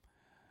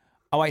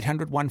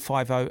 0800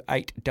 150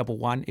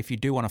 811 if you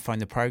do want to phone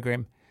the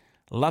program.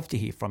 Love to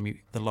hear from you.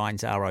 The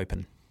lines are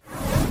open.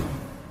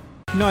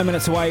 9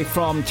 minutes away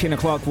from 10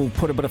 o'clock. We'll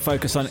put a bit of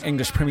focus on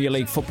English Premier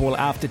League football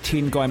after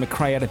 10. Guy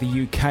McRae out of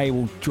the UK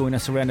will join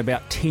us around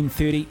about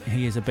 10:30.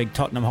 He is a big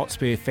Tottenham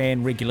Hotspur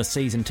fan, regular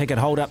season ticket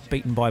holder,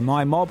 beaten by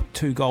my mob,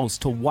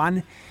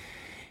 2-1.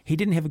 He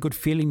didn't have a good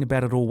feeling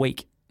about it all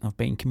week. I've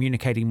been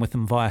communicating with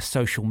him via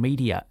social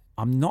media.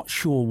 I'm not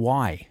sure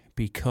why,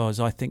 because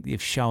I think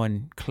they've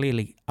shown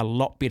clearly a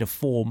lot better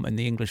form in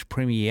the English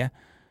Premier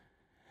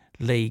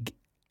League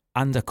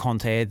under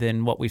Conte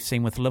than what we've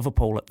seen with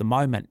Liverpool at the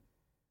moment.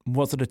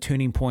 Was it a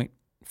turning point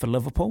for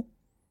Liverpool?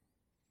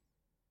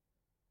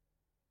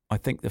 I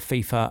think the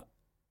FIFA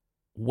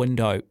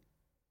window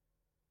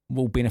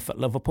will benefit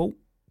Liverpool.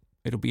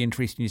 It'll be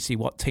interesting to see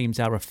what teams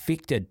are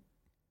affected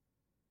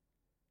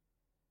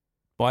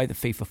by the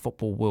FIFA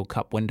Football World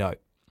Cup window.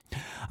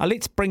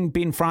 Let's bring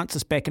Ben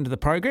Francis back into the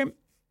program.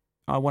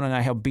 I want to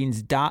know how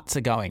Ben's darts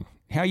are going.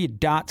 How are your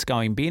darts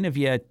going, Ben? Have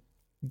you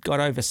got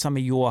over some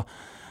of your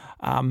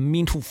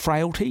mental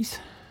frailties?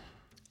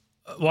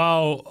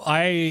 Well,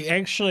 I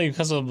actually,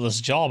 because of this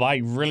job, I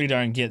really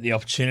don't get the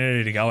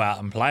opportunity to go out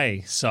and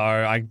play. So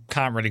I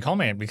can't really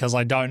comment because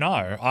I don't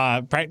know.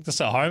 Practice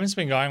at home has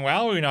been going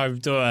well.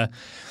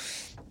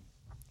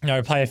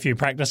 Play a few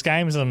practice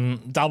games,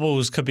 and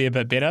doubles could be a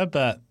bit better,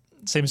 but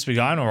it seems to be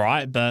going all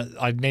right. But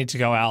I need to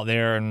go out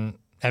there and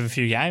have a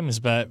few games,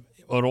 but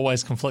it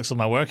always conflicts with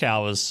my work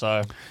hours.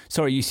 So,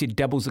 sorry, you said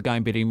doubles are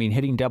going better. You mean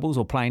hitting doubles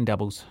or playing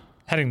doubles?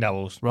 Hitting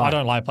doubles. Right. I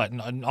don't like playing.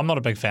 I'm not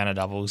a big fan of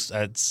doubles.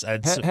 How's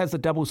the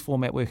doubles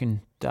format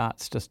working?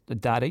 Darts, just a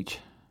dart each,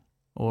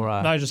 or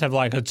no, just have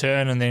like a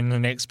turn, and then the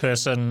next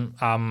person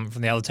from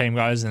the other team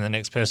goes, and the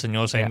next person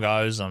your team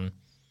goes, and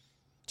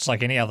it's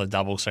like any other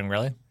doubles thing,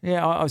 really.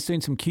 Yeah, I was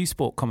doing some Q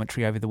Sport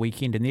commentary over the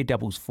weekend, and their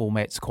doubles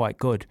format's quite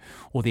good,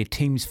 or their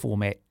teams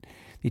format.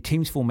 Their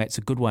teams format's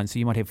a good one. So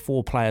you might have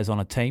 4 players on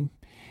a team.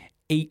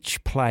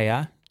 Each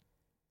player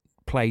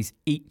plays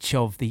each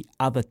of the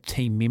other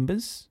team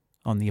members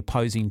on the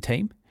opposing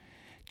team.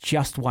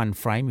 Just one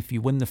frame. If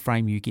you win the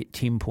frame, you get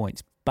 10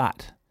 points.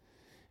 But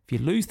if you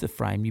lose the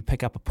frame, you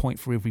pick up a point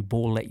for every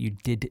ball that you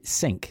did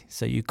sink.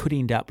 So you could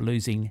end up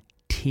losing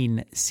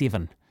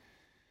 10-7.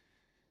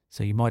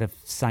 So you might have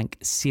sunk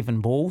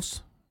 7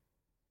 balls,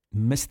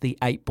 missed the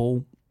 8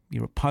 ball.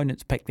 Your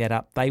opponents pick that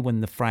up. They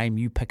win the frame.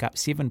 You pick up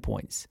 7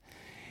 points.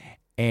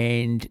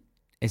 And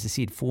as I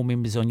said, 4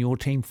 members on your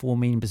team, 4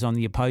 members on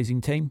the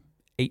opposing team.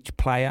 Each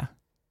player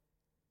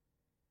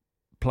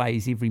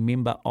plays every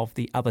member of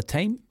the other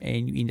team,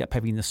 and you end up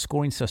having the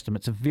scoring system.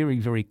 It's a very,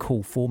 very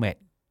cool format.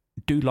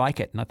 Do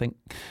like it, and I think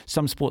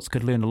some sports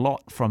could learn a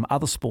lot from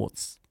other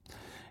sports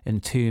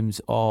in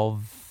terms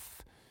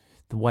of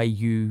the way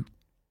you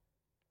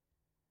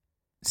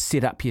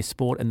set up your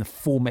sport and the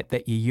format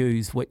that you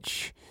use,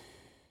 which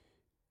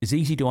is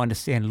easy to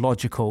understand,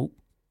 logical,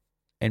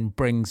 and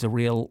brings a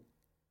real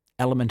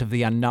element of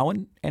the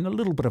unknown and a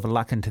little bit of a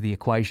luck into the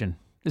equation.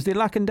 Is there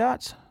luck in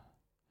darts?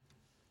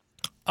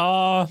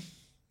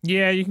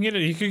 Yeah, you can get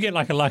it. You could get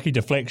like a lucky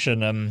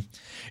deflection.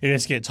 You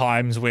just get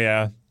times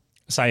where,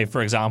 say,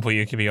 for example,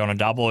 you could be on a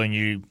double and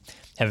you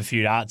have a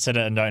few darts at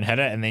it and don't hit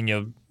it, and then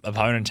your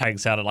opponent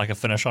takes out at like a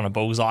finish on a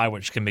bullseye,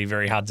 which can be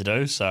very hard to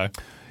do. So,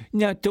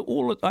 now,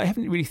 I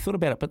haven't really thought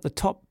about it, but the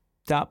top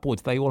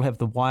dartboards, they all have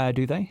the wire,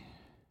 do they?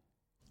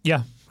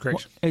 Yeah,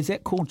 correct. What is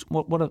that called?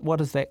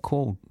 What is that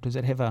called? Does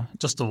it have a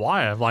just a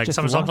wire? Like just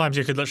sometimes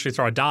you could literally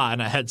throw a dart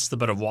and it hits the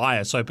bit of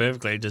wire so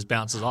perfectly it just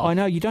bounces off. I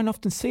know, you don't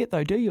often see it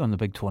though, do you, on the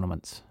big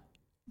tournaments?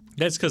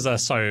 That's because they're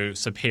so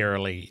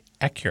superiorly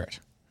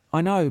accurate.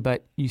 I know,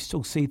 but you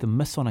still see them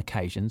miss on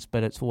occasions,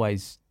 but it's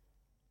always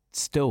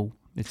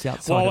it's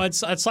outside. Well,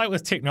 it's like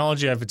with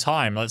technology over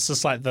time. It's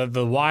just like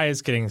the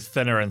wire's getting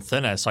thinner and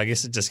thinner, so I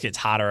guess it just gets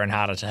harder and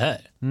harder to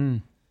hit.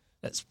 Mm.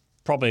 That's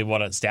probably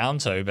what it's down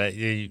to, but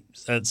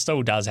it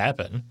still does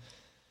happen.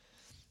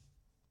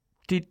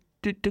 Do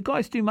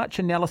guys do much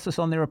analysis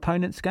on their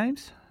opponents'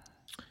 games?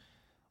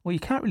 Well, you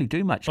can't really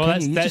do much,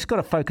 can you? You just got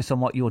to focus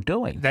on what you're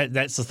doing.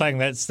 That's the thing.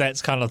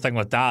 That's kind of the thing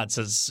with darts.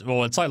 It's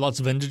like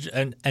lots of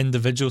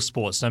individual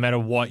sports. No matter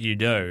what you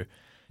do,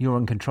 you're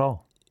in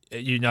control.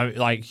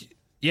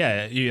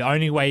 The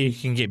only way you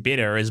can get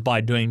better is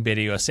by doing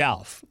better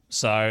yourself.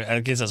 So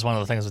I guess that's one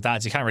of the things with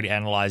darts. You can't really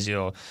analyse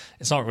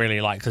it's not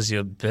really like because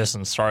your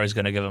person's throw is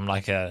going to give them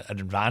like an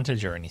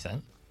advantage or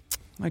anything.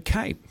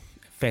 Okay,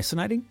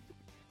 fascinating.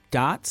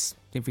 Darts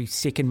every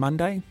second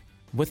Monday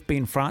with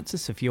Ben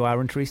Francis if you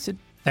are interested.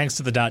 Thanks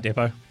to the Dart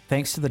Depot.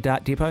 Thanks to the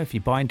Dart Depot. If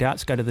you're buying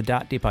darts, go to the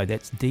Dart Depot.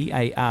 That's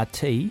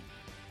DARTDEPO,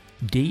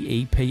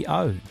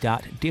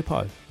 Dart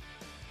Depot.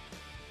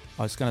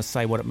 I was going to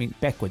say what it meant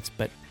backwards,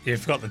 but...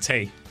 You've got the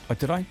T. Oh,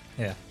 did I?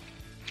 Yeah.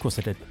 Of course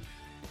I did.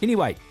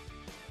 Anyway,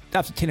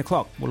 after 10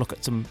 o'clock, we'll look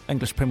at some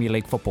English Premier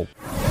League football.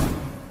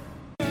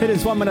 It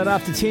is 1 minute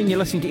after 10. You're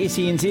listening to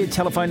SENZ.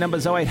 Telephone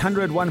numbers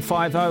 0800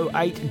 150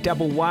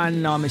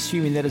 811. I'm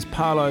assuming that is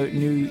Paolo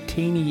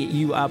Nutini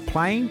you are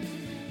playing.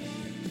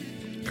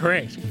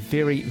 Correct.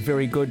 Very,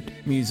 very good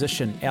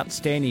musician.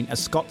 Outstanding. A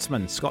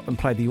Scotsman. Scotland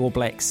play the All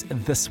Blacks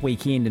this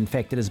weekend. In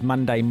fact, it is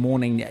Monday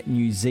morning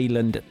New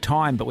Zealand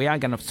time. But we are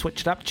going to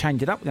switch it up,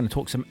 change it up. We're going to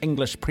talk some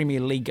English Premier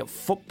League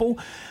football.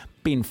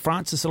 Ben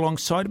Francis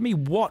alongside of me.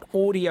 What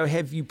audio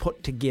have you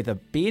put together,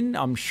 Ben?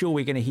 I'm sure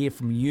we're going to hear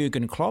from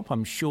Jurgen Klopp.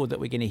 I'm sure that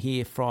we're going to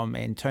hear from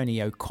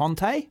Antonio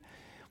Conte.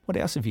 What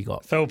else have you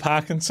got? Phil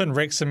Parkinson,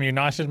 Wrexham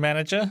United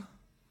manager.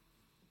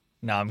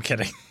 No, I'm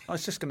kidding. I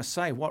was just going to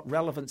say, what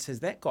relevance has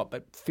that got?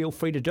 But feel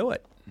free to do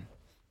it.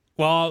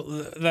 Well,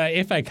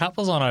 the FA Cup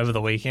was on over the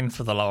weekend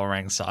for the lower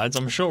ranked sides.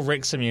 I'm sure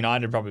Wrexham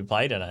United probably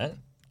played in it.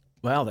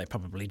 Well, they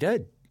probably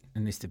did,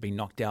 unless they've been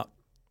knocked out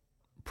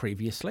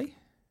previously.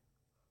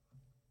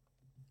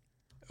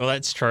 Well,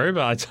 that's true,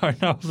 but I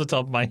don't know off the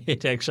top of my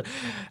head, actually.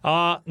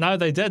 No,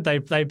 they did.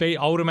 They beat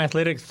Oldham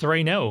Athletic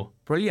 3-0.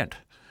 Brilliant.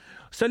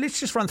 So let's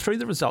just run through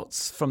the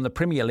results from the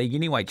Premier League.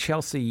 Anyway,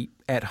 Chelsea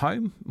at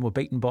home were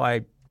beaten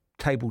by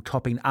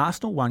table-topping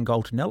Arsenal,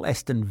 1-0.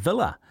 Aston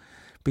Villa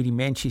beating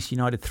Manchester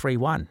United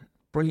 3-1.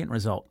 Brilliant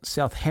result.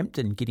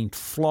 Southampton getting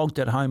flogged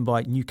at home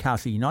by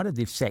Newcastle United.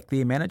 They've sacked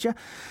their manager.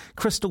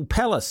 Crystal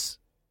Palace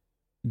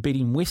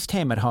beating West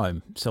Ham at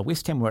home. So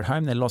West Ham were at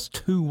home. They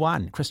lost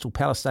 2-1. Crystal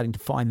Palace starting to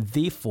find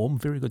their form.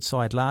 Very good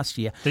side last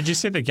year. Did you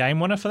see the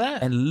game winner for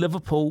that? And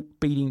Liverpool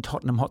beating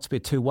Tottenham Hotspur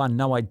 2-1.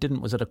 No, I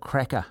didn't. Was it a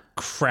cracker?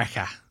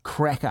 Cracker.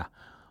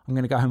 I'm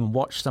going to go home and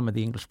watch some of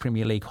the English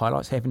Premier League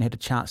highlights. Haven't had a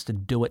chance to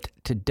do it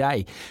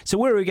today. So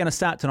where are we going to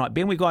start tonight,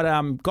 Ben? We've got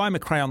Guy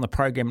McRae on the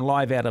program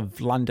live out of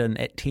London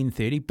at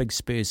 10:30. Big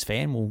Spurs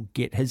fan. We'll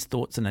get his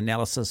thoughts and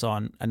analysis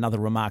on another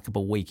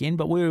remarkable weekend.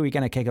 But where are we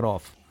going to kick it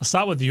off? I'll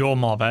start with your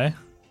mob, eh?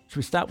 Should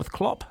we start with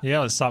Klopp? Yeah,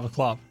 let's start with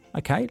Klopp.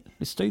 Okay,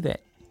 let's do that.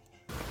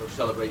 Those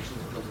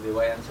celebrations because of the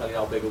away and tell you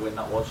how big a win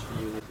that was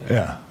for you.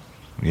 Yeah.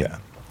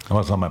 It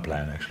was not my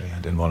plan, actually. I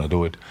didn't want to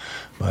do it,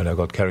 but I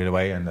got carried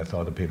away, and I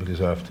thought the people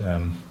deserved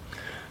a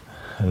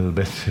little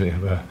bit.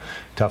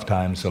 Tough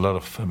times.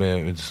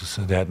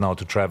 They had now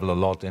to travel a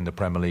lot in the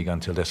Premier League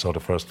until they saw the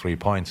first 3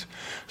 points.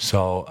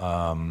 So,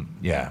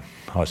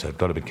 I said,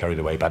 got a bit carried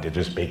away, but it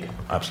is big,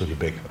 absolutely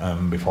big.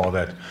 Before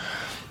that,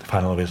 the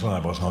final whistle, I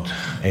was not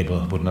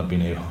able, would not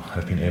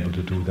have been able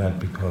to do that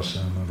because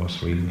I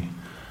was really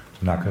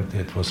knackered.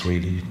 It was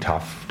really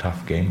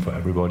tough game for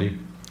everybody.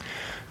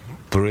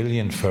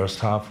 Brilliant first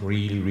half,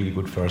 really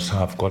good first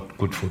half, got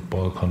good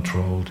football,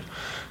 controlled,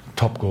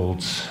 top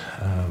goals,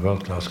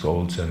 world-class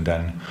goals, and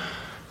then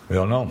we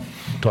all know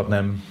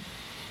Tottenham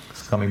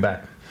is coming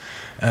back.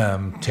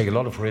 Take a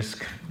lot of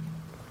risk,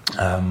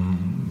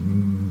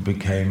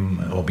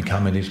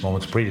 become in these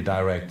moments pretty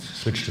direct,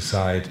 switch the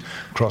side,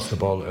 cross the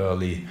ball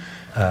early,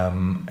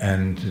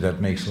 and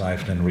that makes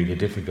life then really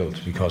difficult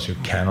because you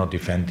cannot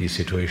defend these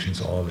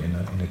situations all in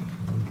a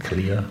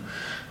clear.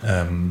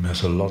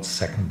 There's a lot of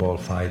second ball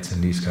fights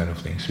and these kind of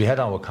things. We had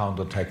our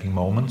counter-attacking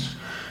moments.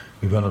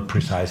 We were not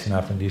precise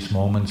enough in these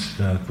moments.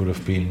 That would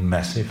have been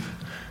massive.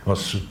 It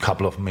was a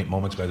couple of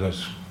moments where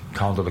there's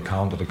counter,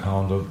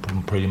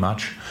 pretty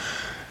much.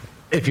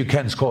 If you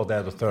can score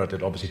there the third,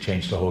 it obviously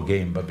changed the whole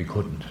game, but we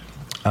couldn't.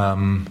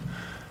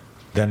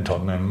 Then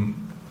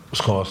Tottenham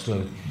scores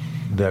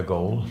their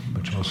goal,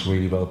 which was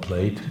really well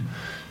played.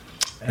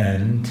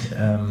 And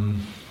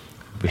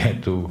we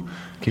had to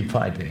keep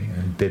fighting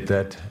and did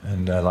that,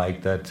 and I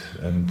like that.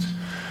 And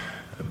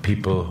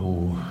people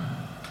who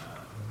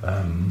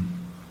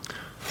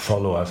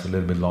follow us a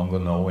little bit longer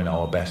know in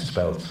our best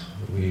spells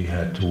we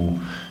had to,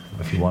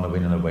 if you want to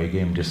win an away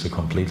game, just a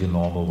completely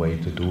normal way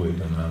to do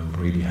it, and I'm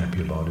really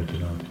happy about it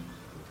tonight.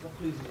 What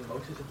pleases you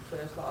most, is it the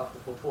first half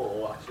of football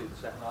or actually the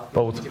second half?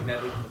 Both.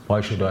 Why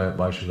should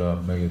I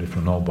make a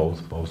difference? No,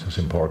 both is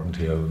important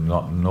here.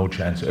 No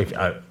chance.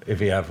 If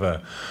we have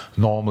a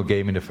normal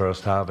game in the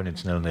first half and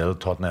it's 0-0,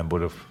 Tottenham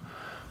would have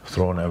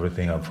thrown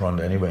everything up front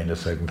anyway in the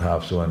second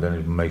half. So and then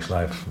it makes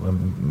life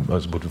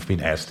would have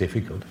been as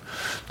difficult.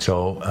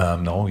 So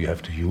no, you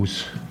have to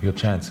use your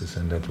chances,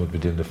 and that's what we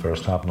did in the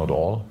first half. Not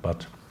all,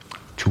 but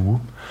 2,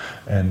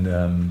 and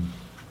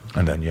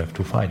then you have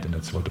to fight, and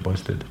that's what the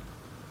boys did.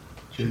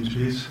 James,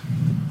 please.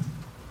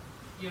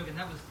 Jurgen,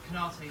 that was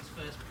Konate's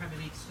first Premier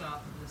League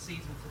start of the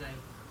season today.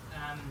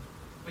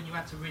 When you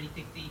had to really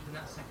dig deep in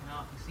that second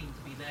half, he seemed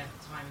to be there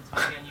time and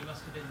time again. You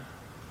must have been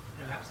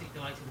absolutely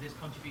delighted with his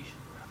contribution.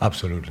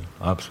 Absolutely.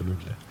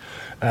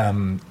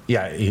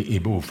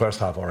 Ibu, first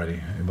half already,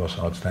 it was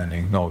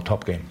outstanding. No,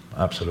 top game,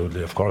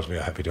 absolutely. Of course, we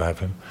are happy to have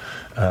him.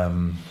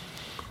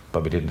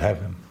 But we didn't have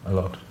him a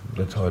lot.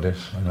 That's how it is,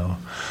 I know.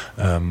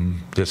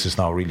 This is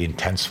now really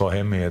intense for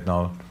him. He had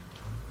now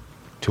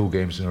 2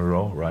 games in a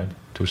row, right?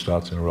 2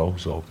 starts in a row.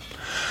 So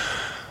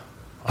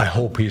I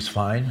hope he's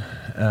fine,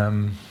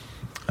 and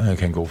I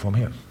can go from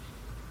here.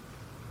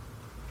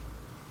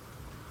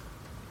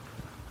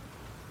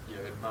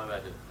 Mo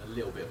had a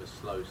little bit of a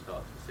slow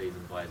start to the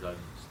season by his own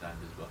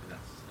standards, but I think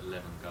that's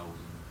 11 goals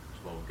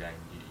in 12 games.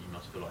 You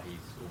must feel like he's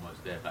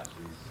almost there back to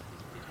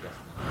his best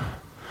now.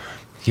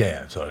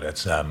 Yeah, so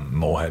that's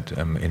Mo had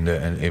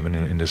even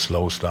in the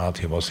slow start,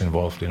 he was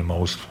involved in the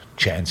most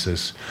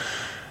chances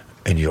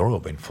in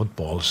Europe in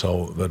football.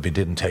 So, but we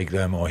didn't take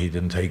them, or he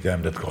didn't take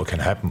them. That can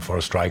happen for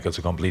a striker. It's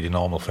a completely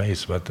normal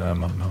phase. But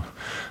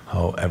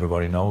how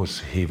everybody knows,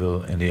 he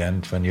will in the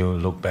end, when you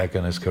look back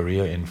on his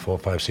career in 4,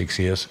 5, 6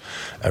 years,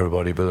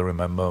 everybody will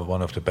remember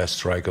one of the best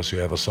strikers you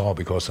ever saw,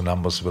 because the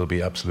numbers will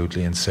be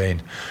absolutely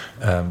insane.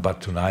 But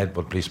tonight,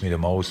 what pleased me the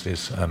most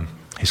is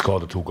he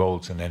scored the 2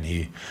 goals, and then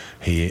he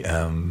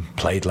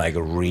played like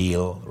a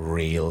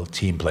real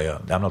team player.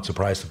 I'm not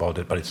surprised about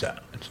it, but it's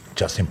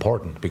just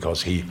important,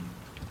 because he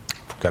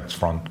gets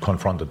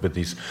confronted with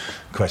these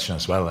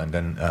questions as well, and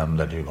then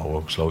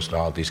slow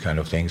start, these kind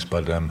of things.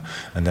 But and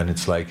then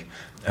it's like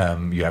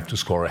you have to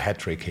score a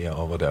hat-trick here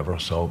or whatever.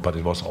 So, but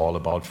it was all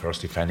about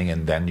first defending,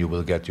 and then you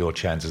will get your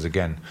chances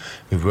again.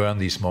 We were in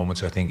these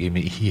moments. I think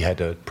he had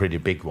a pretty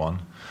big one,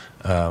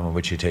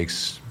 which he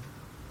takes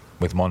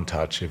with 1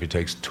 touch. If he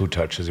takes 2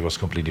 touches, he was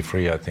completely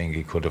free. I think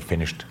he could have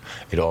finished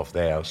it off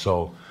there.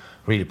 So,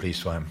 really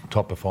pleased for him.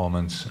 Top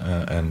performance,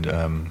 and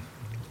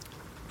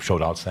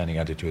showed outstanding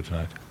attitude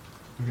tonight.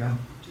 Yeah.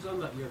 Just on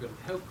that, Jürgen,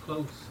 how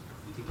close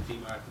do you think the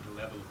team are to the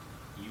level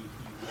you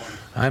want?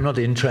 I'm not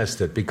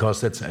interested,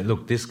 because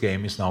this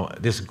game is now,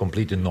 this is a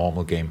completely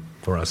normal game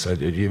for us.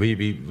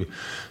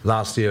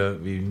 Last year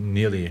we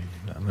nearly,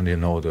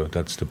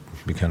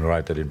 we can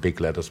write that in big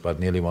letters, but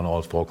nearly won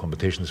all 4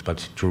 competitions,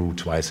 but drew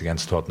twice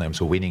against Tottenham.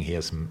 So winning here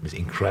is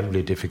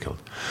incredibly difficult,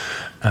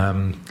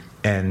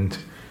 and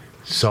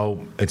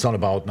so it's not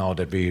about now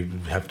that we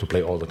have to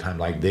play all the time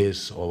like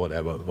this or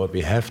whatever. What we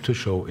have to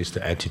show is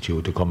the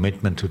attitude, the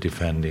commitment to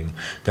defending.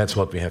 That's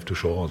what we have to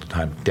show all the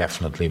time,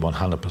 definitely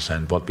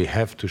 100%. What we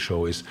have to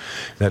show is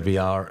that we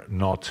are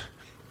not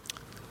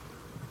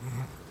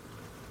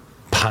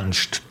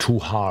punched too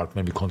hard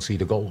when we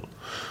concede a goal.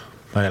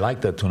 And I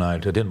like that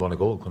tonight. I didn't want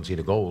to concede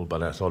a goal,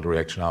 but I thought the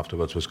reaction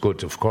afterwards was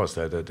good. Of course,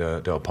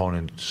 the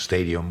opponent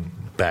stadium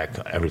back,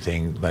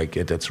 everything like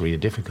it, that's really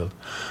difficult.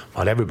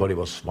 But everybody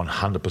was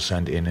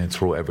 100% in and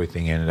threw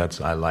everything in.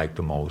 That's I like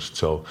the most.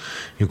 So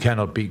you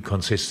cannot be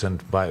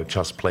consistent by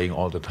just playing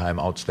all the time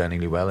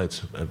outstandingly well.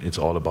 It's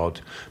all about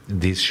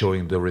this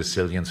showing the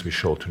resilience we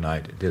showed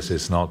tonight. This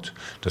is not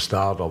the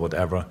start or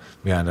whatever.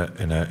 We are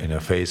in a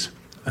phase.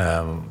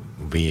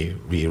 We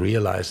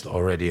realized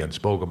already and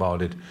spoke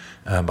about it,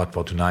 but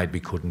for tonight we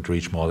couldn't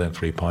reach more than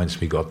 3 points.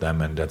 We got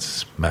them, and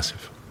that's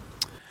massive.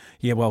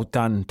 Yeah, well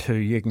done to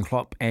Jurgen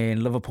Klopp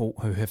and Liverpool,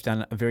 who have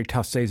done a very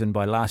tough season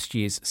by last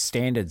year's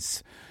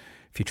standards.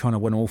 If you're trying to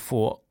win all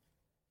 4,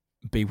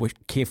 be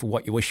careful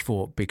what you wish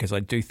for, because I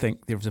do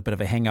think there was a bit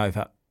of a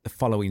hangover the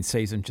following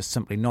season, just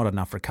simply not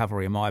enough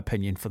recovery, in my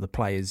opinion, for the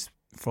players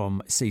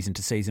from season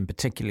to season,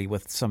 particularly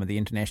with some of the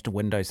international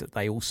windows that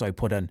they also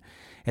put in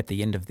at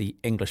the end of the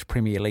English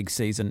Premier League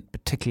season,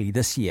 particularly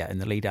this year in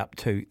the lead up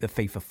to the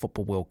FIFA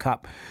Football World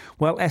Cup.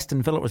 Well,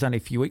 Aston Villa, it was only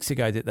a few weeks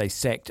ago that they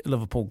sacked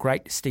Liverpool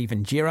great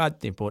Steven Gerrard.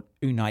 They brought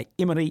Unai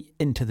Emery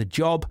into the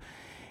job,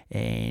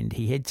 and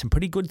he had some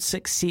pretty good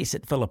success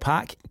at Villa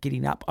Park,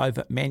 getting up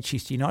over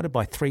Manchester United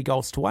by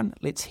 3-1.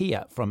 Let's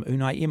hear from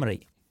Unai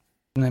Emery.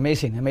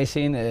 Amazing.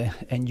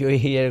 Enjoy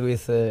here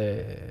with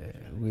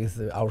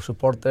our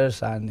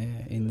supporters, and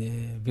in the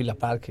Villa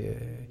Park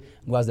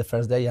was the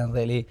first day, and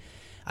really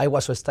I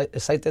was so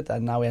excited,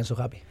 and now I am so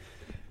happy.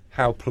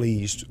 How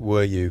pleased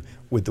were you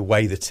with the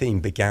way the team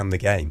began the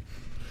game?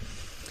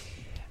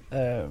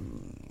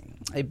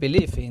 I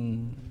believe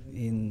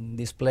in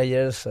these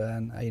players,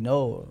 and I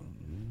know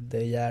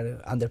they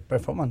are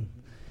underperforming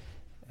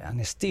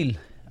and still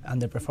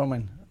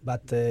underperforming,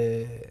 but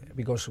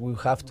because we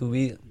have to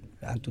be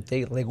and to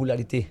take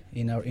regularity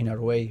in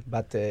our way,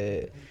 but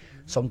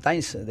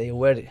sometimes they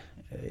were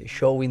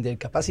showing their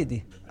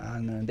capacity,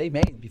 and they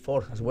made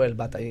before as well.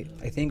 But I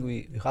think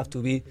we have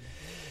to be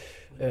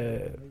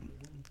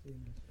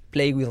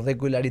play with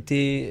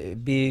regularity,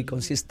 be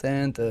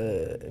consistent,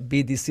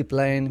 be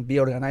disciplined, be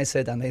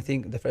organized, and I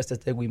think the first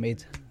step we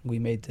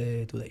made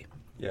today.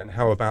 Yeah, and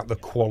how about the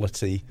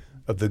quality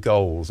of the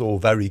goals? All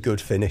very good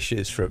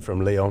finishes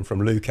from Leon,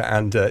 from Luca,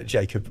 and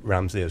Jacob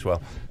Ramsey as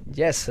well.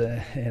 Yes,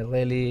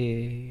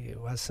 really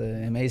was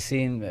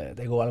amazing.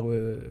 The goal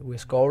we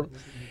scored,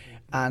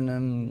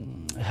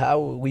 and how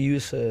we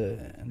use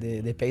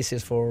the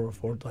paces for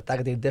to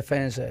attack the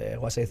defense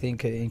was, I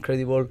think,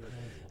 incredible.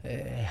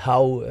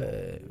 How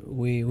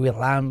we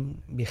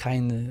ran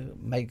behind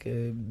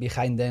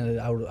behind them,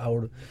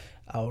 our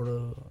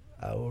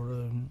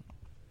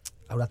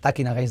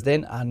attacking against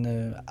them,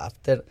 and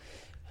after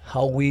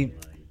how we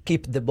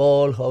keep the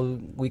ball, how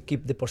we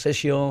keep the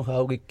possession,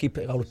 how we keep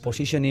our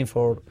positioning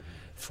for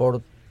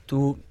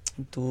to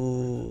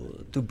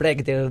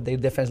break their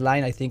defense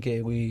line, I think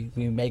we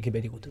make it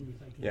very good.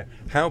 Yeah.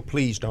 How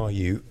pleased are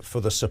you for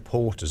the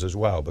supporters as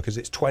well? Because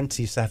it's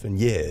 27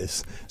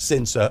 years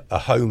since a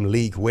home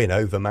league win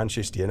over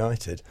Manchester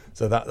United.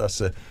 So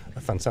that's a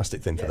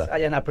fantastic thing for them. I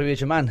am a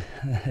privileged man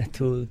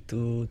to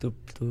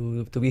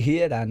be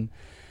here and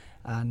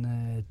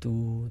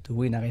to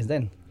win against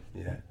them.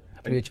 Yeah.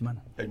 Privileged man.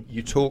 And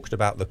you talked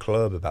about the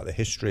club, about the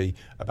history,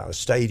 about the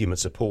stadium and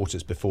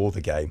supporters before the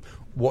game.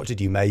 What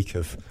did you make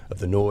of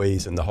the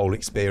noise and the whole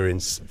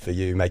experience for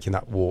you making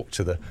that walk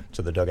to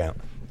the dugout?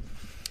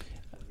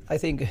 I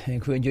think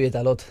we enjoyed it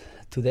a lot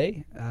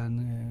today,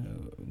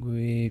 and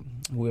we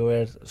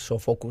were so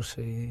focused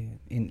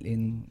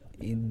in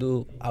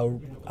do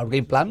our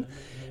game plan,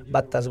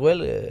 but as well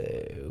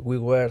we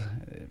were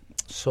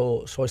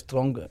so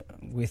strong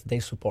with their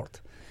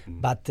support.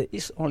 But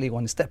it's only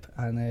one step,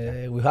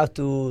 and we have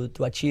to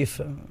achieve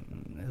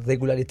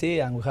regularity,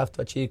 and we have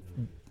to achieve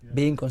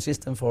being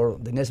consistent for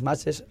the next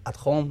matches at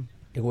home,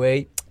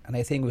 away, and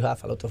I think we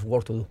have a lot of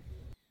work to do.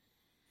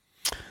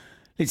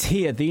 Let's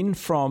hear then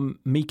from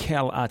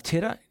Mikel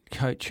Arteta,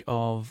 coach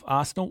of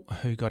Arsenal,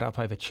 who got up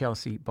over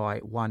Chelsea by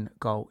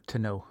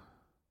 1-0.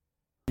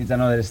 It's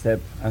another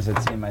step as a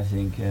team, I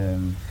think,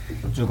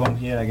 to come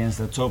here against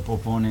a top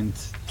opponent,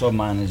 top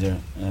manager,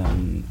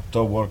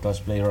 top world-class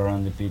player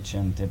around the pitch,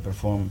 and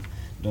perform,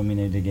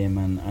 dominate the game,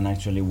 and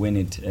actually win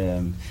it.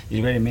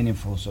 It's very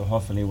meaningful, so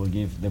hopefully it will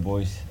give the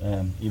boys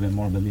even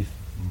more belief.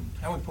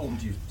 How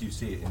important do you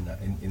see it in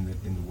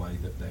the way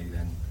that they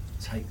then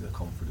take the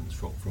confidence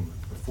from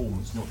a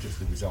performance, not just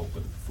the result,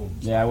 but the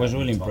performance? Yeah, I was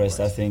really impressed.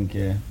 I think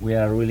we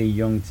are a really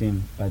young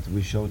team, but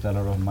we showed a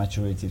lot of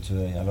maturity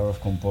today, a lot of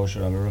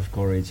composure, a lot of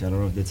courage, a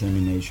lot of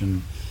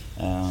determination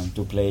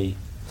to play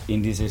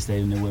in this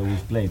stadium the way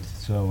we've played.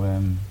 So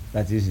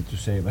that's easy to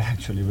say, but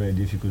actually very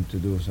difficult to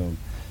do. So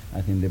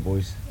I think the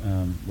boys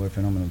were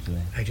phenomenal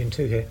today. Agent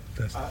 2 here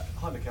first.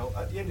 Hi Mikel,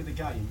 at the end of the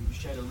game you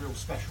shared a real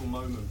special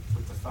moment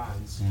with the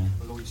fans,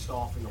 with all your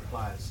staff and your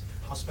players.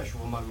 How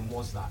special a moment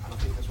was that? And I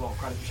think as well,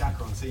 Granit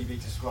Xhaka on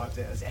TV described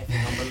it as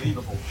effing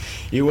unbelievable.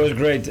 It was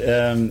great.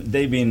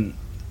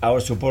 Our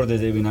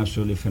supporters, they've been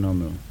absolutely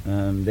phenomenal.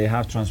 They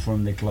have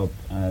transformed the club,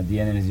 the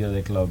energy of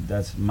the club,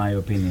 that's my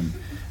opinion.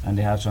 And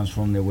they have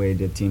transformed the way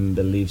the team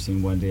believes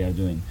in what they are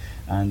doing.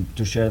 And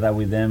to share that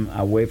with them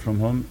away from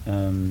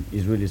home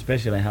is really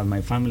special. I have my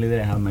family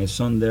there, I have my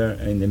son there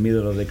in the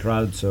middle of the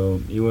crowd,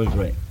 so it was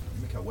great.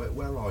 Mikel,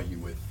 where are you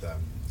with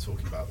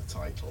talking about the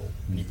title?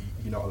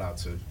 You're not allowed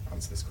to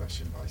answer this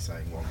question by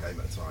saying one game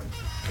at a time.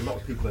 A lot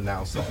of people are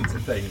now starting to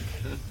think,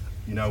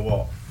 you know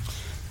what?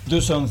 Do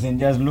something.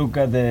 Just look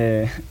at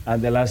the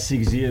last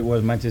 6 years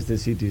what Manchester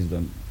City has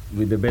done.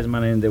 With the best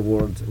man in the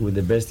world, with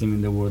the best team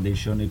in the world, they've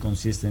shown it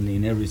consistently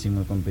in every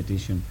single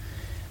competition.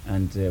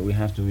 And we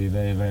have to be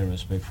very, very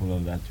respectful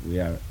of that.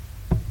 We are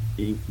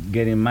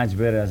getting much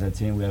better as a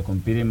team. We are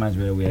competing much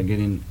better. We are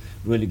getting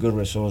really good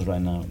results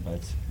right now.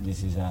 But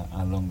this is a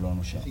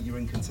long shot. I think you're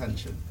in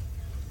contention.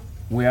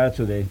 We are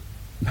today.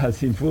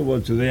 But in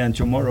football today and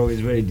tomorrow is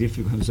very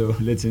difficult. So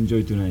let's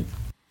enjoy tonight.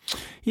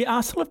 Yeah,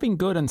 Arsenal have been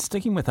good in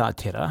sticking with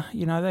Arteta.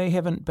 You know, they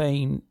haven't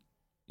been,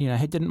 he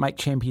didn't make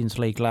Champions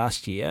League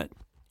last year.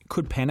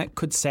 Could panic,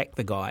 could sack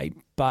the guy,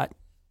 but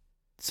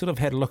sort of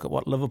had a look at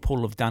what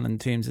Liverpool have done in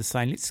terms of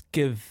saying, let's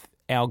give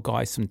our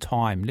guy some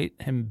time, let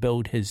him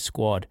build his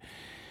squad,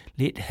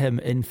 let him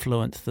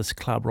influence this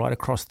club right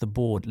across the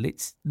board,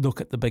 let's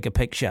look at the bigger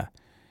picture.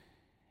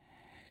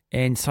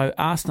 And so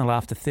Arsenal,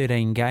 after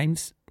 13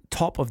 games,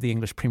 top of the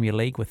English Premier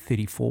League with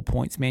 34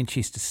 points.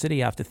 Manchester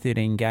City, after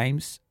 13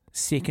 games,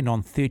 second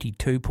on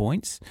 32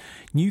 points.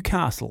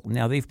 Newcastle,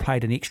 now they've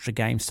played an extra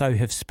game, so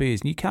have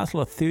Spurs. Newcastle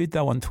are third,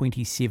 though, on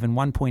 27,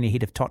 1 point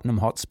ahead of Tottenham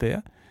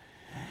Hotspur.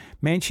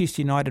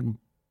 Manchester United,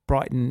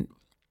 Brighton,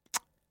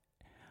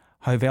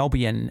 Hove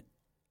Albion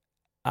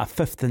are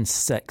fifth and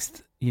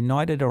sixth.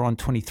 United are on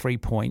 23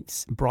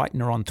 points.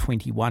 Brighton are on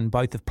 21.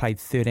 Both have played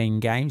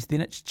 13 games.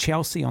 Then it's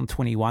Chelsea on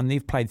 21.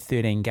 They've played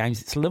 13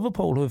 games. It's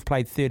Liverpool who have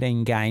played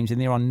 13 games, and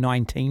they're on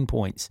 19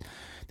 points.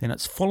 Then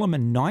it's Fulham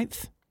in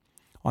 9th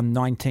on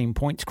 19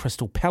 points.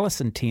 Crystal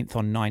Palace in 10th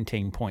on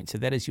 19 points. So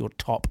that is your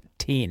top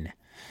 10.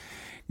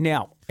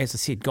 Now, as I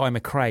said, Guy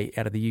McRae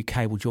out of the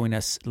UK will join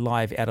us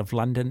live out of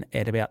London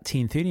at about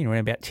 10:30, in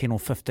around about 10 or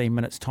 15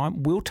 minutes'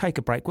 time. We'll take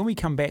a break. When we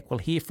come back, we'll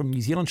hear from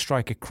New Zealand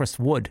striker Chris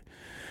Wood,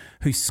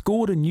 who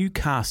scored in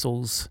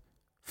Newcastle's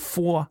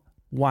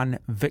 4-1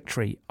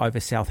 victory over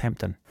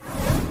Southampton.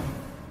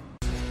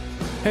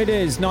 It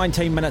is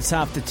 19 minutes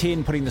after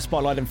 10, putting the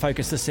spotlight and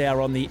focus this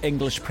hour on the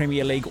English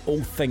Premier League,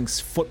 all things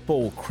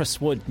football. Chris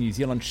Wood, New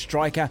Zealand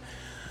striker,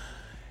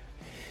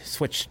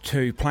 switched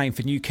to playing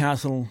for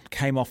Newcastle,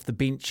 came off the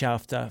bench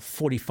after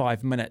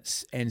 45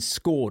 minutes and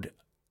scored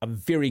a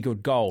very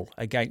good goal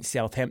against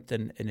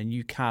Southampton in a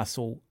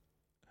Newcastle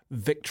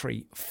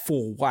victory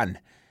 4-1.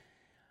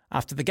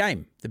 After the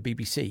game, the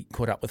BBC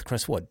caught up with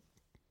Chris Wood.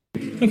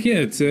 Look, yeah,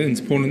 it's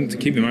important to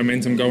keep the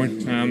momentum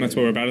going. That's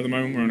what we're about at the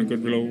moment. We're on a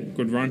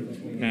good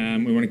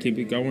run. We want to keep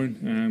it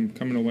going.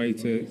 Coming away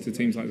to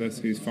teams like this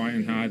who's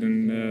fighting hard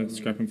and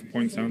scrapping for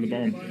points down at the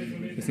bottom.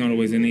 It's not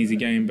always an easy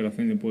game, but I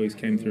think the boys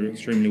came through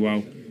extremely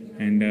well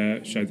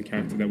and showed the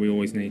character that we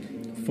always need.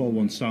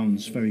 4-1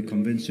 sounds very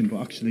convincing,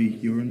 but actually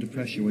you were under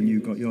pressure when you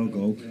got your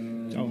goal.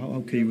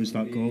 How key was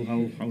that goal?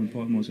 How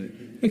important was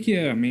it? Look,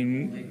 yeah, I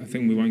mean, I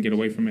think we won't get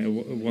away from it.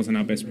 It wasn't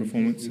our best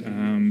performance,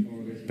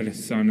 but it's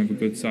a sign of a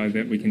good side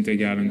that we can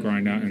dig out and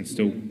grind out and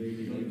still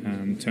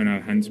turn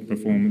out a handsome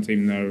performance,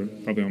 even though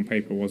probably on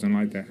paper it wasn't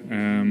like that.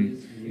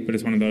 But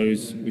it's one of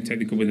those, we take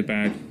the good with the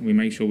bad. We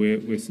make sure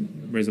we're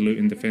resolute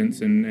in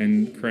defence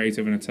and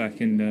creative in attack,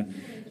 and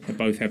that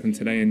both happened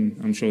today, and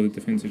I'm sure the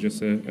defence are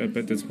just a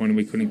bit disappointed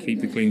we couldn't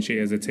keep the clean sheet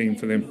as a team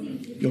for them.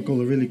 Your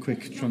goal, a really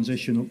quick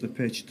transition up the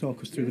pitch.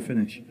 Talk us through the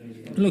finish.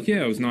 Look,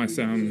 yeah, it was nice.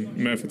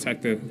 Murph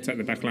attacked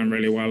the back line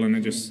really well, and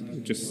it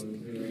just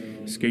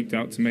scooped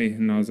out to me,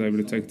 and I was able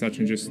to take a touch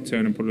and just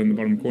turn and put it in the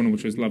bottom corner,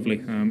 which was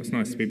lovely. It's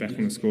nice to be back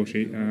on the score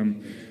sheet.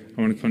 I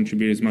want to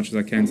contribute as much as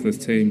I can to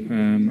this team.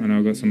 I know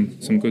I've got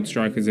some good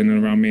strikers in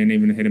and around me and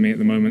even ahead of me at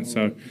the moment,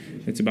 so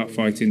it's about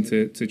fighting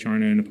to try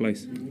and earn a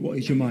place. What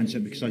is your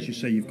mindset? Because as you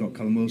say, you've got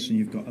Callum Wilson,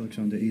 you've got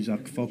Alexander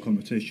Isak for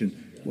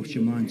competition. What's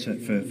your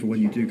mindset for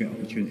when you do get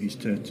opportunities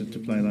to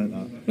play like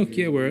that? Look,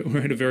 yeah, we're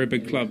at a very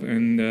big club,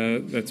 and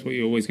that's what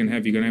you're always going to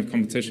have. You're going to have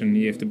competition.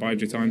 You have to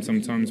bide your time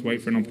sometimes,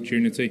 wait for an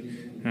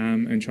opportunity,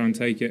 and try and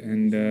take it.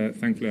 And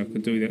thankfully I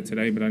could do that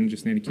today, but I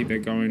just need to keep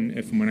that going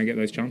if and when I get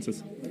those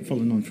chances.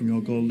 Following on from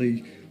your goal,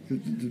 Lee,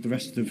 the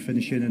rest of the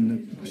finishing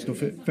and the stuff,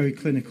 very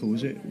clinical.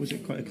 Was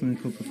it quite a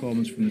clinical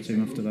performance from the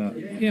team after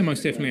that? Yeah,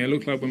 most definitely. It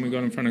looked like when we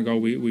got in front of goal,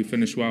 we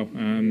finished well.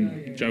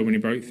 Joe, when he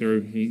broke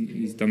through,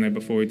 he's done that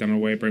before. He'd done it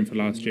away at Brentford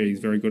last year. He's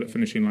very good at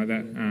finishing like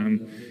that,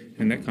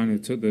 and that kind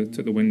of took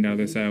the wind out of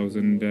their sails,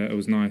 and it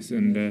was nice.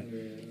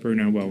 And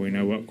Bruno, well, we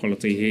know what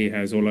quality he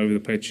has all over the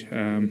pitch,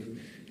 and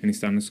he's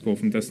starting to score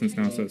from distance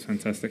now, so it's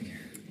fantastic.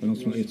 And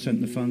ultimately, it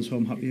sent the fans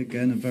home happy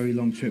again. A very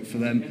long trip for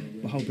them.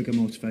 But how big a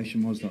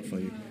motivation was that for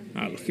you?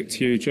 Look, it's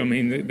huge. I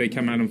mean, they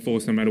come out in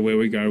force no matter where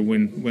we go.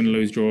 Win,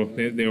 lose, draw.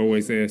 They're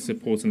always there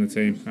supporting the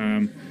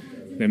team.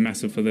 They're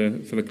massive for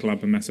the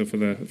club and massive for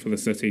the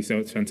city. So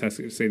it's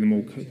fantastic to see them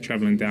all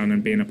travelling down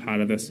and being a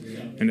part of this.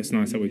 And it's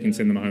nice that we can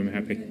send them home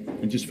happy.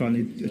 And just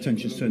finally,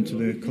 attention's turned to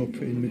the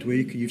cup in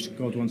midweek. You've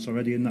scored once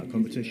already in that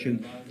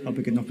competition. How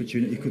big an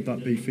opportunity could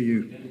that be for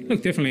you?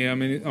 Look, definitely. I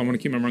mean, I want to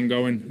keep my run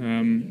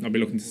going. I'll be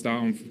looking to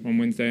start on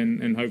Wednesday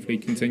and hopefully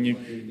continue.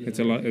 It's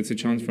a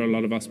chance for a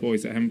lot of us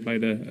boys that haven't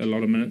played a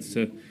lot of minutes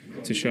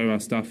to show our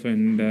stuff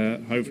and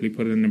hopefully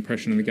put an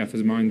impression in the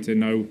gaffer's mind to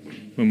know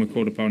when we're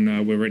called upon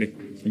we're ready.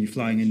 And you're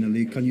flying in the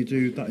league. Can you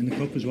do that in the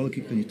cup as well?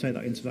 Can you take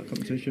that into that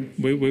competition?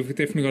 We've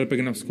definitely got a big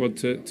enough squad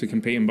to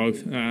compete in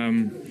both,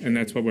 and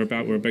that's what we're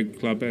about. We're a big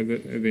club at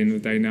the end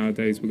of the day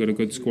nowadays. We've got a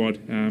good squad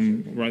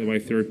right the way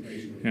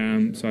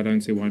through, so I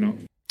don't see why not.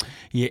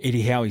 Yeah,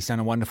 Eddie Howe's done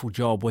a wonderful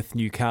job with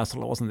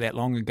Newcastle. It wasn't that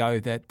long ago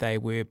that they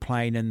were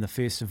playing in the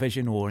First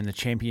Division or in the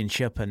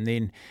Championship, and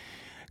then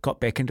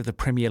got back into the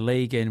Premier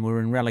League and were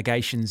in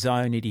relegation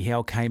zone. Eddie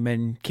Howe came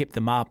in, kept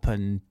them up,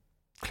 and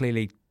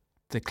clearly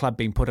the club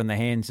being put in the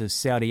hands of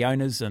Saudi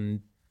owners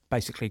and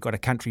basically got a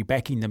country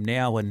backing them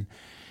now, and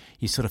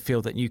you sort of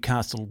feel that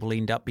Newcastle will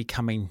end up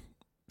becoming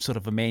sort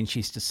of a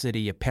Manchester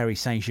City, a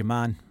Paris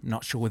Saint-Germain.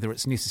 Not sure whether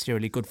it's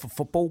necessarily good for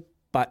football,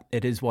 but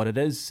it is what it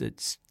is.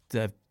 It's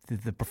the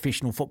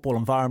professional football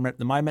environment at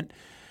the moment.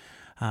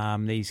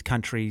 These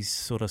countries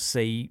sort of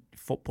see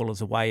football as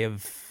a way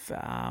of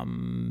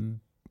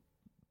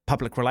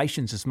public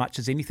relations as much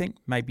as anything.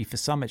 Maybe for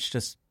some it's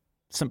just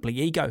simply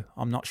ego.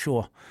 I'm not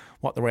sure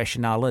what the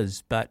rationale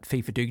is, but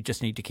FIFA do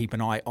just need to keep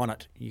an eye on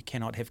it. You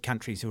cannot have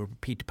countries who are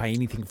prepared to pay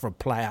anything for a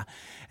player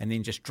and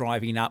then just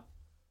driving up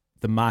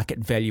the market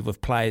value of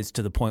players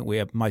to the point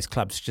where most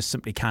clubs just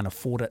simply can't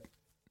afford it.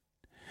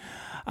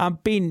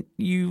 Ben,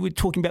 you were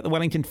talking about the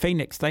Wellington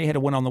Phoenix. They had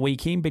a win on the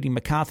weekend, beating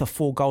Macarthur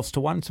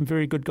 4-1. Some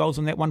very good goals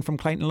on that one from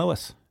Clayton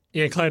Lewis.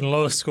 Yeah, Clayton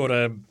Lewis scored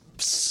a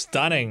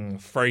stunning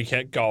free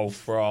kick goal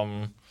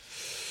from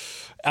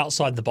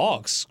outside the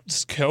box.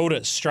 Just curled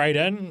it straight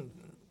in.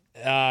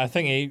 I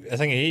think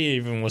he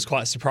even was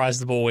quite surprised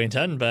the ball went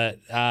in, but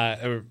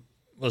it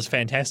was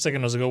fantastic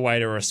and it was a good way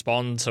to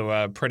respond to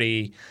a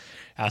pretty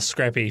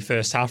scrappy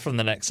first half from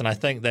the Knicks. And I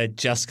think they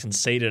just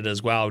conceded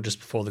as well just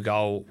before the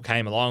goal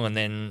came along, and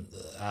then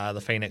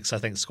the Phoenix, I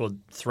think, scored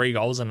 3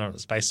 goals in a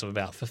space of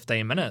about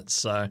 15 minutes.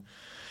 So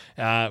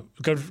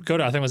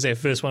good. I think it was their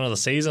first win of the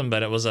season,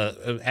 but it was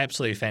an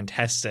absolutely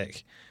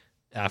fantastic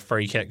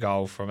free kick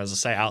goal from, as I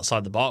say,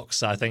 outside the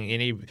box. I think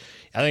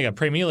a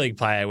Premier League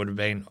player would have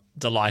been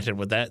delighted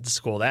with that, to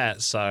score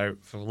that. So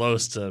for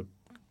Lewis to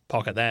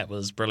pocket that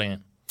was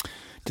brilliant.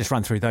 Just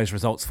run through those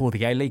results for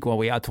the A-League while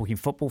we are talking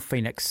football.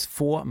 Phoenix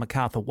 4,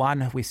 Macarthur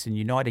 1, Western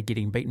United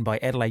getting beaten by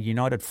Adelaide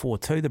United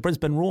 4-2. The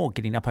Brisbane Roar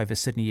getting up over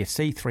Sydney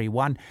FC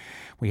 3-1.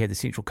 We had the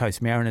Central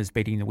Coast Mariners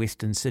beating the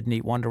Western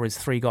Sydney Wanderers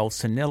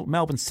 3-0.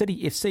 Melbourne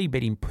City FC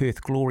beating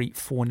Perth Glory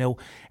 4-0.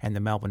 And the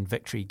Melbourne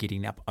Victory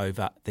getting up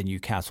over the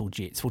Newcastle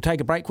Jets. We'll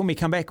take a break. When we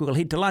come back, we'll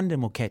head to London.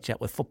 We'll catch up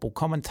with football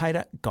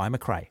commentator Guy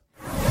McRae.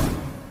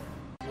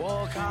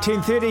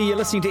 10:30, you're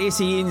listening to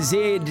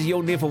SENZ.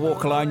 You'll never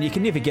walk alone. You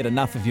can never get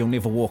enough of You'll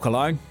Never Walk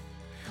Alone.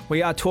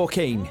 We are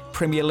talking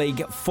Premier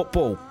League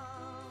football.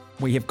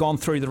 We have gone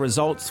through the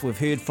results. We've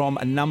heard from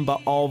a number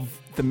of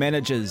the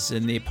managers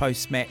in their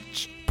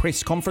post-match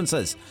press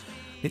conferences.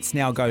 Let's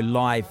now go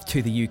live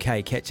to the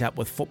UK, catch up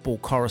with football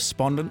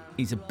correspondent.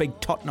 He's a big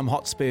Tottenham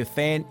Hotspur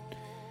fan.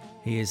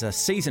 He is a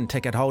season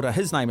ticket holder.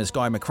 His name is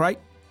Guy McRae.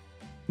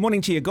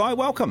 Morning to you, Guy.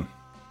 Welcome.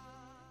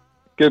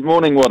 Good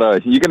morning,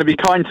 Watto. You're going to be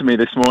kind to me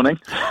this morning.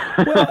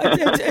 Well,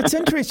 it's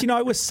interesting.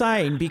 I was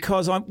saying,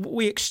 because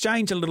we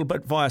exchanged a little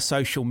bit via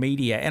social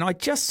media, and I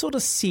just sort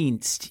of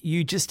sensed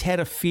you just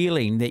had a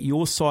feeling that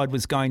your side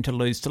was going to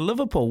lose to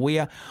Liverpool,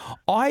 where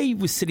I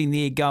was sitting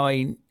there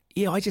going,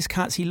 I just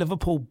can't see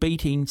Liverpool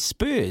beating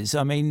Spurs.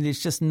 I mean,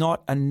 there's just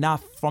not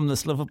enough from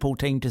this Liverpool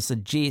team to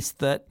suggest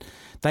that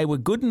they were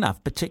good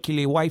enough,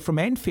 particularly away from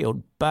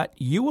Anfield. But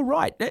you were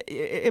right.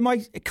 Am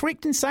I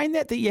correct in saying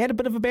that you had a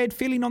bit of a bad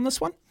feeling on this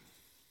one?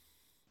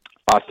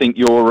 I think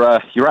you're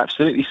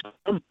absolutely spot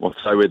on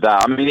also with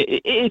that. I mean,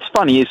 it's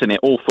funny, isn't it?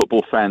 All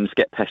football fans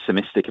get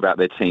pessimistic about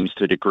their teams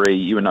to a degree.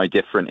 You are no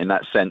different in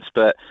that sense.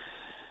 But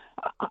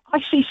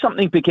I see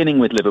something beginning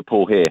with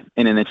Liverpool here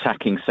in an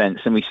attacking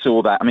sense, and we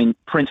saw that. I mean,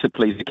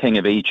 principally the King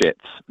of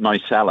Egypt, Mo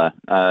Salah,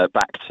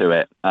 back to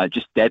it,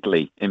 just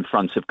deadly in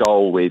front of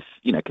goal with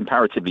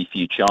comparatively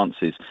few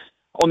chances.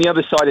 On the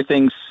other side of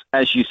things,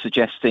 as you're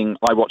suggesting,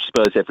 I watch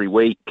Spurs every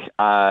week.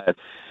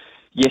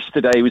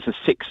 Yesterday was the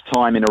 6th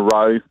time in a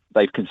row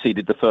they've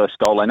conceded the first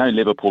goal. I know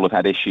Liverpool have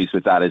had issues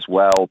with that as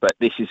well, but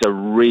this is a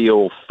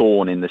real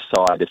thorn in the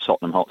side of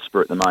Tottenham Hotspur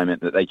at the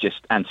moment that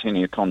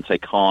Antonio Conte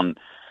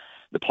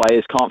the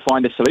players can't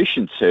find a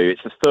solution to.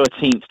 It's the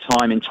 13th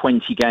time in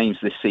 20 games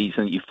this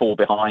season that you fall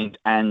behind.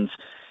 And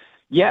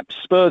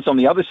Spurs on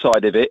the other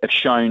side of it have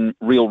shown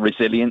real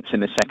resilience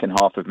in the second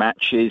half of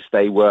matches.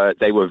 They were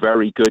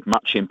very good,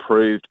 much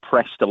improved,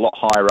 pressed a lot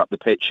higher up the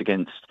pitch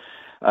against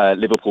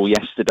Liverpool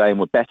yesterday and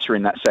were better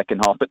in that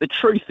second half. But the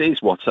truth is,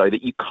 Watto,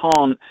 that you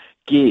can't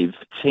give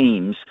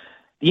teams...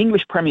 The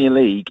English Premier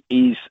League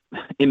is,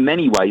 in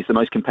many ways, the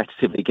most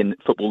competitive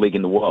football league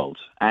in the world.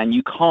 And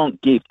you can't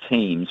give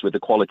teams with the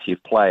quality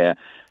of player,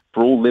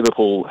 for all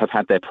Liverpool have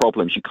had their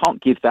problems, you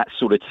can't give that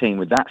sort of team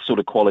with that sort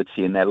of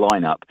quality in their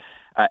lineup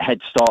a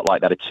head start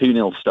like that, a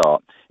 2-0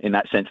 start in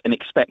that sense, and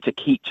expect to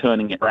keep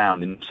turning it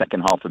around in the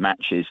second half of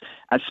matches,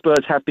 as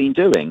Spurs have been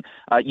doing.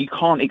 You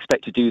can't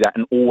expect to do that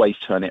and always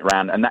turn it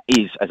around, and that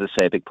is, as I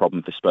say, a big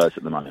problem for Spurs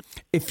at the moment.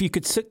 If you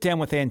could sit down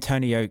with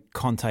Antonio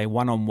Conte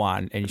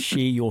one-on-one and share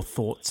your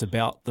thoughts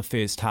about the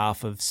first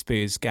half of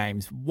Spurs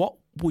games, what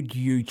would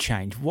you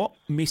change? What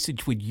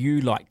message would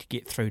you like to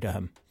get through to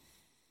him?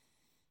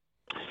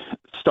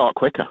 Start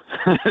quicker.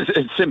 As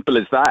simple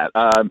as that.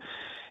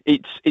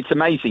 It's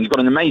amazing. You've got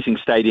an amazing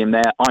stadium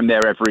there. I'm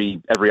there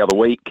every other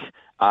week.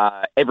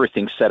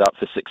 Everything's set up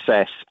for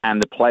success,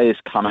 and the players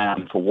come out,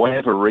 and for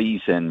whatever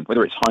reason,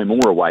 whether it's home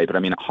or away, but I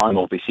mean at home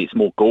obviously it's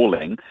more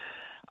galling,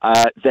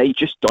 they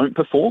just don't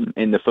perform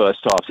in the first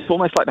half. It's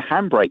almost like the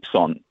handbrake's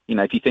on,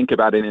 if you think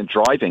about it in a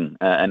driving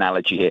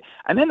analogy here.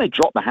 And then they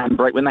drop the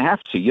handbrake when they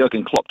have to.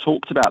 Jurgen Klopp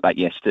talked about that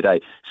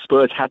yesterday.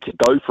 Spurs had to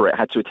go for it,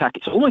 had to attack.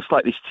 It's almost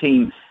like this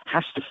team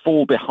has to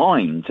fall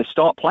behind to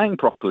start playing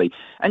properly.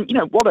 And,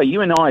 Watto,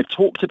 you and I have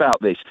talked about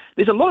this.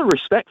 There's a lot of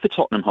respect for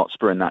Tottenham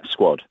Hotspur in that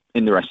squad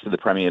in the rest of the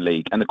Premier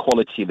League and the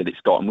quality that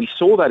it's got. And we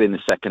saw that in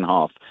the second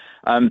half.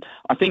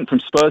 I think from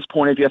Spurs'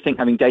 point of view, I think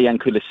having Dejan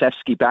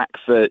Kulusevski back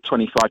for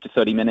 25 to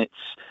 30 minutes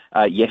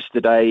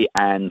yesterday,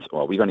 and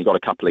we've only got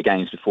a couple of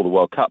games before the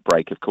World Cup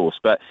break, of course,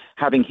 but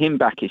having him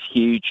back is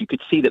huge. You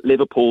could see that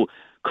Liverpool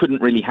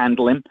couldn't really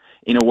handle him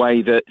in a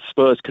way that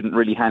Spurs couldn't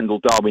really handle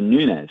Darwin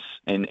Núñez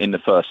in the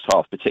first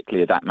half,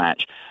 particularly of that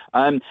match.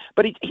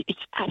 But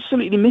it's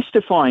absolutely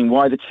mystifying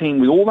why the team,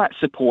 with all that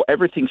support,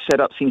 everything set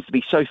up, seems to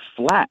be so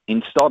flat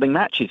in starting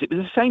matches. It was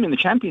the same in the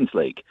Champions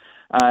League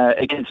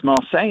against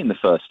Marseille in the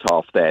first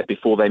half there,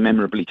 before they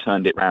memorably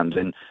turned it round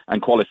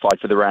and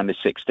qualified for the round of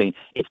 16.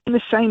 It's been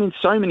the same in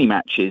so many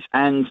matches,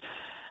 and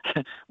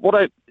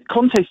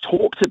Conte's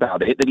talked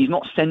about it, that he's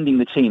not sending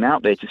the team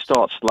out there to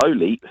start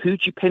slowly. Who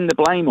do you pin the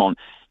blame on?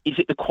 Is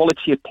it the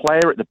quality of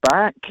player at the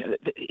back?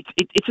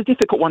 It's a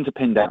difficult one to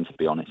pin down, to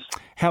be honest.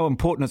 How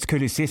important is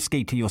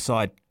Kulusevski to your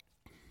side?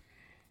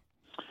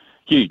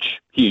 Huge.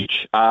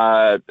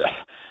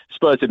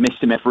 Spurs have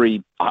missed him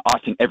every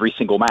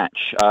single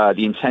match.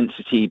 The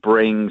intensity he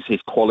brings,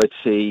 his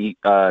quality,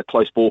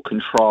 close ball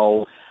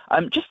control,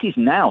 just his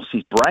nous,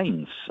 his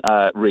brains,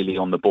 really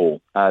on the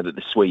ball, that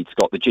the Swede's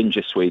got, the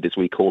ginger Swede, as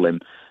we call him,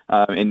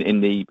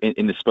 in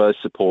the Spurs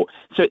support.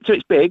 So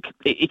it's big.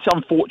 It's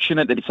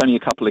unfortunate that it's only a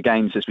couple of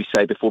games, as we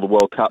say, before the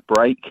World Cup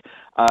break.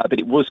 But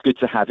it was good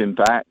to have him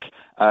back.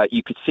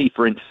 You could see,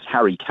 for instance,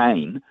 Harry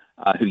Kane,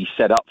 who he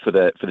set up for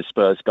the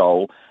Spurs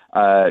goal,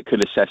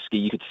 Kulusevski.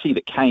 You could see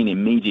that Kane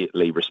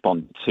immediately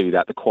responded to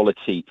that, the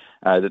quality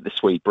that the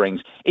Swede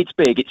brings. It's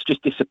big. It's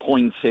just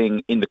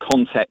disappointing in the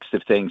context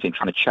of things, in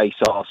trying to chase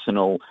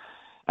Arsenal,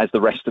 as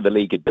the rest of the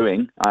league are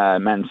doing,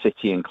 Man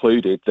City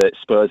included, that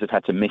Spurs have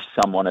had to miss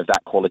someone of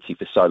that quality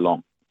for so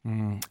long.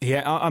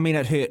 Yeah, I mean,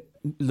 it hurt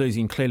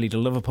losing clearly to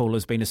Liverpool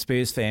as being a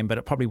Spurs fan, but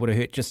it probably would have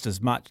hurt just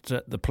as much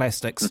that the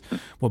Plastics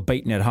were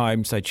beaten at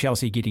home. So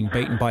Chelsea getting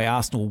beaten by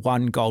Arsenal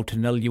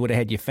 1-0. You would have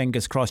had your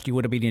fingers crossed. You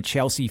would have been a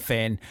Chelsea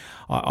fan,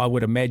 I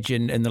would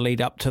imagine, in the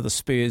lead up to the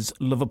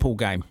Spurs-Liverpool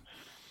game.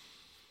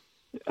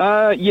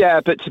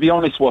 Yeah, but to be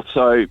honest,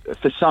 Watto,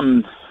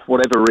 for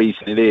whatever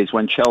reason it is,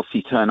 when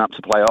Chelsea turn up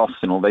to play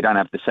Arsenal, they don't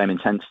have the same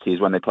intensity as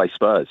when they play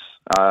Spurs.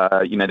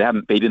 They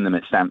haven't beaten them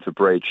at Stamford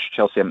Bridge.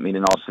 Chelsea haven't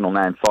beaten Arsenal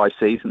now in 5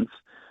 seasons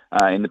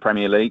in the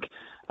Premier League.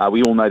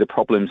 We all know the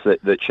problems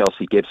that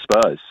Chelsea give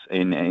Spurs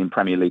in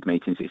Premier League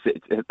meetings.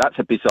 That's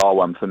a bizarre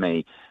one for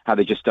me, how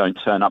they just don't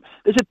turn up.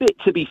 There's a bit,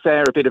 to be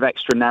fair, a bit of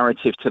extra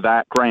narrative to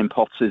that. Graham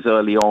Potter's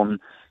early on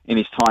in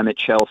his time at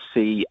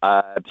Chelsea,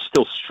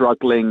 still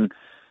struggling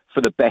for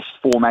the best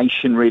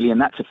formation, really,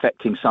 and that's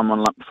affecting someone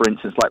like, for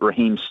instance, like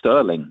Raheem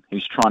Sterling,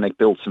 who's trying to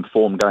build some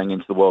form going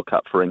into the World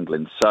Cup for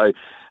England. So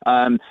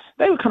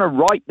they were kind of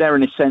right there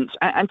in a sense.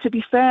 And to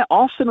be fair,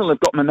 Arsenal have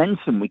got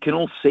momentum. We can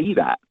all see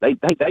that. They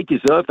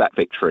deserve that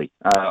victory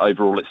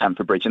overall at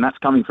Stamford Bridge, and that's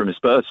coming from a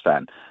Spurs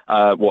fan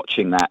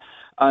watching that.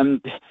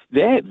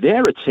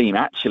 They're a team,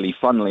 actually,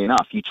 funnily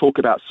enough. You talk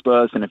about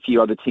Spurs and a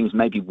few other teams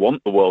maybe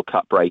want the World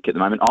Cup break at the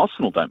moment.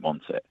 Arsenal don't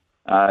want it.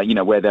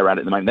 Where they're at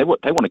the moment.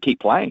 They want to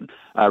keep playing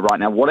right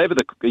now. Whatever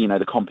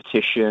the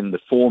competition, the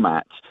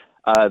format,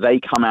 they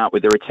come out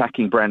with their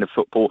attacking brand of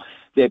football.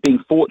 They're being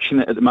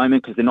fortunate at the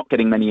moment because they're not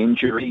getting many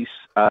injuries.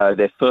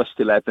 Their first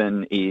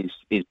 11 is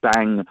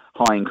bang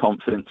high in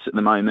confidence at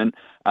the moment.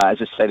 As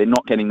I say, they're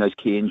not getting those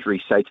key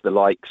injuries, say, to the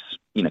likes,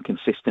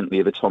 consistently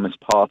of a Thomas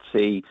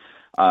Partey.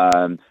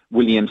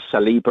 William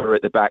Saliba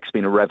at the back's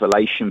been a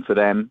revelation for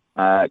them.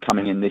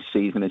 Coming in this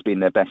season has been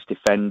their best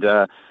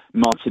defender.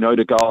 Martin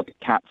Odegaard,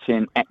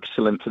 captain,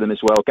 excellent for them as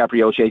well.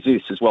 Gabriel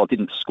Jesus as well,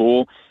 didn't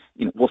score.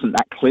 Wasn't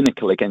that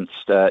clinical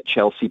against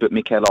Chelsea, but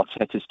Mikel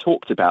Arteta's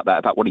talked about that,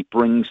 about what he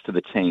brings to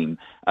the team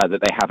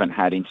that they haven't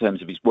had in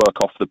terms of his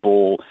work off the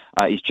ball,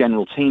 his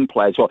general team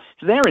play as well.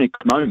 So they're in a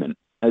good moment,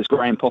 as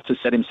Graham Potter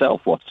said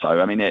himself,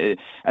 Watto. I mean,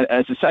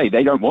 as I say,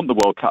 they don't want the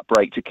World Cup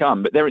break to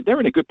come, but they're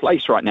in a good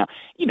place right now.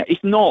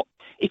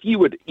 If you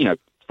would,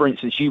 for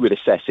instance, you would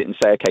assess it and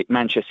say, okay,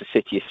 Manchester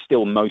City is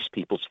still most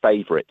people's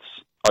favourites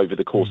over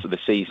the course of the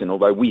season,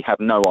 although we have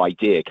no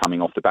idea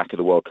coming off the back of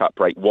the World Cup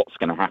break what's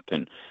going to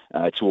happen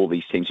to all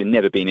these teams. We've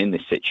never been in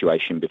this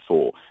situation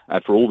before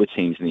for all the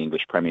teams in the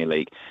English Premier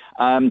League.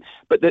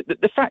 But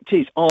the fact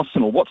is,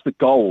 Arsenal, what's the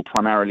goal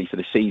primarily for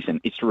the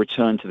season? It's to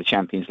return to the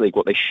Champions League,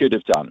 what they should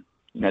have done.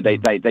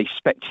 They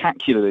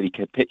spectacularly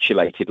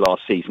capitulated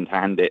last season to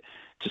hand it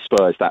to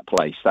Spurs, that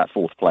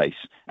 4th place,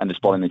 and the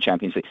spot in the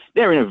Champions League.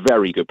 They're in a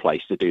very good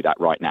place to do that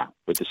right now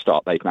with the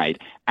start they've made.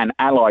 And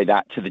ally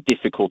that to the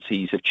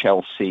difficulties of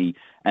Chelsea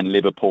and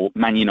Liverpool,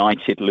 Man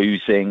United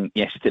losing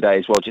yesterday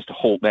as well, just to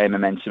halt their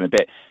momentum a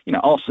bit.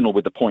 Arsenal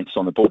with the points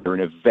on the board are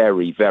in a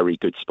very, very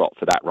good spot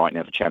for that right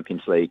now for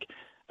Champions League.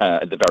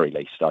 At the very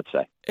least, I'd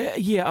say.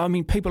 Yeah, I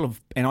mean, people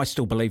have, and I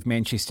still believe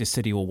Manchester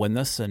City will win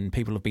this, and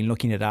people have been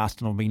looking at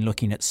Arsenal, been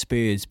looking at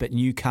Spurs, but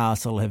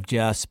Newcastle have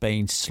just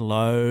been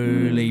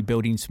slowly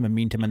building some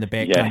momentum in the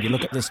background. Yeah. You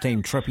look at this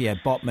team,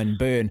 Trippier, Botman,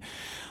 Byrne,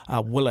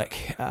 Willock,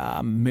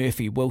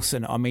 Murphy,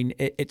 Wilson. I mean,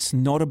 it's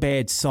not a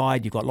bad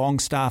side. You've got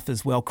Longstaff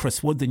as well,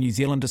 Chris Wood, the New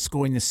Zealander,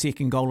 scoring the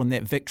second goal in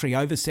that victory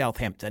over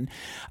Southampton.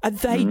 Are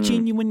they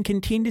genuine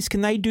contenders? Can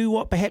they do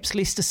what perhaps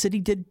Leicester City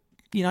did,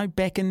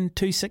 back in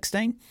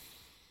 2016?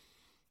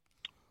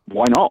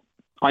 Why not?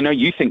 I know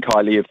you think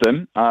highly of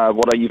them.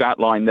 What you've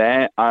outlined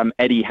there,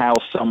 Eddie Howe,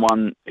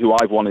 someone who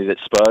I've wanted at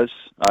Spurs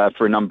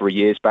for a number of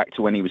years, back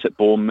to when he was at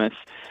Bournemouth.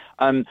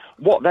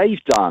 What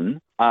they've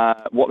done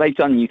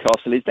in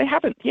Newcastle is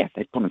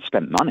they've gone and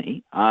spent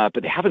money,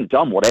 but they haven't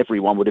done what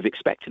everyone would have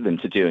expected them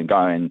to do and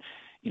go and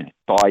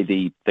buy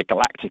the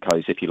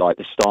Galacticos, if you like,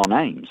 the star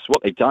names.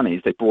 What they've done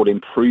is they've brought in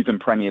proven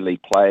Premier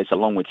League players,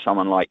 along with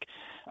someone like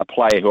a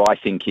player who I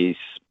think is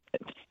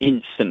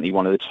instantly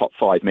one of the top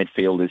 5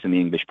 midfielders in the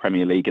English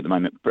Premier League at the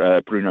moment,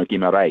 Bruno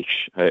Guimaraes,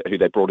 who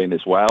they brought in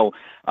as well.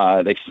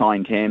 They've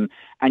signed him.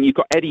 And you've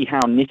got Eddie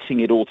Howe knitting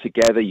it all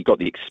together. You've got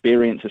the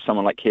experience of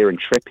someone like Kieran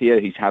Trippier,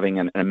 who's having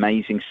an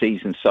amazing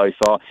season so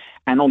far.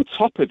 And on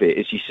top of it,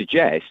 as you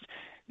suggest,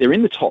 they're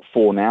in the top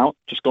 4 now,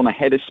 just gone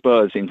ahead of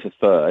Spurs into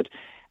 3rd.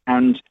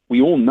 And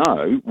we all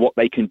know what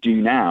they can do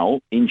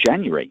now in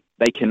January.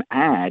 They can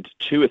add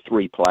 2 or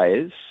 3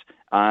 players,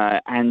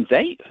 and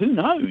who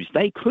knows,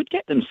 they could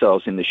get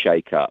themselves in the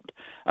shake-up,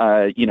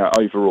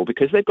 overall,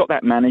 because they've got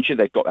that manager,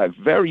 they've got that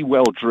very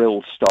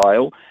well-drilled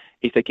style.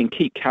 if they can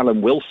keep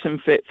Callum Wilson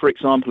fit, for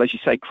example, as you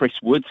say, Chris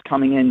Wood's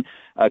coming in,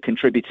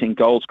 contributing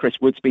goals. Chris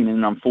Wood's been in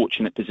an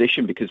unfortunate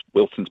position because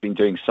Wilson's been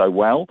doing so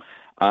well.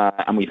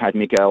 And we've had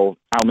Miguel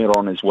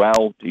Almiron as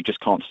well, who just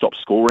can't stop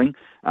scoring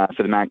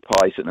for the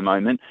Magpies at the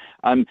moment.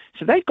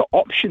 So they've got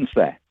options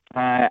there.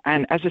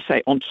 And as I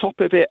say, on top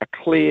of it, a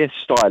clear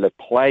style of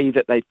play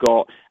that they've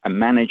got, a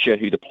manager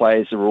who the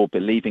players are all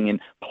believing in,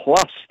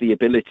 plus the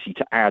ability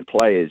to add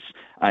players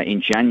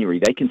in January.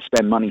 They can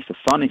spend money for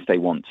fun if they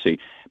want to.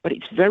 But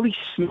it's very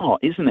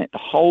smart, isn't it? The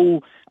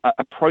whole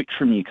approach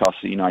from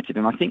Newcastle United.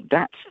 And I think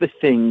that's the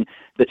thing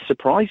that's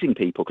surprising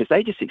people, because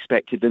they just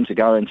expected them to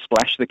go and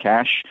splash the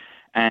cash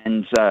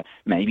and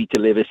maybe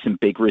deliver some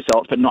big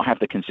results, but not have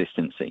the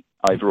consistency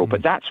overall.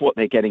 But that's what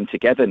they're getting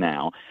together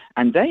now.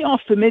 And they are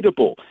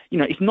formidable. You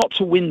know, if not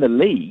to win the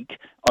league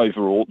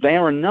overall, they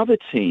are another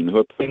team who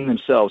are putting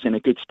themselves in a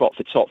good spot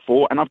for top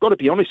four. And I've got to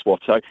be honest,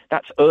 Watto,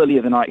 that's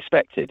earlier than I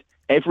expected.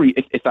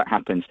 If that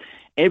happens,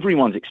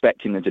 everyone's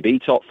expecting them to be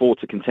top four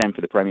to contend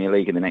for the Premier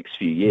League in the next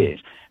few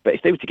years. But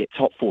if they were to get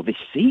top four this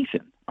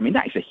season, I mean,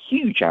 that is a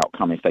huge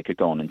outcome if they could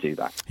go on and do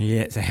that.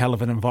 Yeah, it's a hell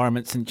of an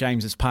environment, St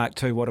James's Park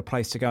too. What a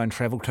place to go and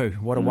travel to.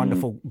 What a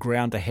wonderful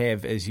ground to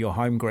have as your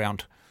home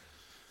ground.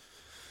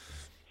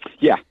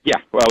 Yeah.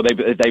 Well,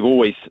 they've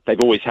always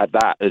had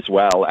that as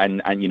well,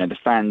 and you know, the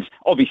fans.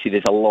 Obviously,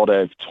 there's a lot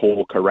of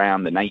talk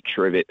around the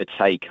nature of it, the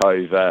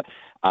takeover,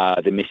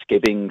 the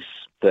misgivings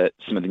that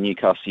some of the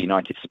Newcastle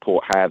United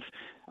support have,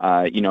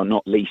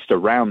 not least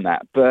around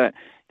that. But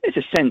there's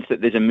a sense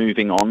that there's a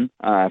moving on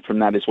from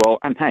that as well.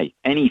 And hey,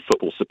 any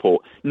football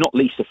support, not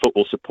least a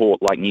football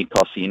support like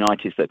Newcastle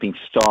United that have been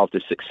starved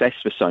of success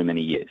for so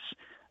many years,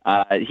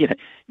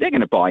 they're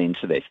going to buy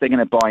into this. They're going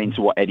to buy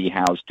into what Eddie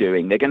Howe's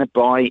doing. They're going to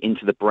buy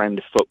into the brand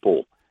of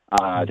football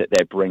that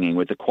they're bringing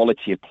with the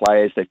quality of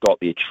players. They've got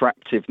the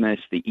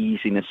attractiveness, the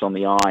easiness on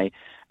the eye,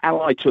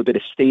 allied to a bit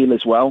of steel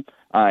as well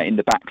in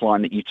the back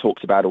line that you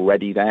talked about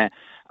already there.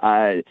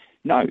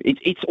 No,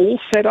 it's all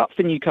set up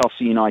for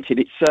Newcastle United.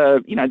 It's,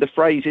 the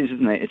phrase is,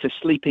 isn't it? It's a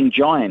sleeping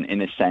giant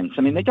in a sense.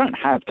 I mean, they don't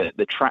have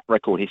the track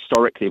record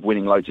historically of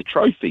winning loads of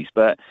trophies,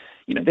 but,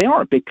 they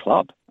are a big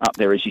club up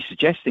there, as you're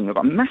suggesting. They've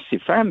got a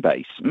massive fan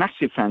base,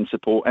 massive fan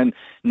support, and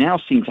now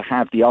seem to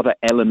have the other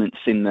elements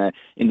in the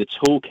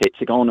toolkit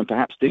to go on and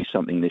perhaps do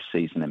something this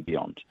season and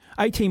beyond.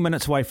 18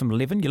 minutes away from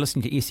 11, you're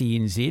listening to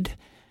SENZ.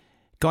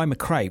 Guy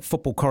McRae,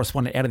 football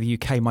correspondent out of the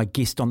UK, my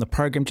guest on the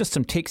program. Just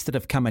some texts that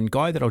have come in,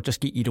 Guy, that I'll just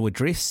get you to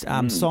address.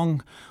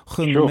 Song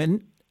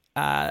Heung-min,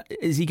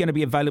 is he going to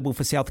be available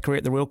for South Korea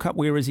at the World Cup?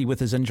 Where is he with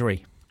his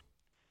injury?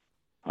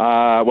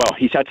 Well,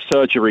 he's had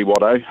surgery,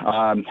 Watto.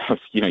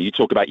 You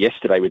talk about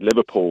yesterday with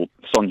Liverpool.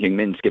 Son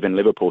Heung-min's given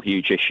Liverpool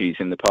huge issues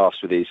in the past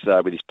with his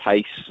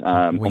pace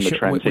on the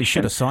transition. We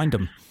should have signed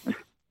him.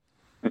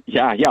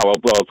 Yeah. Well,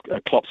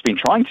 Klopp's been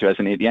trying to,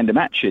 hasn't he, at the end of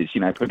matches,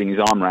 putting his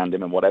arm around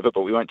him and whatever,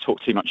 but we won't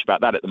talk too much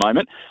about that at the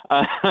moment.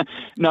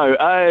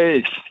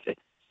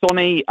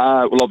 Sonny,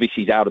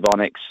 obviously he's out of our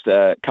next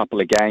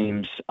couple of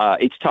games.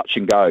 It's touch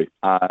and go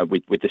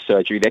with the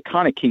surgery. They're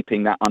kind of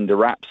keeping that under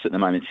wraps at the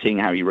moment, seeing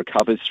how he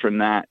recovers from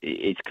that.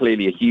 It's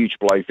clearly a huge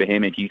blow for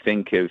him if you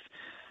think of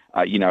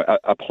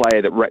a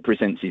player that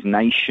represents his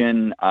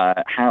nation,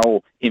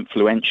 how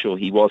influential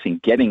he was in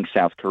getting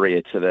South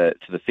Korea to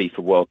the FIFA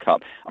World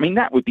Cup. I mean,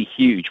 that would be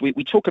huge.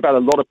 We talk about a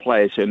lot of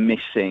players who are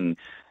missing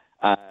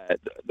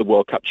the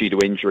World Cup due to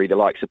injury, the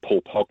likes of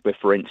Paul Pogba,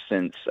 for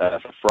instance,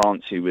 for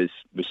France, who was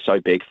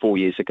so big 4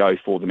 years ago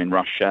for them in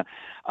Russia.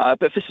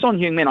 But for Son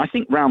Heung-min, I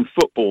think round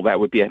football, that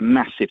would be a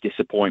massive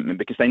disappointment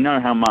because they know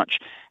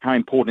how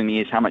important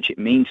he is, how much it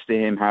means to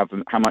him, how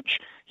much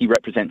he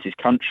represents his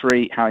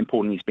country, how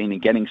important he's been in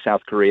getting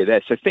South Korea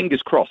there. So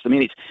fingers crossed. I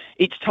mean,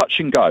 it's touch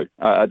and go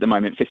at the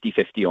moment,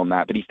 50-50 on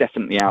that, but he's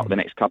definitely out the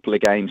next couple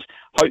of games.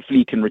 Hopefully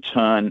he can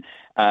return.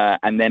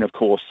 And then, of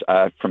course,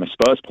 from a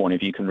Spurs point of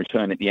view, can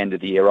return at the end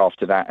of the year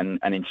after that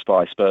and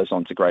inspire Spurs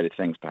on to greater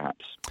things,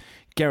 perhaps.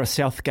 Gareth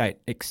Southgate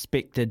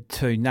expected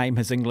to name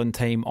his England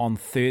team on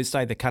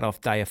Thursday. The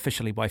cut-off day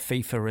officially by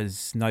FIFA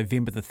is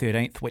November the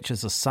 13th, which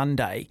is a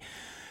Sunday.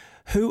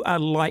 Who are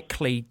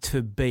likely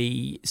to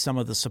be some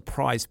of the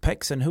surprise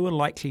picks and who are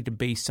likely to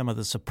be some of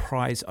the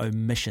surprise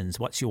omissions?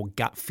 What's your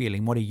gut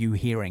feeling? What are you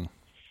hearing?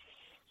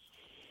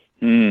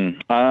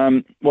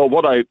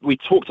 Well, we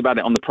talked about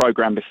it on the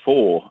programme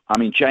before. I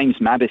mean, James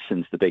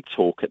Maddison's the big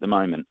talk at the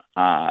moment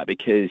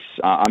because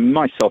I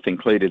myself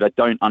included, I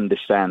don't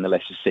understand the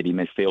Leicester City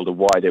midfielder,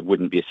 why there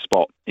wouldn't be a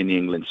spot in the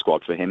England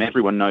squad for him.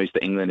 Everyone knows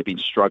that England have been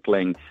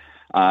struggling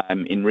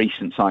in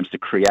recent times to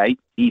create,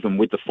 even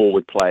with the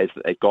forward players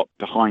that they've got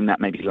behind that,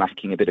 maybe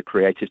lacking a bit of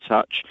creative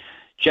touch.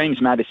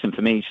 James Maddison,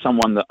 for me, is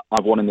someone that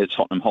I've wanted at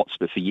Tottenham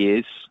Hotspur for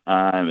years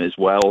as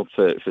well,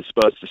 for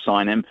Spurs to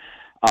sign him.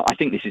 I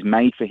think this is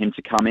made for him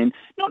to come in,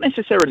 not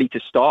necessarily to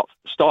start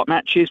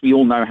matches. We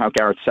all know how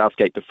Gareth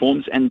Southgate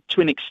performs, and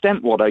to an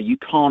extent, Watto, you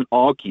can't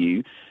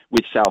argue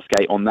with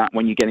Southgate on that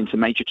when you get into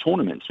major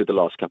tournaments. With the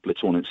last couple of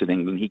tournaments with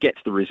England, he gets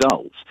the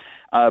results.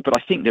 But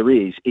I think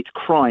it's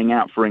crying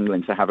out for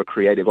England to have a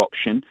creative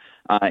option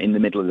in the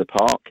middle of the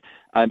park.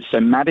 So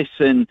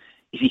Maddison,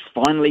 Is he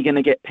finally going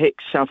to get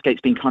picked?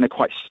 Southgate's been kind of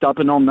quite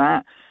stubborn on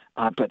that.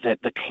 But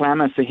the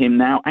clamour for him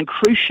now, and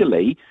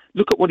crucially,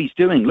 look at what he's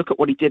doing. Look at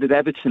what he did at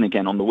Everton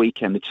again on the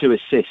weekend, the 2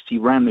 assists. He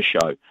ran the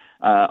show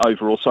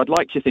overall. So I'd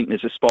like to think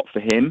there's a spot for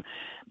him.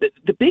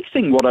 The big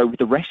thing, Watto, with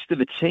the rest of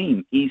the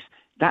team is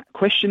that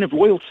question of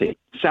loyalty.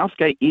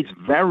 Southgate is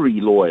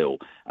very loyal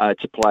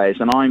to players.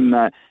 And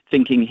I'm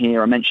thinking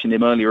here, I mentioned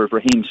him earlier, of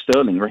Raheem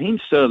Sterling. Raheem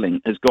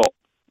Sterling has got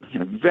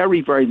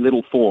very, very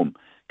little form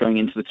going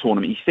into the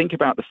tournament. You think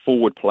about the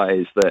forward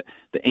players that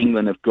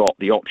England have got,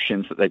 the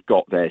options that they've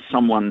got there.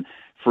 Someone,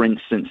 for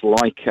instance,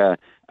 like a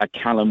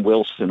Callum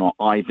Wilson or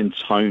Ivan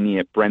Toney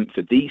at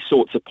Brentford. These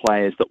sorts of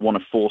players that want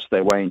to force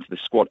their way into the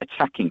squad,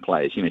 attacking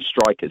players,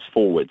 strikers,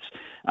 forwards,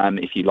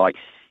 if you like.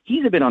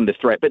 He's a bit under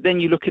threat. But then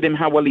you look at him,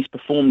 how well he's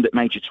performed at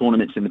major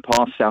tournaments in the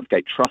past.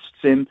 Southgate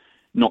trusts him,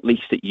 not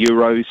least at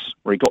Euros,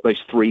 where he got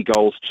those 3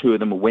 goals. 2 of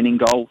them were winning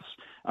goals.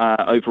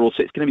 Overall,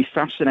 so it's going to be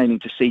fascinating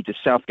to see, does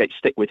Southgate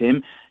stick with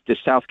him? Does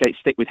Southgate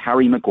stick with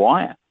Harry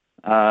Maguire,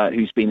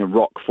 who's been a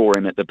rock for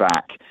him at the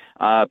back?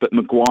 But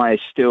Maguire's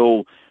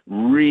still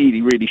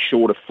really, really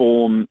short of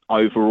form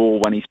overall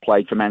when he's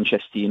played for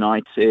Manchester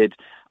United.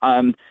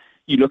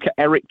 You look at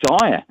Eric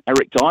Dyer.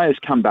 Eric Dyer's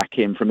come back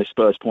in from a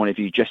Spurs point of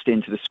view, just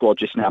into the squad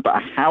just now, but a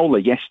howler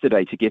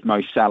yesterday to give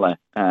Mo Salah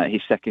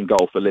his 2nd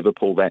goal for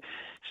Liverpool there.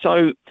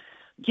 So,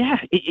 yeah,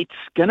 it's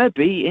going to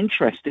be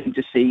interesting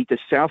to see, does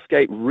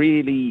Southgate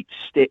really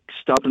stick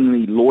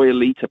stubbornly,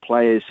 loyally to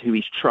players who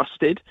he's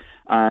trusted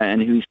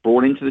and who he's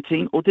brought into the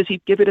team, or does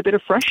he give it a bit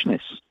of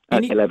freshness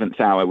at 11th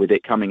hour with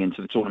it coming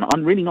into the tournament?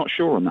 I'm really not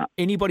sure on that.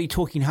 Anybody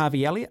talking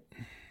Harvey Elliott?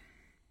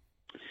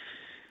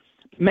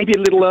 Maybe a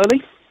little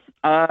early.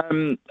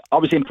 I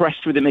was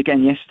impressed with him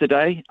again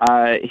yesterday.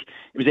 It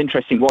was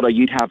interesting, Watto,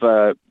 you'd have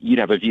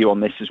a view on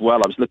this as well.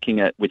 I was looking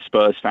at, with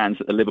Spurs fans,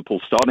 at the Liverpool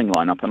starting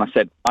lineup, and I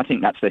said, I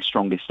think that's their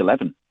strongest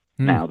 11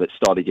 now that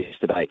started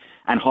yesterday.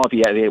 And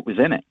Harvey Elliott was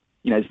in it.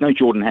 There's no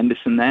Jordan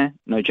Henderson there,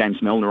 no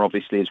James Milner,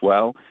 obviously, as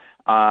well.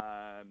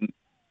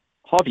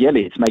 Harvey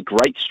Elliott's made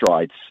great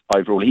strides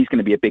overall. He's going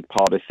to be a big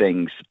part of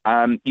things.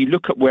 You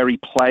look at where he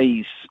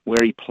plays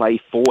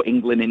for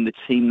England in the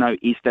team, though.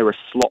 Is there a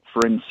slot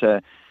for him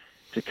to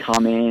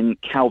come in?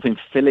 Calvin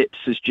Phillips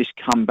has just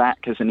come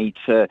back as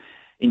into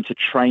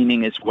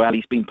training as well.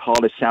 He's been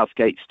part of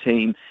Southgate's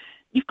team.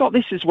 You've got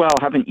this as well,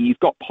 haven't you? You've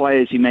got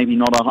players who maybe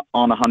not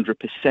on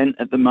 100%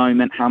 at the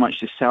moment. How much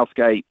does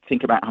Southgate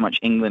think about how much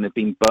England have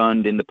been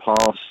burned in the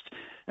past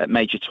at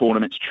major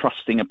tournaments,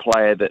 trusting a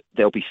player that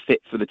they'll be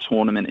fit for the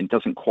tournament and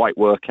doesn't quite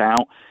work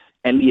out?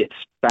 Elliott's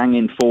bang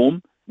in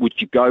form. Would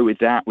you go with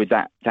that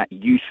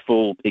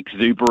youthful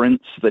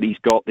exuberance that he's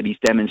got, that he's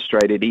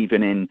demonstrated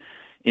even in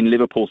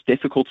Liverpool's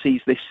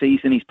difficulties this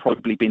season? He's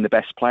probably been the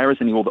best player,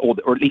 isn't he? Or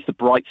at least the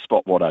bright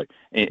spot, Watto,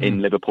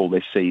 in Liverpool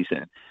this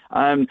season.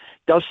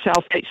 Does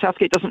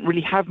Southgate doesn't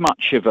really have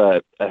much of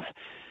a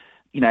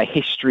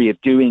history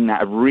of doing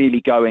that, of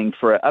really going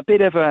for a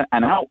bit of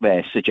an out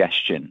there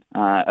suggestion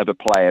of a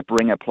player,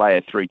 bring a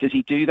player through. Does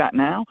he do that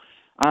now?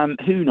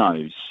 Who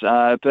knows?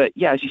 But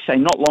yeah, as you say,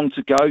 not long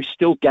to go.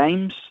 Still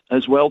games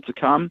as well to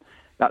come.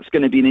 That's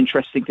going to be an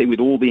interesting thing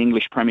with all the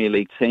English Premier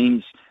League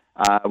teams.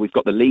 We've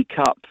got the League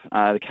Cup,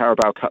 the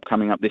Carabao Cup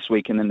coming up this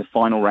week, and then the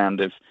final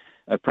round of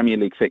Premier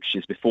League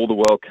fixtures before the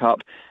World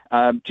Cup.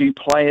 Do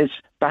players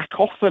back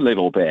off a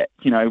little bit?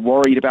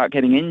 Worried about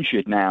getting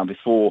injured now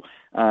before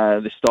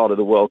the start of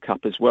the World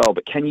Cup as well.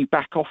 But can you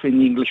back off in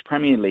the English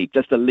Premier League?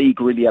 Does the league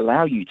really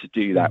allow you to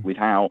do that with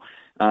how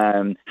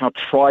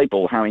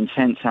tribal, how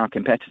intense, how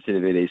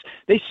competitive it is?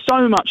 There's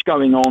so much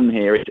going on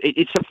here.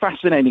 It's a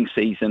fascinating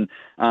season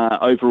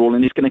overall,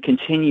 and it's going to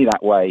continue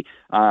that way,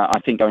 I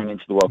think, going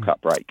into the World Cup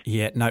break.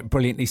 Yeah, no,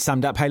 brilliantly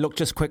summed up. Hey, look,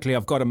 just quickly,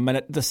 I've got a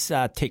minute. This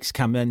text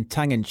come in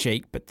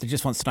tongue-in-cheek, but they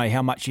just wants to know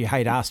how much you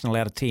hate Arsenal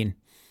out of 10.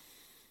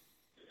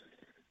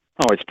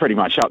 Oh, it's pretty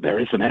much up there,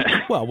 isn't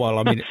it? Well,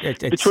 I mean,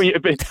 it's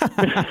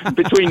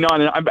between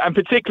 9 and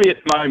particularly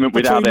at the moment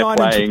with how they're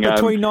playing.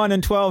 Between 9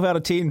 and 12 out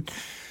of 10.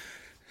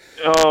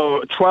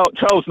 Oh,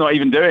 12's not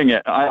even doing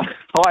it.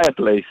 Higher,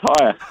 please,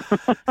 higher.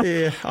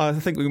 Yeah, I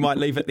think we might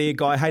leave it there,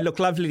 Guy. Hey, look,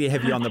 lovely to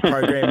have you on the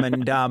program,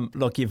 and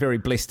look, you're very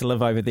blessed to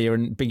live over there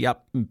and be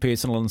up and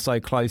personal and so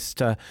close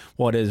to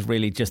what is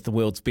really just the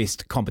world's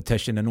best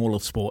competition in all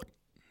of sport.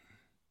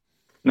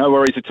 No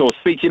worries at all.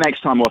 Speak to you next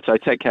time, Watto.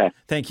 Take care.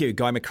 Thank you.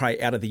 Guy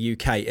McRae out of the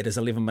UK. It is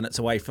 11 minutes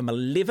away from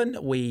 11.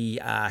 We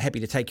are happy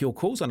to take your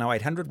calls on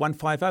 0800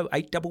 150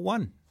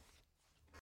 811.